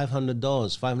 that's $500,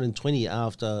 $520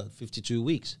 after 52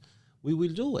 weeks, we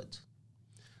will do it.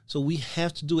 So we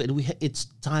have to do it. It's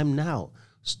time now.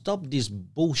 Stop this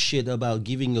bullshit about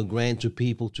giving a grant to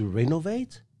people to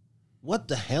renovate. What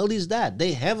the hell is that?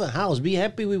 They have a house. Be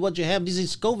happy with what you have. This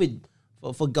is COVID,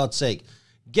 for God's sake.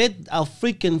 Get our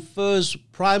freaking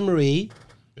first primary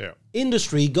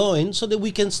industry going so that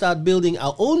we can start building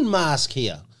our own mask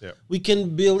here. Yeah. We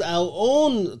can build our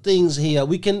own things here.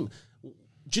 We can...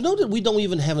 Do you know that we don't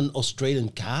even have an Australian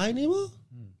car anymore?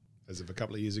 As of a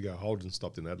couple of years ago, Holden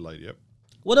stopped in Adelaide, yep.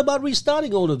 What about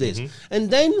restarting all of this? And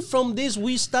then from this,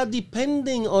 we start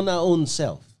depending on our own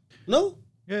self. No?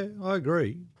 Yeah, I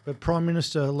agree. But Prime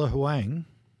Minister Le Huang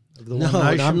of the No, One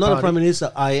Nation I'm not Party, a prime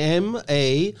minister. I am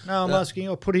a... No, I'm asking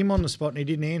you. I put him on the spot and he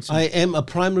didn't answer. I am a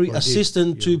primary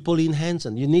assistant to Pauline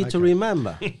Hanson. You need to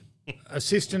remember.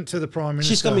 Assistant to the Prime Minister.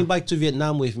 She's coming back to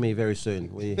Vietnam with me very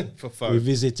soon. We're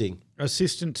visiting.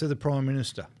 Assistant to the Prime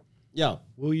Minister. Yeah.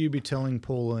 Will you be telling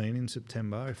Pauline in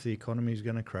September if the economy is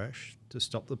going to crash to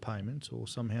stop the payments or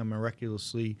somehow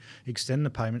miraculously extend the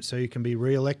payments so you can be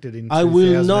re-elected in I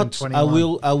will not.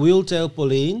 2021? I will tell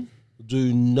Pauline,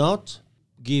 do not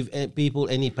give people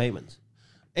any payments.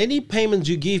 Any payments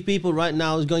you give people right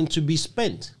now is going to be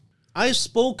spent. I've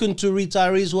spoken to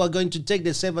retirees who are going to take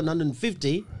their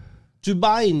 750 to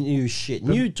buy new shit,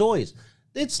 new toys.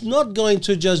 It's not going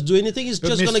to just do anything. It's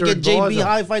just going to get JB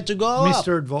Hi-Fi to go up.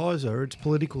 Mr. Advisor, it's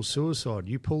political suicide.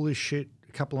 You pull this shit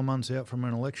a couple of months out from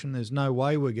an election, there's no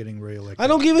way we're getting re-elected. I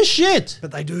don't give a shit.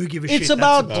 But they do give a shit. It's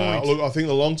about... Look, I think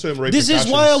the long-term repercussions... This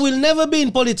is why I will never be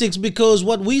in politics, because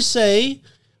what we say,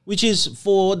 which is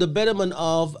for the betterment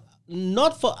of,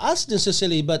 not for us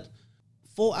necessarily, but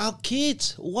for our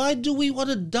kids. Why do we want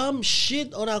to dump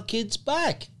shit on our kids'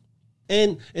 back?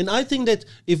 And I think that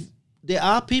if there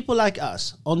are people like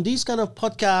us on these kind of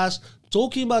podcasts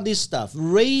talking about this stuff,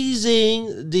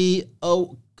 raising the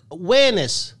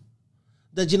awareness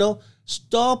that,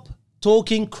 stop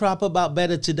talking crap about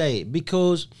better today,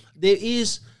 because there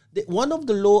is one of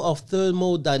the law of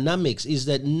thermodynamics is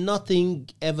that nothing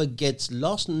ever gets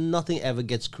lost, nothing ever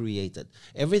gets created.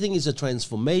 Everything is a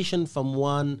transformation from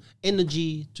one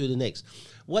energy to the next.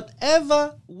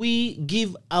 Whatever we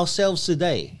give ourselves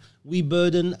today, we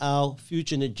burden our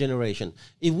future generation.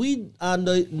 If we are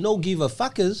no giver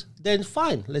fuckers, then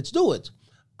fine, let's do it.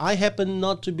 I happen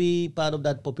not to be part of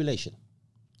that population.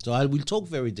 So I will talk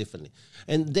very differently.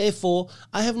 And therefore,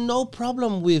 I have no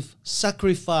problem with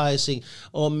sacrificing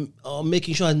or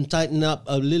making sure I tighten up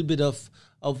a little bit of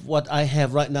what I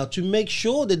have right now to make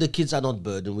sure that the kids are not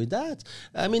burdened with that.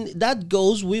 I mean, that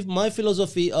goes with my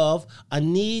philosophy of I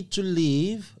need to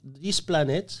leave this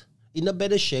planet in a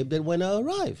better shape than when I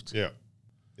arrived. Yeah.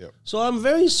 So I'm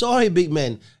very sorry, big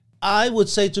man. I would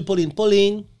say to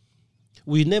Pauline,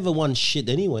 we never won shit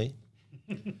anyway.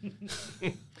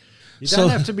 You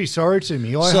don't have to be sorry to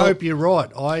me. I hope you're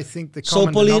right. I think the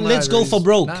common Pauline, let's go for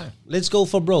broke. No. Let's go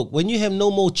for broke. When you have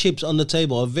no more chips on the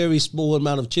table, a very small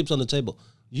amount of chips on the table,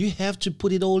 you have to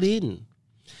put it all in.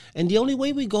 And the only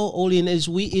way we go all in is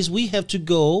we have to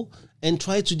go and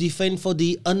try to defend for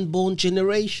the unborn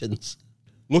generations.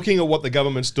 Looking at what the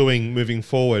government's doing moving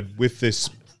forward with this,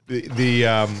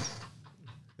 now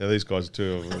these guys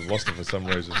too have lost it for some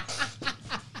reason.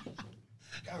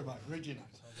 Go, mate. Read your notes.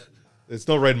 It's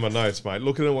not read in my notes, mate.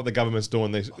 Looking at what the government's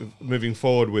doing, they're moving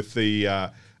forward with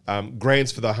the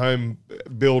grants for the home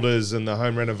builders and the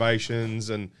home renovations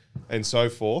and so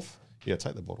forth. Yeah,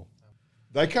 take the bottle.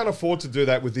 They can't afford to do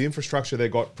that with the infrastructure they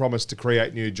got promised to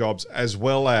create new jobs, as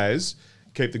well as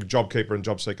keep the JobKeeper and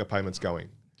JobSeeker payments going.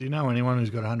 Do you know anyone who's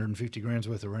got 150 grand's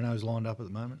worth of renos lined up at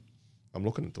the moment? I'm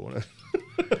looking at doing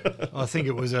it. I think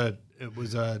it was a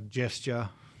gesture,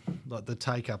 like the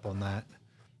take up on that.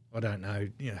 I don't know.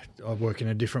 I work in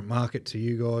a different market to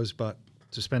you guys, but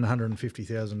to spend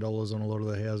 $150,000 on a lot of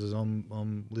the houses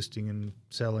I'm listing and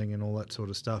selling and all that sort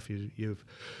of stuff, you've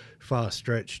far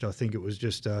stretched. I think it was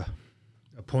just a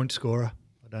point scorer.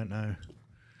 I don't know.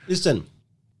 Listen,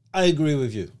 I agree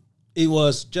with you. It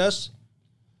was just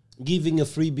giving a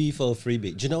freebie for a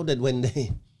freebie. Do you know that when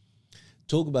they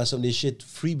talk about some of this shit,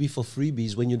 freebie for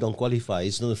freebies, when you don't qualify,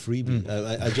 it's not a freebie.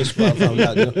 I just found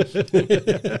out.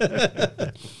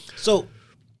 So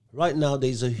right now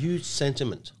there's a huge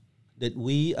sentiment that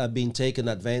we are being taken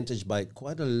advantage by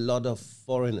quite a lot of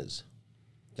foreigners,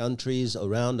 countries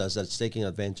around us that's taking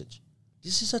advantage.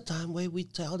 This is a time where we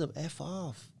tell them, F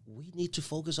off. We need to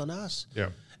focus on us. Yeah.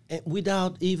 And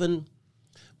without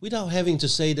having to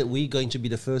say that we're going to be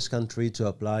the first country to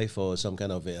apply for some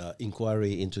kind of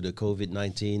inquiry into the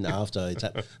COVID-19 after it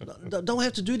don't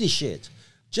have to do this shit.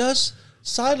 Just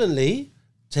silently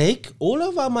take all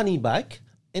of our money back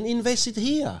and invest it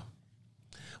here.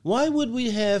 Why would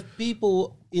we have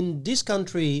people in this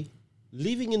country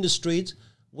living in the streets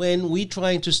when we're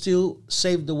trying to still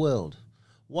save the world?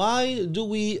 Why do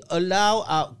we allow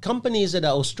our companies that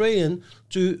are Australian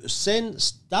to send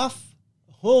stuff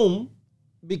home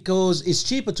because it's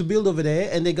cheaper to build over there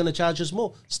and they're going to charge us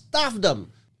more? Staff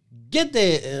them. Get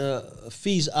their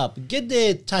fees up. Get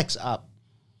their tax up.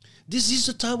 This is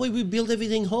the time where we build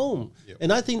everything home. Yep.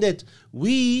 And I think that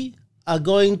we are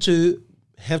going to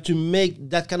have to make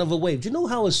that kind of a wave. Do you know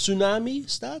how a tsunami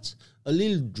starts? A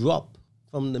little drop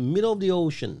from the middle of the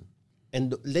ocean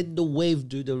and let the wave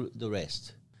do the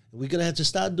rest. We're going to have to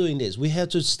start doing this. We have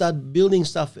to start building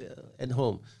stuff at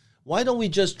home. Why don't we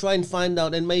just try and find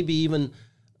out and maybe even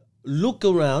look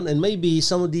around, and maybe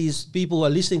some of these people who are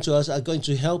listening to us are going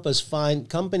to help us find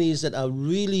companies that are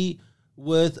really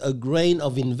worth a grain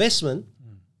of investment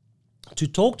to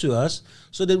talk to us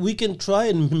so that we can try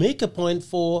and make a point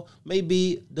for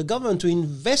maybe the government to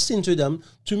invest into them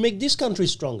to make this country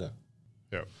stronger.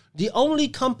 Yeah. The only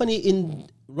company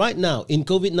right now in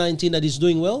COVID-19 that is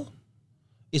doing well,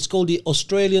 it's called the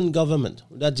Australian government.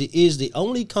 That is the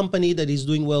only company that is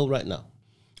doing well right now.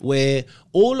 where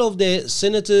all of the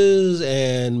senators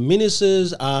and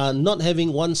ministers are not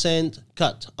having 1 cent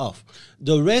cut off.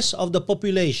 The rest of the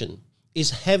population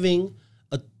is having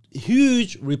a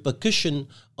huge repercussion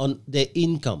on their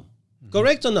income.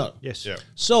 Correct or not? Yes. Yeah.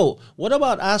 So, what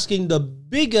about asking the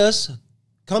biggest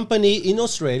company in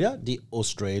Australia, the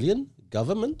Australian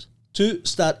government, to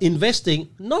start investing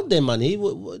not their money?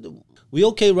 We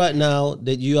okay right now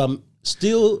that you are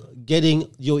still getting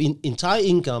your entire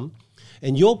income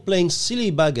and you're playing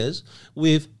silly buggers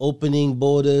with opening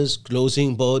borders,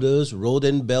 closing borders, road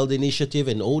and belt initiative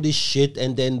and all this shit,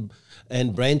 and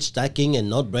branch stacking and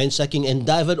not branch stacking, and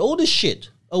divert all this shit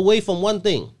away from one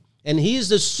thing. And here's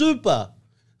the super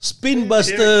spin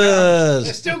busters.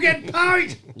 They're still getting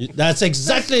paid. That's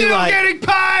exactly Still right. getting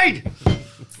paid.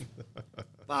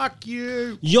 Fuck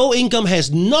you. Your income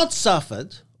has not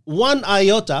suffered 1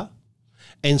 iota,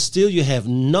 and still you have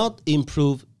not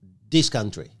improved this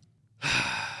country.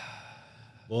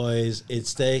 Boys,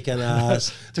 it's taken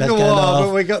us Took a while,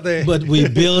 but we got there. But we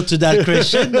built to that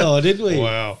crescendo, didn't we?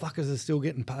 Wow. Fuckers are still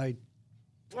getting paid.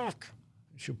 Fuck.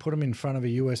 Should put them in front of a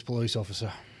US police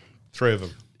officer. 3 of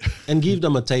them. And give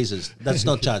them a tasers. That's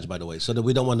not charged, by the way, so that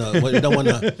we don't want to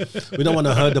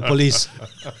hurt the police.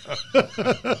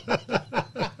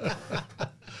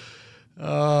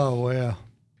 Oh wow.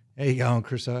 How you going,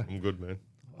 Chris? I'm good, man.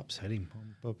 Upsetting,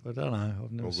 but I don't know.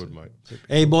 I've never All seen good, mate.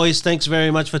 Hey, boys, thanks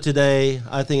very much for today.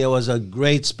 I think it was a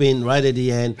great spin right at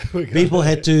the end. People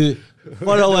had to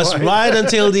follow us right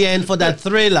until the end for that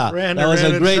thriller. Round That and was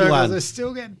round a in great circles. one. They're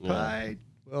still getting paid.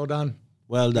 Well done.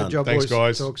 Well done. Good job, Thanks, boys.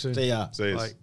 guys. Talk soon. See ya. See you. Bye.